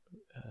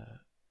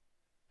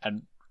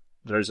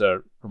there's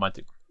two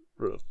romantic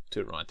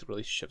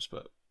relationships,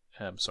 but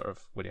sort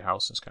of Woody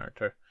Harrelson's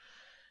character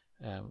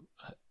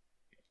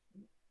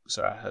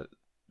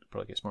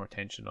probably gets more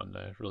attention on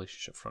the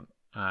relationship front,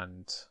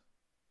 and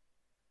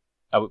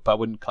I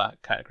wouldn't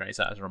categorize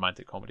that as a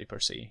romantic comedy per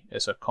se.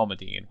 It's a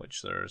comedy in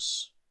which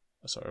there's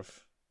a sort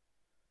of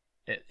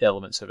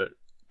elements of it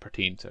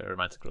pertain to a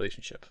romantic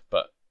relationship,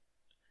 but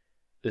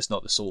it's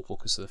not the sole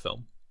focus of the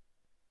film.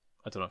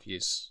 I don't know if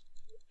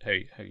how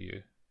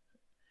you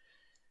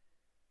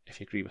if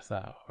you agree with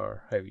that,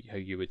 or how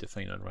you would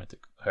define a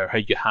romantic, or how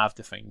you have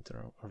defined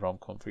a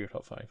rom-com for your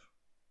top 5.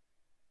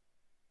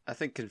 I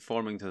think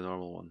conforming to the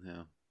normal one,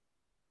 yeah.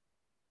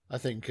 I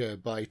think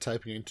by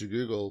typing into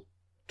Google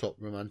top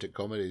romantic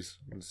comedies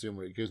and seeing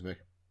what it gives me.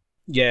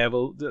 Yeah,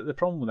 well, the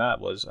problem with that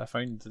was I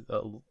found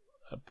that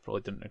I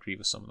probably didn't agree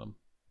with some of them.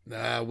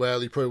 Nah,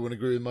 well, you probably wouldn't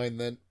agree with mine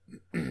then.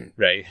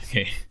 Right,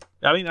 okay.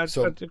 I mean,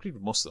 So- I'd agree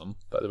with most of them,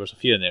 but there was a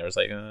few in there I was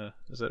like,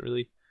 is it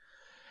really?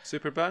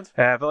 Superbad?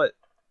 But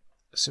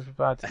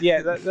Superbad.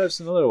 Yeah, that's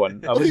another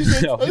one. I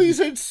thought you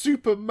said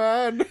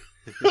Superman.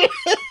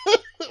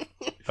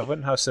 I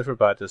wouldn't have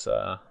Superbad as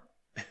a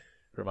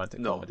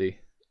romantic No. comedy.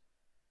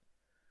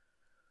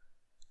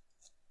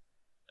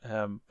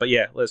 But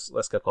yeah,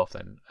 let's kick off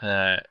then.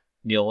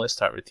 Neil, let's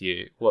start with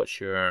you.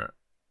 What's your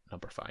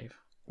number 5?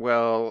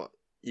 Well,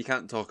 you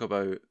can't talk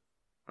about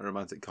a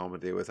romantic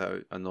comedy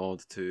without a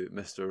nod to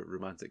Mr.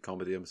 Romantic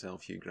Comedy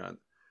himself, Hugh Grant.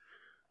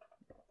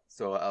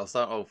 So I'll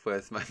start off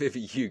with my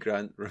favourite Hugh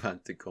Grant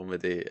romantic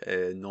comedy,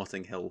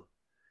 Notting Hill,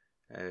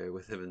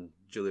 with him and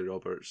Julie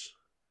Roberts,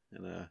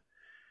 in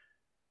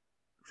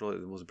probably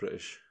the most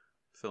British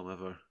film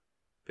ever,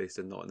 based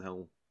in Notting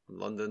Hill, in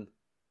London.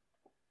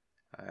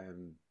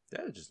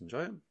 Yeah, just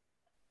enjoy it.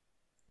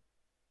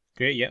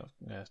 Great, yeah.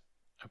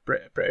 A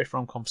British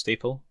rom-com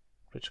staple.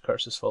 Richard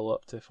Curtis's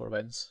follow-up to Four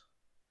Winds.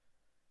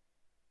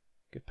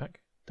 Good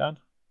pick. Dan?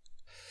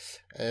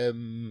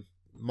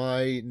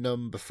 My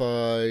number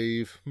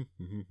 5.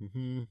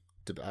 I'm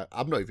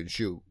not even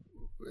sure.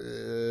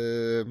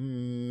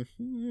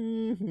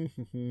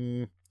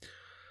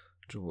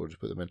 We'll just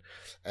put them in.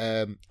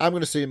 I'm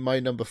going to say my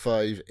number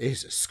 5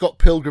 is Scott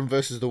Pilgrim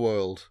versus the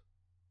World.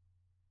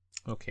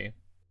 Okay.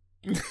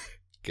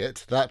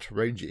 Get that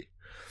rangy.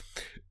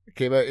 It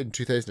came out in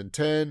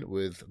 2010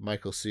 with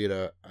Michael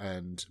Cera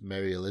and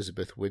Mary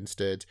Elizabeth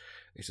Winstead.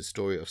 It's a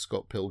story of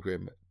Scott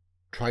Pilgrim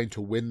trying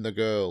to win the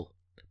girl.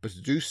 But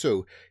to do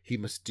so, he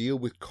must deal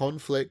with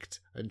conflict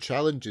and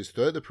challenges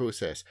throughout the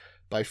process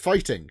by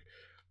fighting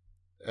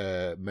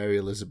Mary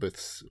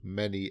Elizabeth's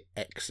many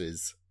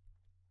exes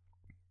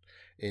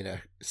in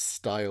a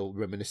style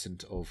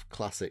reminiscent of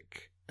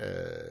classic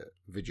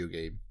video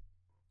game.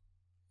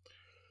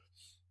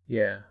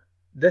 Yeah.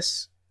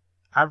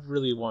 I've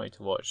really wanted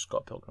to watch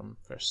Scott Pilgrim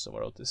vs. the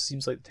World. This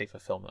seems like the type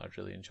of film that I'd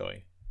really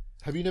enjoy.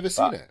 Have you never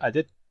seen it? I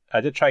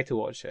did try to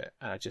watch it,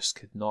 and I just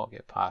could not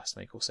get past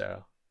Michael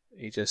Cera.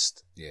 He's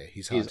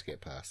hard to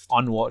get past.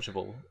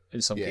 Unwatchable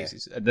in some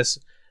cases. And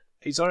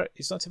he's not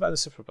too bad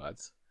as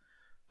Superbad,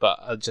 but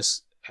I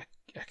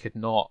could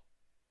not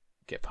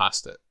get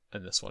past it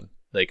in this one.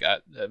 Like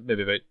at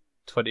maybe about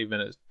 20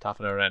 minutes, half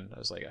an hour in, I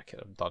was like, okay,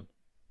 I'm done.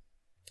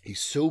 He's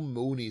so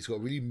moany. He's got a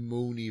really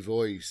moany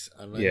voice,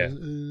 and like,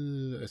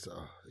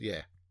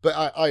 Yeah. But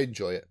I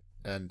enjoy it,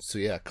 and so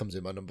yeah, it comes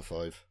in my number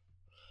 5.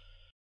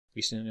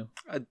 You seen it, Neil?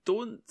 I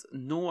don't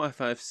know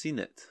if I've seen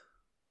it.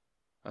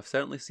 I've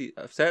certainly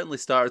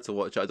started to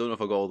watch it. I don't know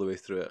if I got all the way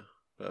through it,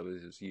 but it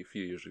was a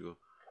few years ago.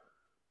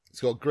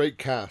 It's got a great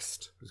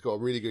cast. It's got a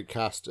really good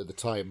cast at the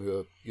time. Who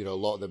are, a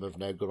lot of them have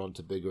now gone on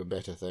to bigger and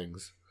better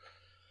things.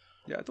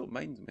 Yeah, I don't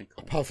mind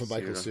Michael. Apart from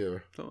Michael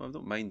Cera. I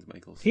don't mind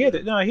Michael Cera.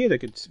 He had a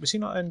good. Was he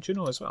not in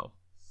Juno as well?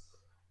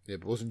 Yeah,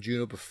 but wasn't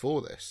Juno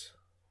before this?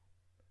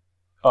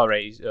 Oh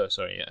right. Oh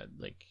sorry. Yeah,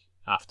 like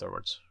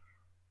afterwards.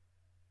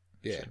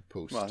 Yeah,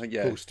 post. Well, I think,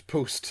 yeah.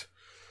 Post.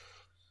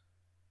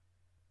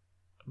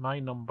 My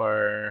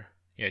number,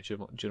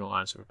 Juno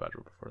and Superbad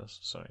were before this.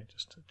 Sorry,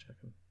 just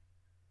checking.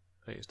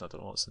 I think it's not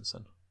done a lot since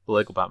then. The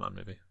Lego Batman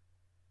movie.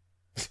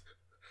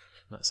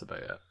 That's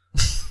about it.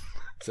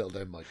 Settle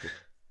down, Michael.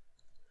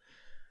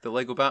 The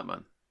Lego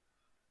Batman.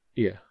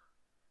 Yeah,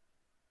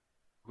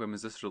 When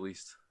was this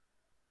released?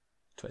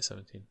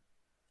 2017.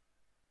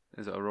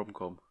 Is it a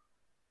rom-com?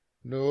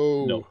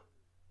 No.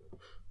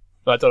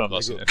 But I don't know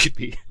if that's what it could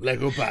be.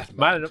 Lego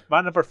Batman.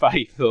 My number 5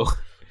 though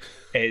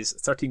is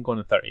 13 Going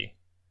on 30.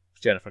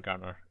 Jennifer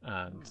Garner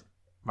and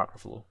Mark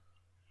Ruffalo.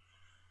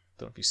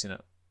 Don't know if you've seen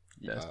it.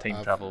 Yeah,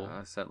 Time travel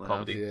I certainly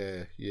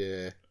comedy.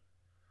 Yeah.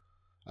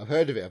 I've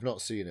heard of it. I've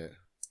not seen it.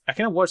 I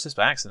kind of watched this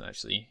by accident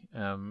actually.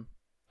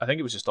 I think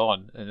it was just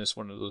on, and it's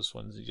one of those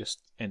ones you just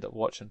end up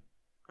watching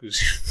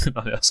because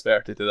nothing else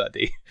better to do that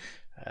day.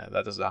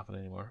 That doesn't happen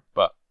anymore.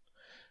 But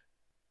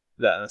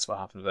that's what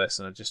happened with this,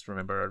 and I just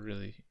remember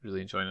really,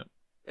 really enjoying it.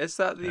 Is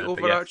that the But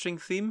overarching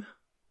theme?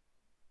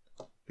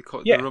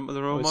 The Yeah, romance?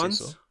 I would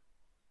say so.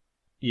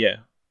 Yeah,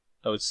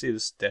 I would say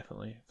this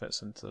definitely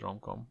fits into the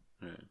rom-com.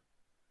 Right.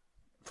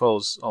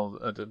 Follows all.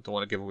 I don't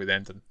want to give away the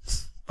ending,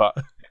 but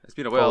It's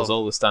been a follows while.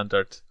 all the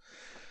standard.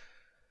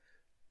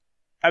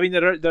 I mean,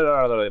 there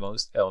are other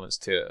elements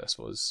to it. I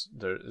suppose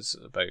it's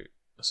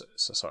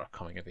a sort of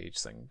coming of age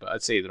thing, but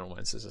I'd say the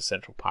romance is a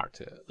central part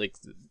to it. Like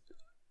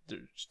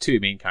there's two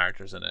main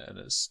characters in it, and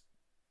it's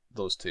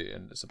those two,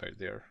 and it's about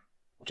their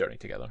journey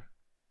together,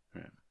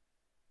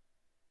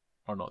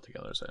 or not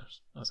together, as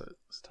it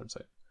turns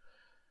out.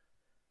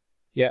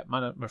 Yeah, my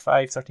number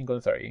 5, 13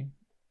 Going 30.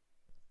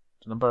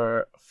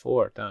 Number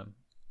 4, Dan.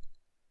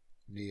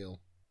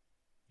 Neil.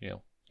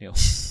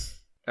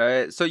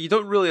 So you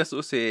don't really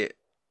associate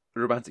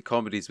romantic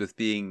comedies with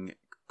being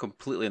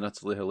completely and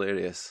utterly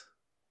hilarious.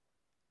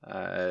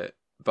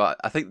 But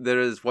I think there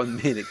is one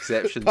main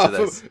exception to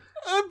this.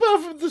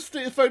 Apart from the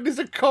state found as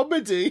a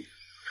comedy.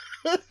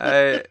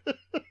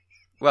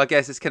 Well, I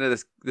guess it's kind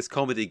of this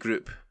comedy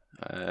group.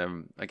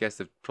 I guess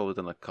they've probably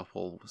done a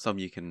couple. Some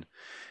you can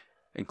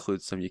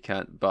include, some you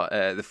can't. But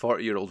the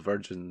 40-year-old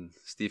virgin,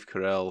 Steve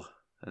Carell,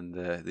 and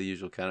the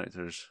usual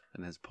characters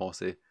and his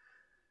posse.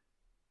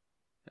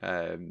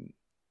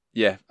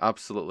 Yeah,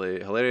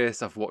 absolutely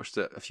hilarious. I've watched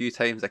it a few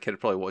times. I could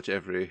probably watch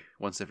it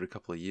once every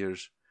couple of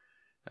years.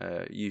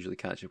 Usually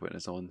catch it when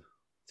it's on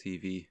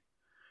TV.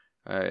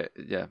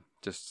 Yeah,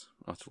 just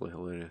utterly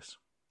hilarious.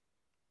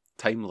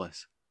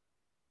 Timeless.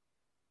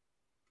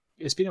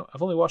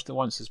 I've only watched it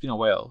once. It's been a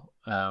while.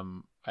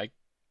 I'll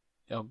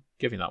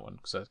give you that one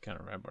because I can't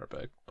remember,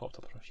 but it popped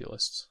up on a few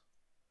lists.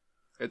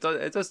 It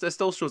does. It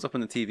still shows up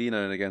on the TV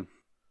now and again.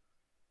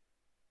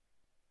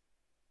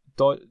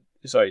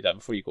 Sorry, Dan.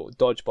 Before you go,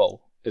 Dodgeball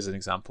is an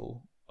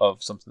example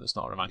of something that's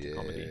not a romantic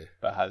comedy,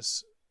 but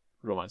has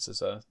romance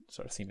as a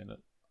sort of theme in it,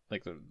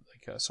 like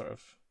a sort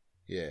of.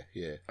 Yeah.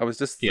 I was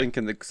just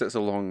thinking that sits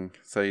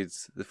alongside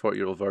the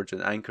 40-year-old virgin.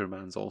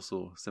 Anchorman's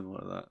also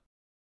similar to that.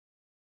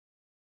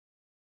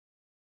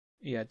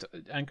 Yeah,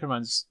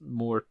 Anchorman's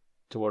more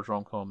towards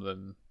rom-com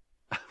than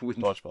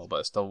Dodgeball, but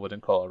I still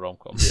wouldn't call it a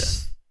rom-com.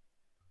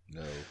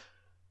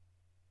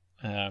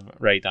 No.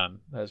 Right,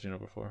 Dan, that's your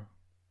number 4.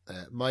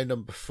 My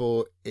number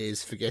 4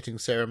 is Forgetting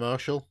Sarah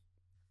Marshall.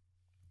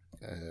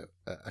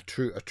 A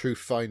true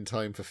fine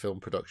time for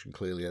film production.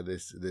 Clearly,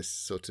 this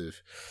sort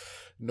of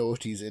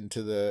noughties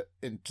into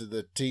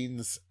the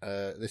teens.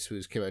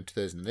 This came out in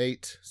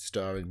 2008,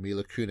 starring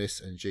Mila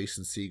Kunis and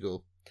Jason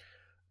Segel.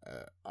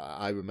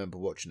 I remember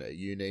watching it at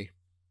uni.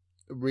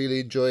 Really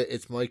enjoy it.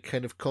 It's my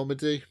kind of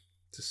comedy.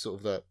 Just sort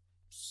of that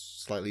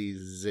slightly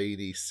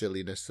zany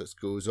silliness that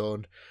goes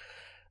on.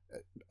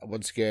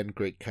 Once again,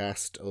 great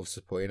cast of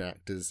supporting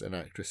actors and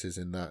actresses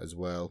in that as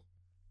well.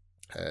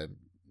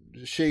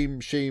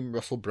 Shame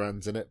Russell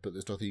Brand's in it, but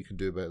there's nothing you can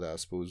do about that, I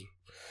suppose.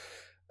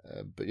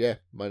 But yeah,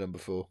 my number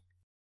 4.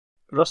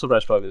 Russell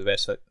Brand's probably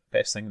the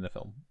best thing in the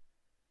film.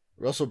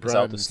 Russell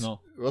Brand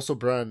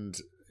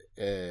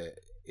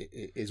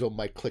is on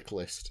my click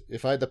list.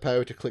 If I had the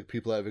power to click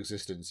people out of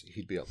existence,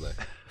 he'd be up there.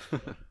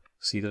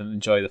 So you didn't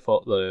enjoy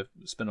the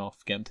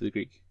spin-off Get Him to the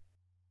Greek?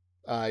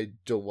 I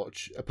don't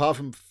watch, apart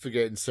from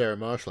Forgetting Sarah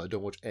Marshall, I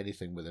don't watch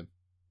anything with him.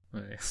 Oh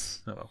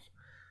well,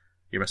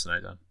 you're missing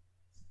out, Dan.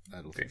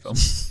 I don't Great think film.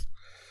 so.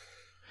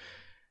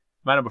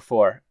 My number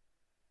 4.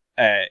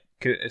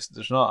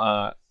 There's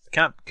not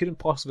couldn't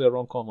possibly a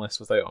rom-com list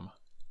without him.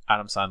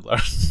 Adam Sandler.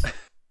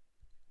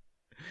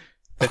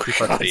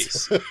 51st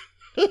Dates.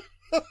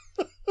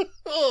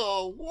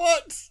 Oh,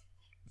 what?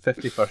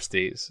 51st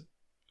Dates.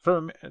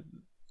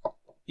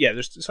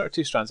 There's sort of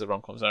two strands of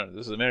rom-coms, aren't there?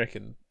 There's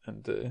American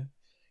and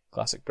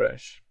classic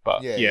British.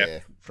 But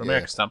from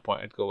American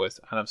standpoint, I'd go with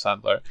Adam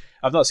Sandler.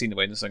 I've not seen The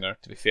Wedding Singer,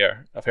 to be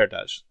fair. I've heard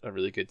that's a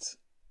really good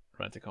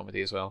romantic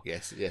comedy as well.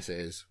 Yes, it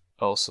is.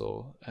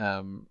 Also,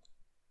 Adam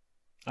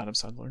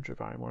Sandler and Drew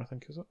Barrymore, I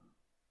think, is it?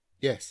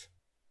 Yes.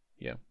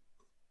 Yeah.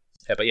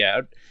 But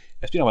yeah,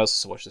 it's been a while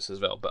since I watched this as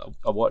well, but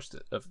I watched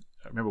it. I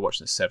remember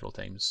watching it several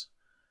times.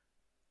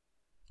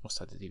 Must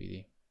have had the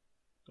DVD.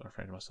 Or a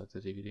friend must have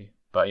had the DVD.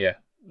 But yeah,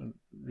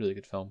 really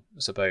good film.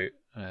 It's about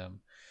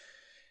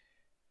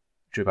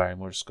Drew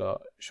Barrymore's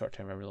got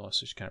short-term memory loss,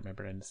 so she can't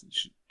remember anything.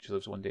 She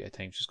lives one day at a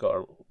time. She's got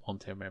her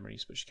long-term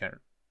memories, but she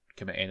can't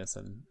commit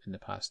anything in the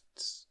past.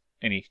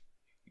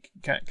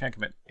 Can't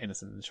commit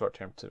anything in the short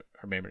term to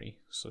her memory,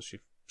 so she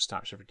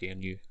starts every day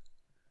anew.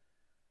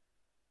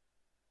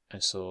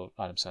 And so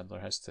Adam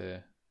Sandler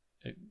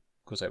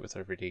goes out with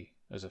her every day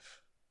as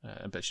if,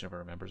 but she never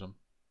remembers him.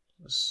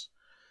 It's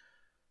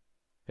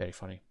very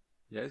funny.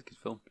 Yeah, it's a good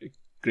film.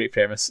 Great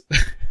premise.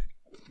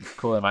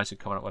 Cool, imagine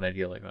coming up with an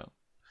idea like that.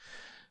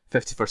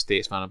 51st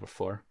Dates, my number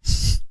 4.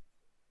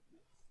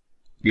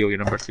 Neil, your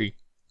number 3.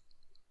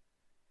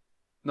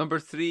 Number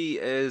 3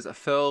 is a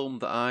film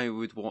that I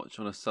would watch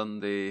on a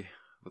Sunday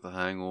with a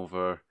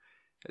hangover.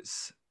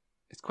 It's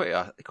quite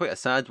a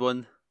sad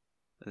one.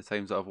 The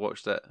times that I've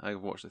watched it,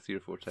 I've watched it 3 or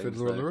 4 times.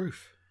 Fiddler on the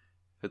Roof.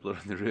 Fiddler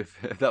on the Roof.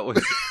 That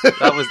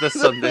was this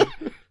Sunday.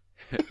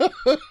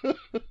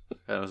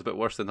 And it was a bit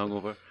worse than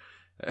hungover.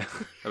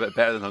 A bit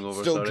better than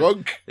hungover. Still sorry.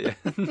 drunk. Yeah.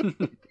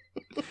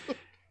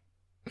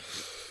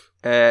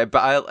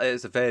 But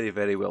it's a very,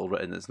 very well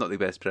written. It's not the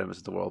best premise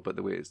in the world, but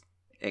the way it's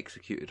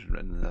executed and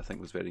written, I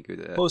think, was very good.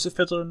 What was it,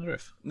 Fiddler on the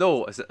Roof?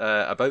 No, it's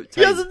About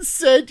Time. He hasn't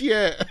said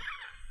yet.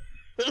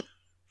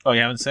 Oh,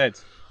 you haven't said?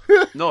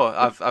 No,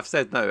 I've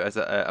said now. It's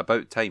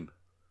About Time.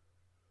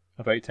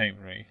 About Time,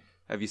 right?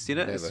 Have you seen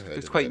it? Never heard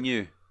It's of quite it.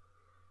 new.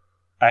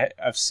 I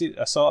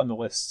saw it on the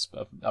lists,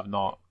 but I've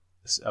not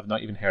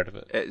even heard of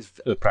it.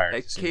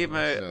 It came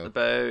out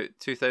about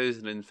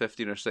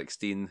 2015 or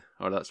 16,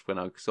 or that's when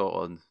I saw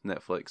it on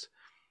Netflix.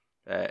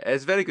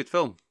 It's a very good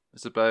film.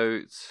 It's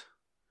about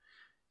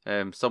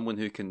someone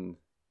who can,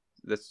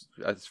 his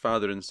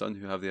father and son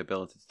who have the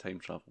ability to time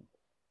travel.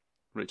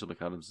 Rachel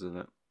McAdams is in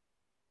it.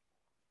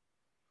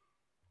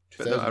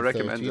 But no, I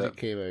recommend it. It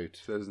came out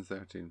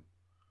 2013.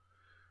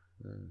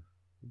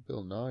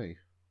 Bill Nye,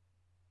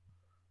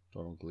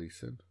 Donald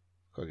Gleason,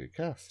 got a good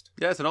cast.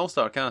 Yeah, it's an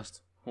all-star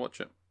cast. Watch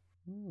it.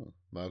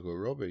 Margot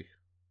Robbie.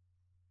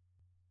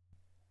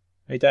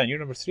 Hey Dan, you're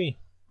number 3.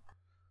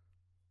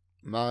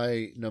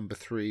 My number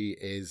 3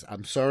 is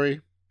I'm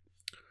sorry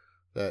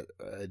that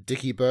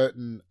Dickie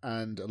Burton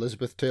and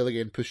Elizabeth Taylor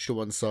getting pushed to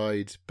one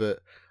side, but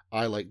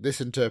I like this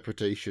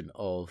interpretation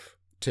of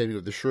Taming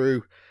of the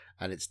Shrew,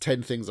 and it's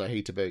 10 Things I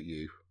Hate About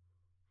You.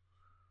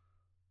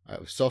 I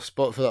have a soft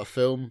spot for that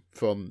film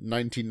from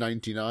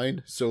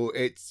 1999, so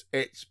it's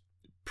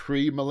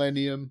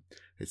pre-millennium,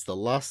 it's the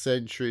last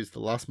century, it's the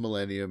last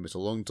millennium, it's a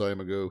long time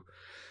ago,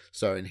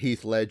 starring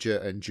Heath Ledger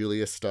and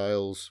Julia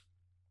Stiles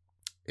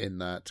in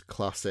that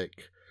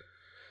classic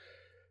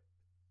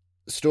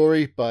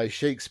story by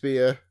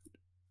Shakespeare,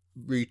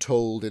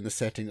 retold in the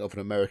setting of an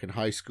American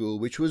high school,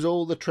 which was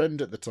all the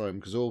trend at the time,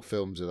 because all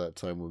films at that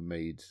time were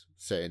made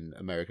set in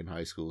American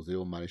high schools. They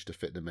all managed to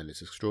fit them in.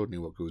 It's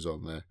extraordinary what goes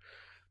on there.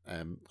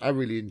 I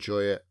really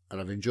enjoy it, and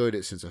I've enjoyed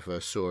it since I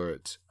first saw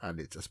it, and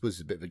I suppose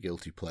it's a bit of a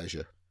guilty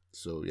pleasure.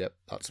 So, yep,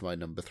 that's my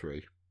number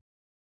 3.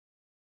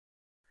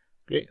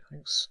 Great,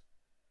 thanks.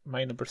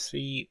 My number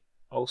 3,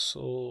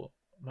 also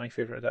my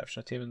favourite adaptation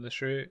of Taming of the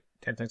Shrew,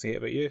 10 Things I Hate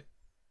About You.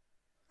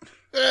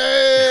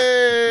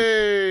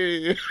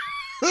 Hey!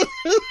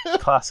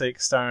 Classic,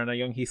 starring a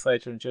young Heath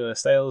Ledger and Julia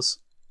Stiles.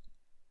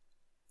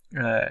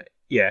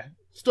 Yeah.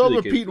 Stop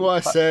really repeating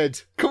what I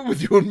said. Come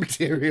with your own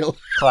material.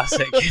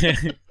 Classic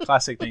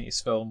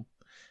 90s film.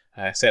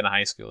 Set in a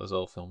high school, as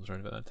all films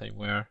around about that time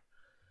were.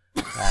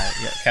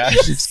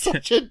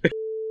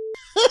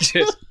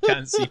 Just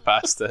can't see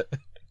past it.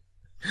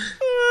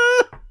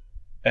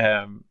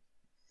 I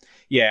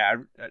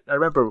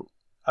remember.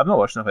 I've not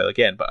watched Novel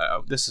again, but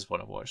this is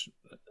one I've watched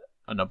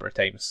a number of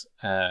times.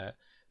 The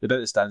bit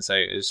that stands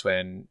out is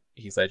when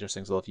Heath Ledger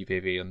sings "Love You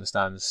Baby" on the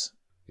stands.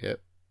 Yep.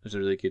 There's a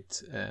really good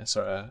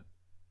sort of.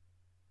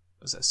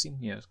 Was that a scene?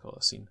 Yeah, it's called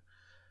a scene.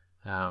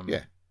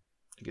 Yeah.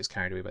 It gets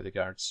carried away by the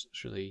guards.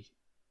 It's really.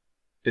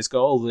 It's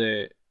got all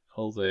the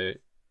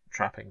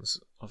trappings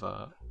of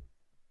a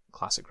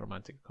classic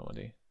romantic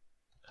comedy,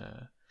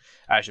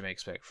 as you may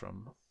expect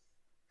from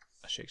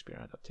a Shakespeare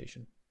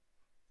adaptation.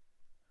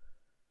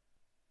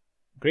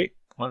 Great.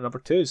 One of number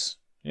 2s.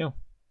 Yeah.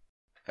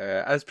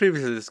 As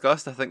previously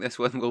discussed, I think this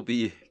one will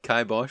be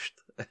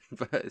kiboshed,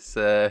 but it's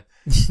Oh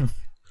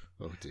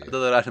dear.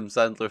 another Adam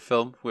Sandler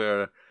film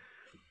where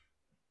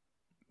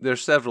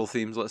there's several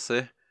themes. Let's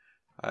say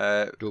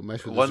Don't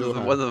mess with one the of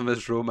them. Zohan. One of them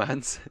is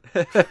romance,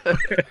 a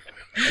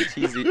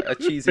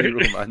cheesy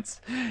romance.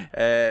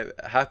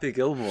 Happy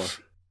Gilmore.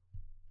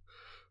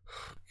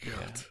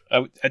 God.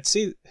 Yeah. I'd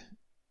say,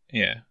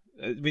 yeah.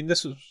 I mean,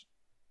 this was.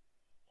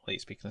 I'll let you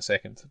speak in a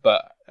second,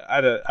 but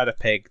I'd a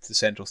peg to the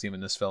central theme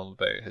in this film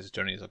about his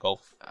journey as a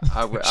golf.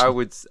 I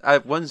would.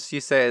 Once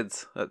you said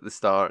at the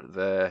start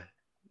the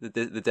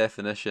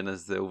definition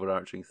as the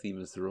overarching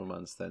theme is the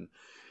romance, then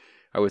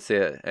I would say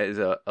it is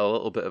a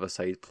little bit of a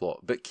side plot,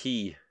 but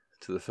key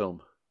to the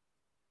film.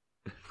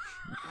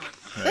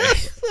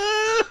 Right.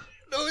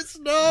 No, it's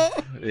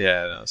not.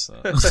 Yeah, that's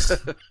not.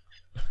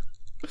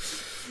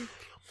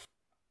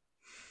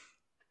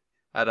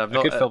 And I've A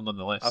not good film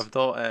nonetheless.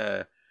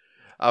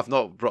 I've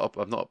not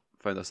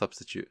found a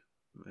substitute,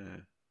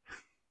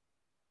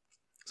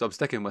 so I'm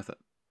sticking with it.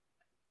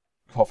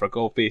 What, for a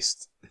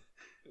golf-based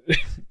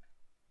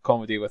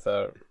comedy with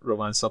a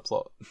romance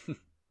subplot?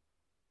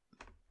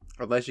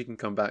 Unless you can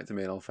come back to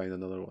me and I'll find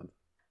another one.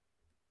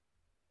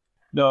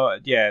 No,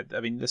 yeah, I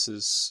mean,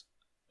 it's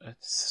not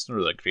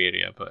really a grey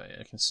area, but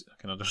I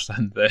can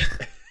understand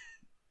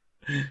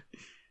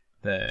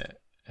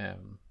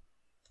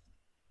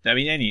I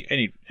mean,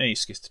 any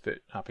excuse to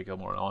put Happy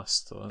Gilmore on a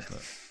list, though, isn't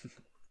it?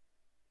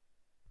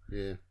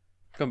 Yeah.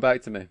 Come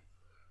back to me.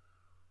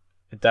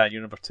 And Dan,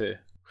 you're number 2.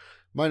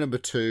 My number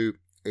 2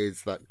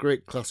 is that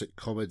great classic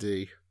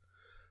comedy,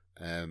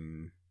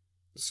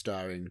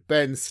 starring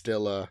Ben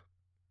Stiller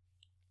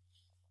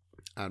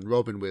and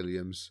Robin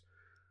Williams,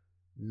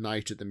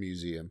 Night at the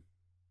Museum,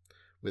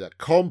 with a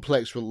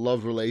complex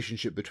love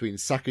relationship between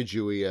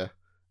Sacagawea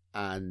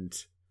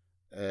and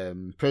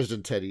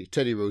President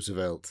Teddy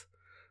Roosevelt.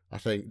 I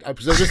think,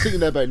 because I was just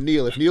thinking there about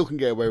Neil. If Neil can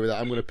get away with that,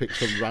 I'm going to pick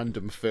some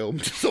random film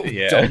to sort of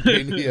dump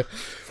in here.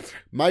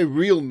 My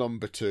real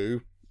number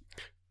 2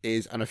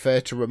 is An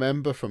Affair to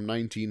Remember from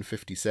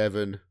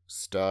 1957,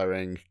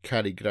 starring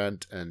Cary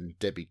Grant and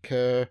Debbie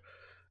Kerr.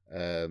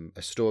 A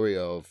story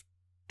of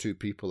two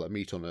people that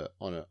meet on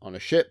a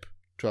ship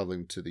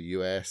traveling to the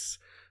US.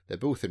 They're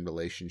both in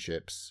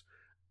relationships,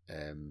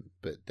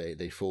 but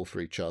they fall for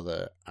each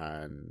other,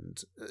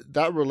 and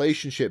that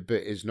relationship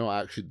bit is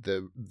not actually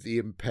the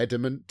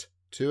impediment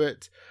to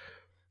it.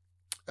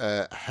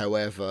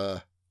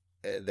 However,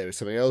 there is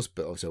something else,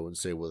 but also I wouldn't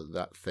say what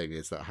that thing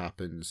is that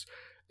happens.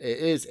 It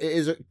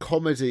is a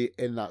comedy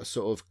in that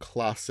sort of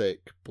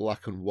classic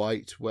black and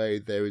white way.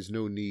 There is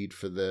no need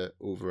for the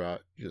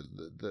overarch.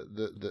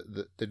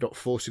 They're not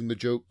forcing the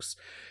jokes.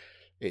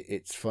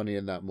 It's funny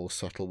in that more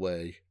subtle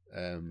way,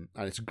 and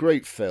it's a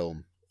great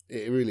film.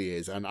 It really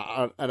is, and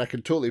I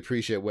can totally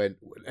appreciate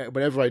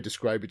whenever I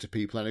describe it to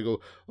people, and I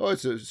go, "Oh,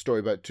 it's a story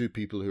about two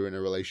people who are in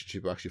a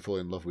relationship who actually fall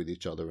in love with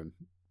each other," and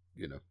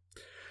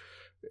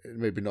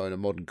maybe not in a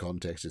modern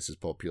context this is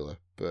popular,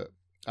 but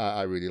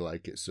I really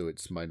like it, so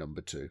it's my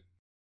number 2.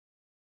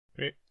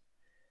 Great.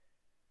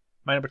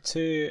 My number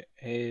 2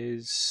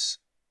 is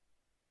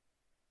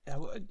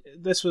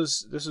this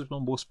was my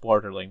most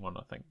borderline one,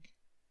 I think,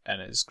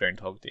 and it's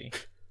Groundhog Day.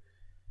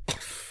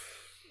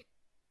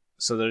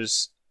 So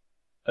there's,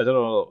 I don't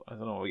know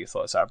what your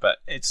thoughts are, but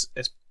it's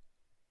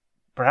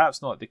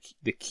perhaps not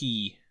the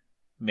key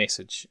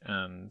message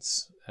and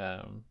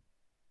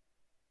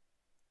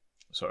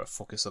sort of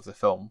focus of the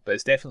film, but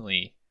it's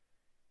definitely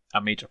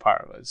a major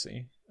part of it, I'd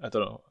say. I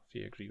don't know if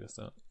you agree with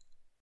that.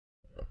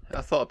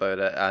 I thought about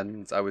it,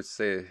 and I would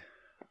say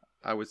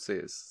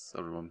it's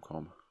a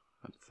rom-com.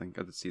 I think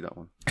I did see that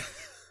one.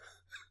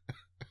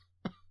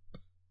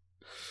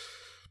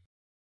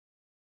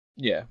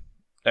 Yeah,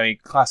 I mean,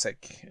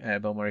 classic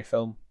Bill Murray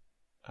film.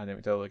 Andy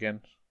McDowell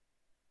again.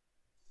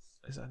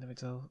 Is it Andy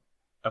McDowell?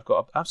 I've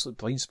got an absolute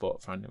blind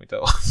spot for Andy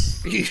McDowell.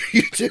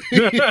 You do.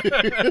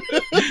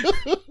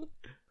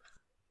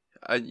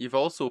 And you've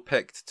also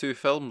picked 2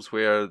 films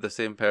where the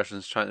same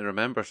person's trying to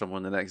remember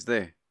someone the next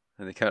day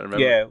and they can't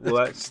remember. Yeah,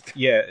 well, it's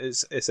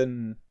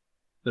in.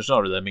 There's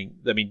not really. I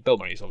mean, Bill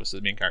Murray's obviously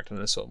the main character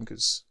in this film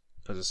because,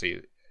 as I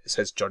say, it's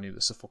his journey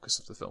that's the focus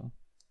of the film.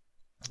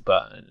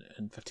 But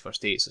in 51st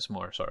Dates, it's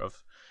more sort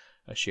of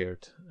a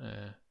shared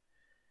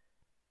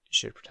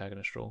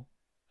protagonist role.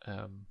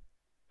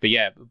 But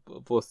yeah,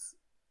 both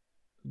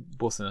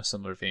in a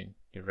similar vein.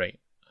 You're right.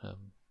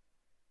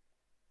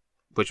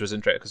 Which was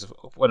interesting because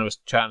when I was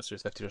chatting through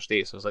 51st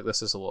Dates, I was like,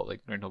 this is a lot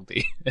like Groundhog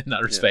Day in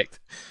that respect.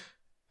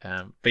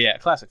 Yeah. But yeah,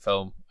 classic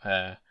film.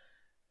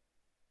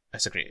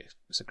 It's a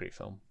great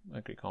film,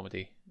 a great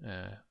comedy,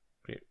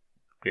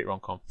 great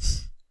rom-com.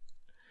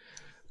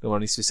 No one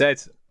needs to be said.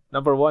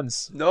 Number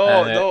 1s.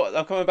 No,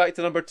 I'm coming back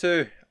to number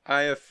 2.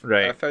 I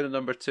found a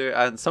number 2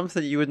 and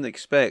something you wouldn't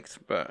expect,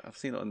 but I've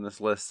seen it on this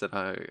list and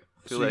I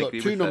feel so like I got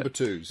agree 2 with number it.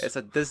 2s. It's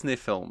a Disney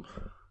film,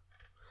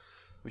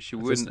 which you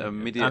wouldn't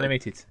immediately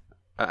animated.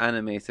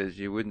 Animated,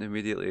 you wouldn't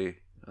immediately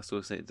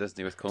associate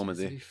Disney with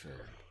comedy.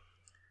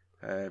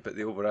 But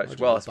the overarching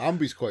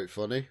Bambi's quite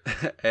funny.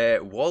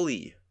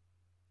 WALL-E.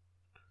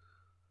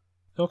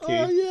 Okay.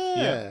 Oh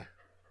yeah.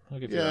 I'll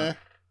give you that.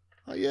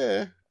 Oh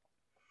yeah.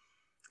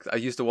 I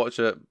used to watch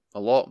it a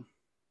lot.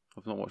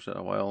 I've not watched it in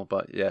a while,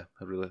 but yeah,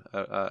 I really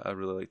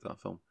like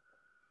that film,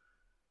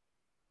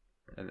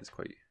 and it's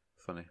quite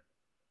funny.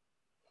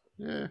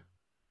 Yeah.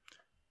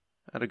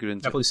 And a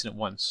good I've only seen it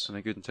once. and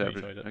a good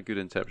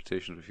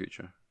interpretation of the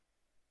future.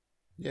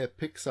 Yeah,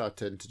 Pixar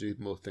tend to do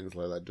more things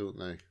like that, don't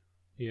they?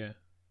 Yeah.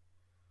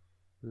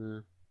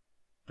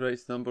 Right,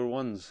 number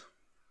 1s.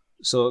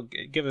 So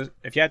give us,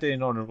 if you had any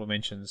honourable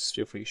mentions,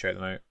 feel free to shout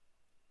them out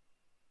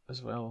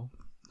as well.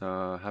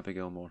 Happy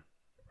Gilmore.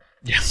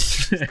 Yeah.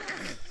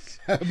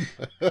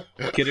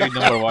 Kidding,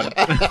 number 1.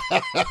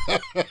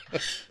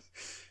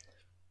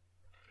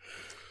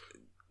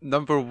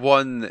 Number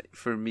 1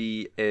 for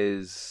me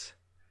is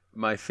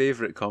my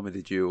favourite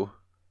comedy duo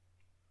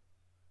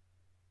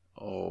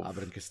of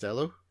Abbott and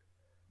Costello.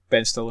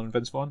 Ben Stiller and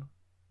Vince Vaughn?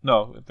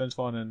 No, Vince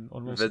Vaughn and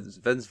Owen Wilson.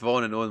 Vince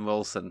Vaughn and Owen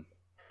Wilson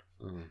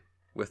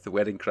with The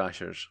Wedding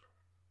Crashers.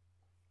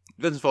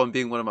 Vince Vaughn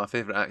being one of my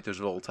favourite actors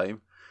of all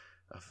time.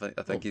 I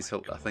think he's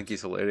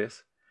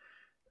hilarious.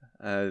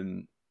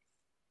 And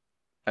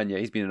yeah,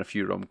 he's been in a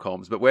few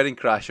rom-coms, but Wedding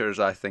Crashers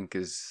I think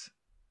is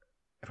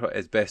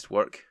his best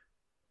work.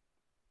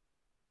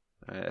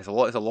 It's a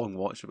long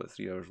watch, about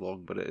 3 hours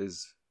long, but it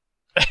is.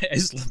 It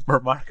is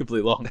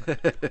remarkably long.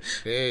 It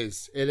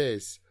is.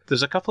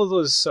 There's a couple of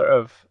those sort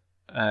of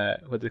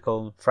what do they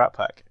call them, frat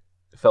pack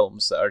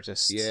films that are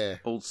just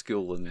old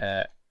school and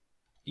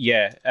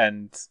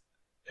and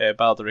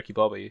Ballad of Ricky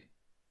Bobby,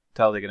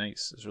 Talladega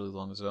Nights is really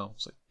long as well.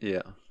 It's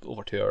like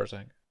over 2 hours, I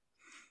think.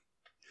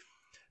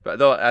 But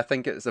no, I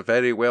think it's a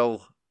very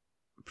well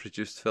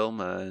produced film,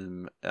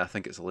 and I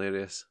think it's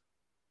hilarious.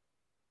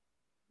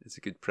 It's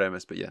a good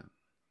premise, but yeah,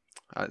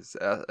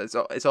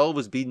 it's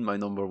always been my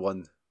number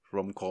 1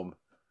 rom-com.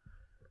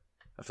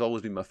 It's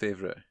always been my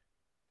favourite.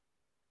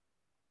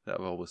 That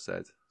I've always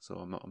said, so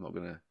I'm not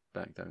going to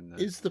back down now.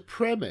 Is the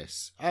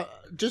premise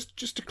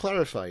just to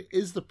clarify?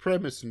 Is the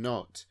premise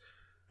not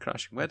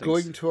crashing weddings?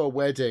 Going to a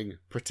wedding,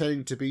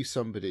 pretending to be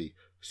somebody,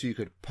 so you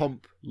could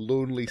pump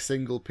lonely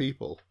single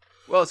people?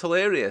 Well, it's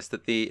hilarious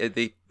that it's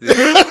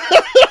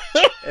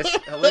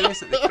hilarious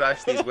that they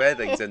crash these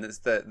weddings, and it's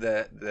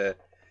the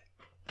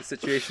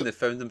situation they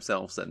found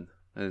themselves in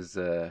is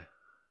good.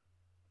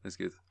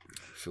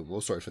 I feel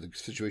more sorry for the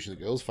situation the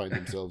girls find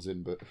themselves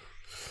in, but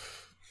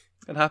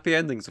and happy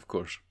endings, of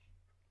course.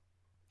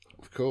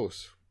 Of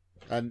course.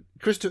 And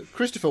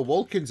Christopher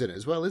Walken's in it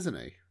as well, isn't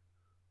he?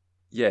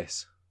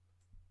 Yes.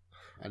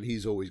 And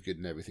he's always good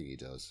in everything he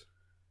does.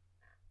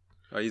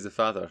 Oh, he's the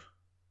father.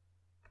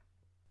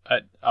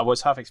 I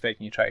was half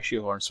expecting you to try to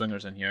shoehorn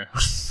Swingers in here.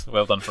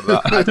 Well done for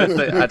that. I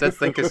did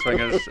think of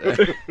Swingers.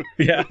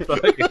 Yeah, I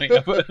thought you think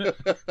about it.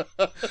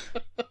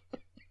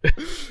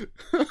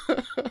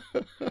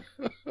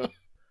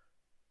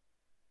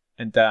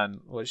 And Dan,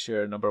 what's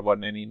your number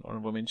one? Any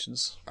honourable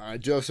mentions? I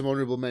do have some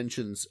honourable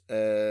mentions,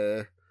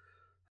 and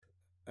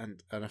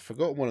I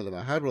forgot one of them.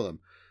 I had one of them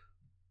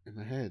in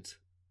my head.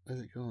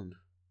 Where's it gone?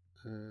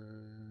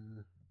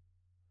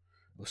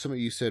 Well,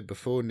 something you said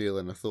before, Neil,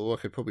 and I thought,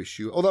 I could probably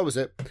shoot. Oh, that was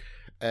it.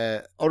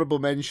 Honourable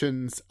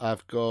mentions,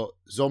 I've got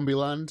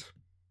Zombieland.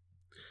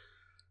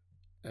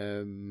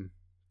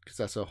 Because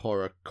that's a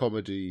horror,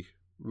 comedy,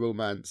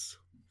 romance.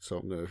 So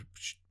I'm going to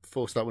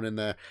force that one in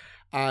there.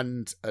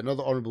 And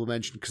another honourable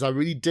mention, because I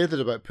really did it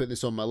about putting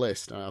this on my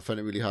list, and I found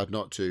it really hard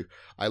not to.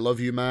 I Love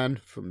You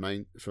Man from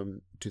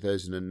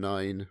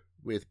 2009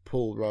 with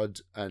Paul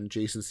Rudd and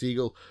Jason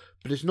Segel.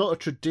 But it's not a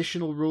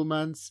traditional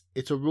romance.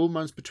 It's a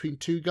romance between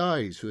two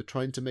guys who are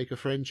trying to make a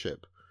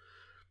friendship.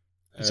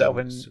 Is that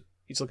when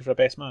he's looking for a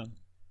best man?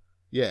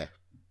 Yeah.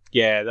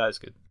 Yeah, that is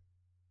good.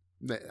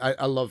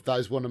 I love that.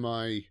 As one of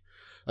my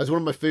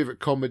favourite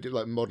comedy,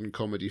 like modern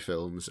comedy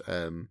films.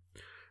 And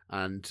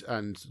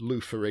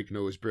Lou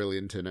Ferrigno is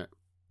brilliant in it,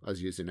 as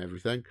he is in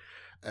everything.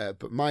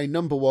 But my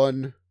number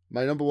one,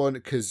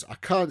 because I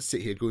can't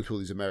sit here going through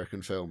all these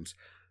American films.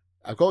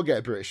 I've got to get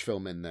a British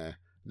film in there.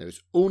 And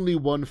there's only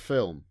one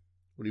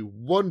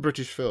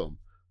British film,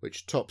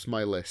 which tops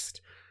my list.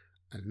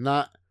 And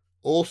that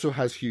also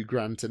has Hugh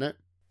Grant in it.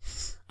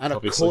 And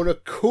Obviously. a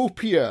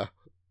cornucopia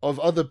of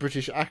other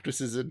British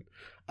actresses and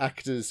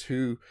actors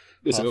who...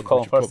 Is it got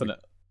Colin Firth in it?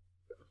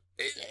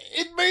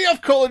 It may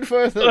have Colin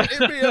Firth.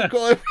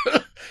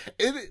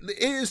 It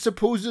is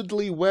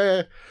supposedly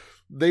where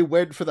they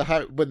went for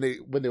when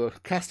they were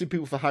casting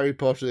people for Harry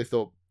Potter. They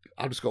thought,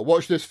 I'm just going to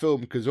watch this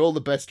film because all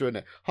the best are in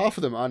it. Half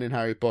of them aren't in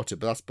Harry Potter,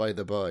 but that's by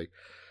the by.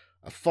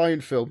 A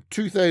fine film,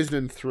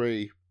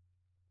 2003.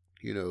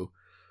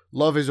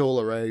 Love is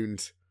all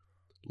around.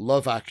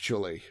 Love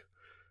Actually.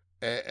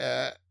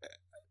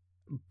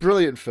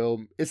 Brilliant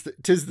film.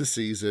 Tis the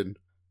season.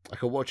 I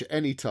can watch it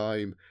any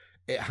time.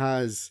 It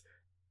has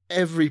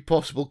every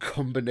possible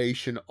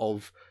combination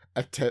of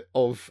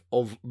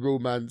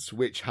romance,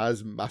 which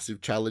has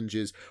massive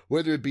challenges,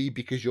 whether it be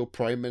because you're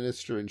Prime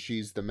Minister and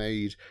she's the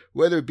maid,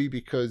 whether it be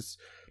because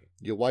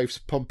your wife's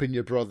pumping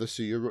your brother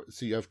so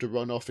you have to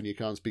run off and you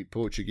can't speak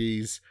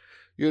Portuguese.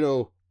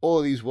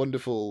 All these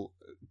wonderful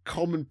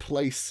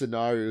commonplace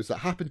scenarios that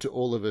happen to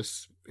all of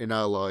us in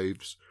our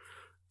lives.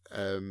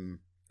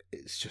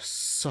 It's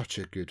just such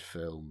a good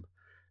film.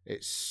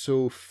 It's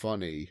so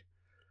funny.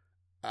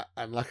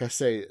 And like I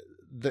say,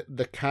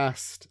 the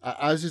cast,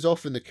 as is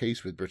often the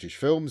case with British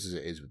films, as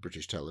it is with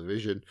British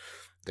television,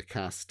 the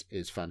cast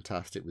is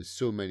fantastic with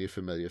so many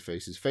familiar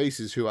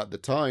faces who at the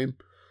time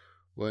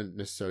weren't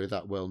necessarily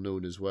that well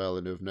known as well,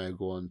 and have now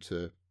gone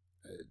to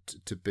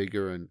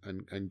bigger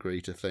and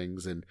greater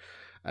things, and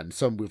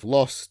some we've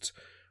lost,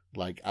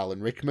 like Alan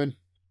Rickman,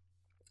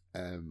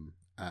 and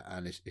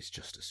it's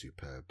just a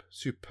superb.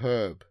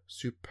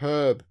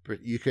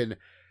 You can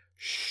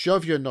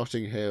shove your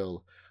Notting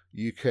Hill,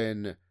 you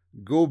can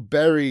go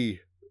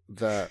bury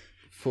that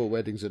 4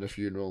 Weddings and a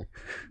Funeral.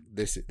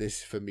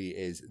 This for me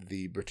is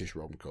the British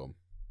rom-com.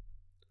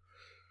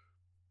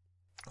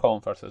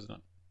 Colin Firth, isn't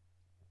it?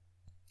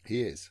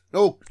 He is.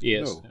 Oh, he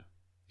is. No.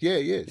 Yeah,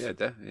 he is. Yeah,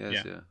 he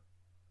is. Yeah.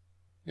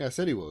 Yeah, I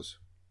said he was.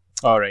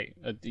 All right,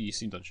 you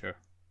seemed unsure.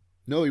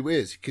 No, he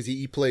is, because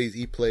he plays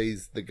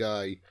the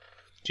guy,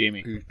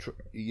 Jamie, who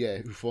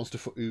wants to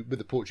with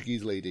the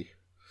Portuguese lady,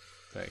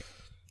 right,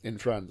 in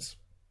France,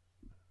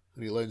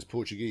 and he learns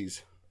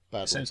Portuguese.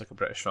 Badly. It sounds like a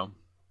British film.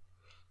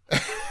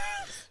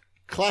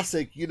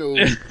 Classic,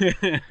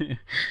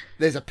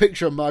 there's a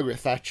picture of Margaret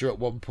Thatcher at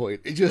one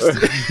point. It just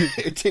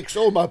it ticks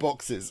all my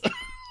boxes.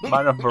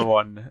 My number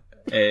one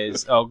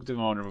is, I'll do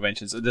my honourable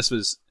mentions. I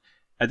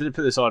didn't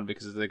put this on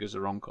because I think it was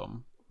a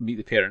rom-com. Meet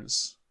the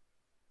Parents.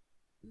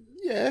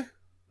 Yeah.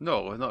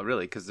 No, not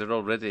really, because they're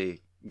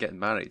already getting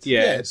married.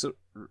 Yeah. So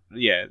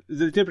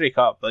they do break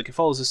up. Like it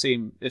follows the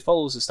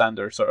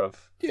standard sort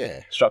of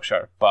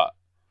structure, but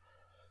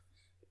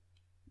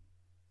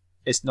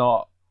it's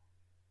not.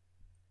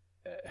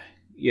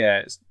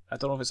 I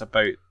don't know if it's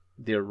about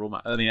their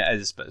romance. I mean, it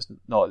is, but it's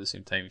not at the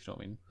same time. If you know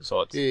what I mean.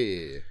 So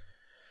it's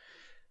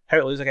How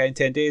to Lose a Guy in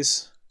 10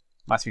 Days.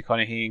 Matthew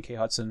McConaughey and Kate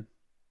Hudson.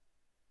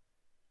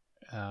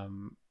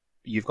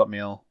 You've Got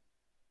Mail.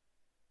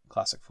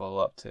 Classic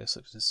follow-up to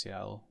Sleepless in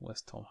Seattle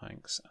with Tom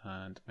Hanks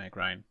and Meg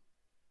Ryan.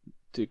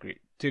 Two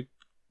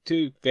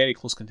very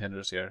close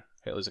contenders here.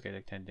 How to Lose a Guy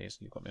in 10 Days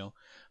and You've Got Mail.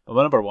 But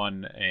my number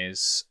one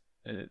is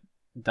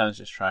Dan's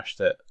just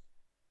trashed it.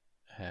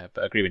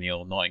 But I agree with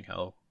Neil. Notting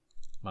Hill,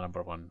 my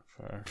number one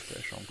for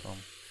British rom-com.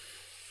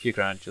 Hugh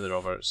Grant, Julia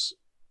Roberts.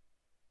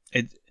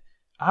 I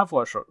have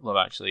watched Love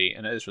Actually,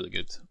 and it is really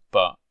good.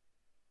 But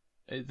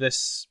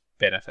this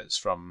benefits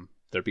from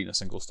there being a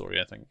single story,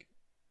 I think.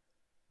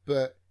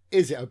 But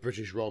is it a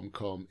British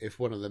rom-com if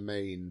one of the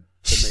main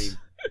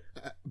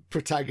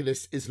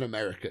protagonists is an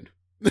American?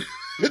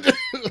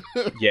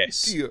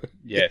 Yes. Do you?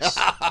 Yes.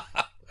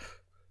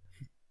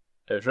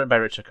 It was written by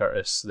Richard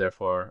Curtis,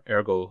 therefore,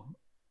 ergo.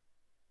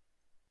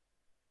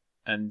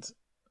 And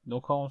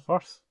no Colin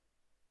Firth.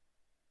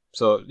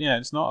 So, yeah,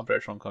 it's not a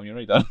British rom-com, you're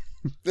right, Dan.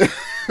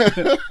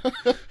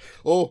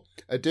 Oh,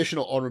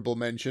 additional honourable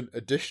mention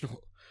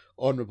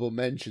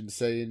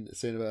saying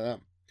about that.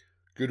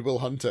 Good Will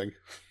Hunting.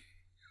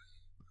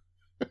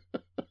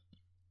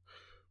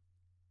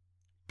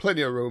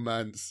 Plenty of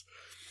romance.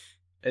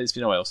 It's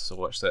been a while since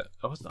I watched it.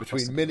 I wasn't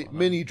Between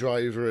Minnie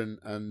Driver and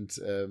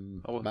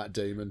Matt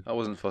Damon. I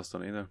wasn't fussed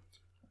on either.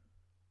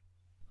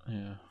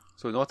 Yeah.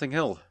 So Notting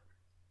Hill.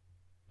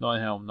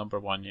 Notting Hill, number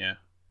 1, yeah.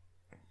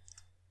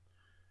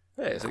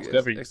 Yeah, it's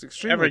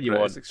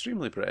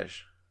extremely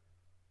British.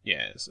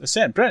 Yeah, it's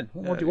set in Britain.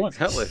 What do you want?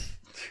 Exactly.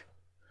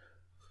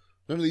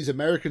 None of these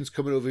Americans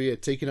coming over here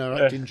taking our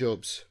acting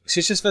jobs.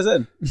 She's just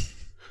visiting.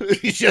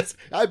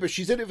 But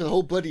she's in it for the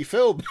whole bloody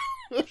film.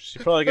 She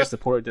probably gets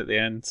deported at the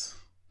end.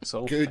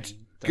 So Good.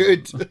 fine.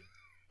 Good. Sit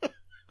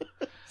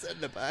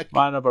in the back.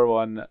 My number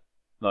 1,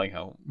 Notting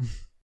Hill.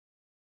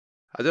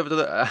 I have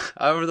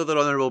another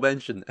honourable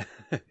mention.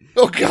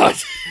 Oh God!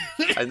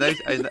 and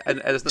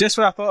it's not, Just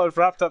when I thought it was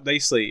wrapped up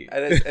nicely.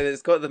 and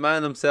it's got the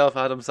man himself,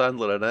 Adam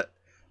Sandler, in it.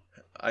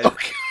 I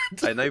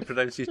now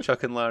pronounce you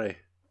Chuck and Larry.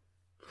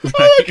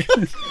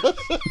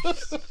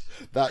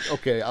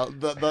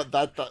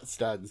 That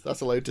stands.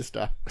 That's allowed to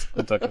stand.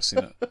 I don't think I've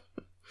seen it.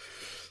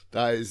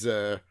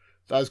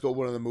 That's got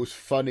one of the most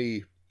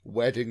funny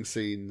wedding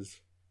scenes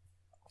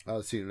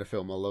I've seen in a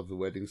film. I love the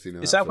wedding scene.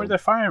 Is that where they're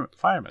firemen?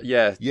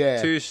 Yeah.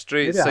 Yeah. Two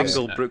straight Maybe I've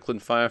single seen it. Brooklyn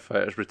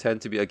firefighters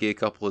pretend to be a gay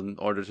couple in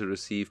order to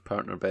receive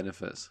partner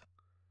benefits.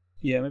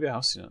 Yeah, maybe I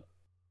have seen it.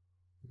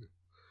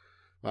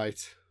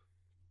 Right.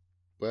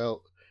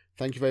 Well,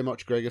 thank you very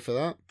much, Gregor, for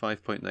that.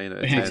 5.9 out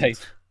of 10. Anytime.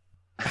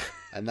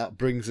 And that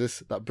brings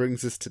us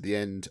to the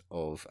end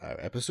of our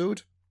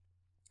episode.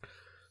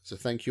 So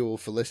thank you all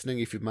for listening.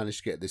 If you've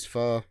managed to get this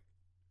far,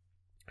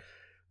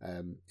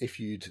 if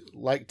you'd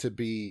like to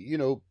be,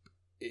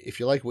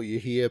 if you like what you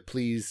hear,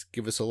 please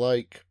give us a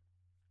like,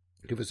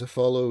 give us a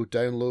follow,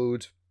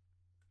 download.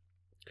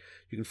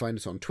 You can find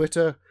us on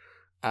Twitter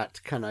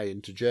at Can I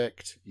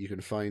Interject. You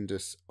can find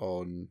us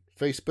on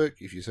Facebook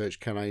if you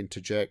search Can I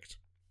Interject.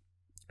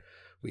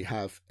 We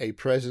have a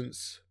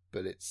presence,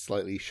 but it's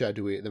slightly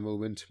shadowy at the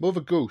moment. More of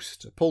a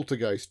ghost, a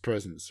poltergeist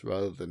presence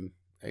rather than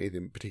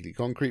anything particularly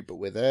concrete, but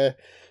we're there.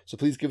 So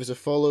please give us a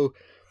follow.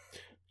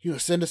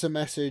 Send us a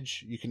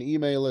message. You can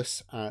email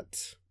us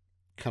at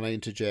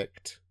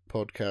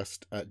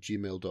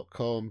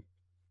caniinterjectpodcast@gmail.com.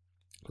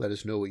 Let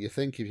us know what you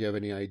think. If you have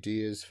any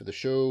ideas for the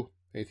show,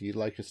 anything you'd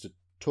like us to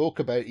talk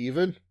about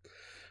even,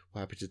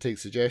 we're happy to take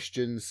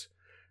suggestions.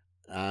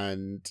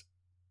 And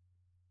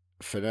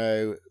for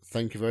now,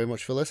 thank you very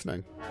much for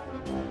listening.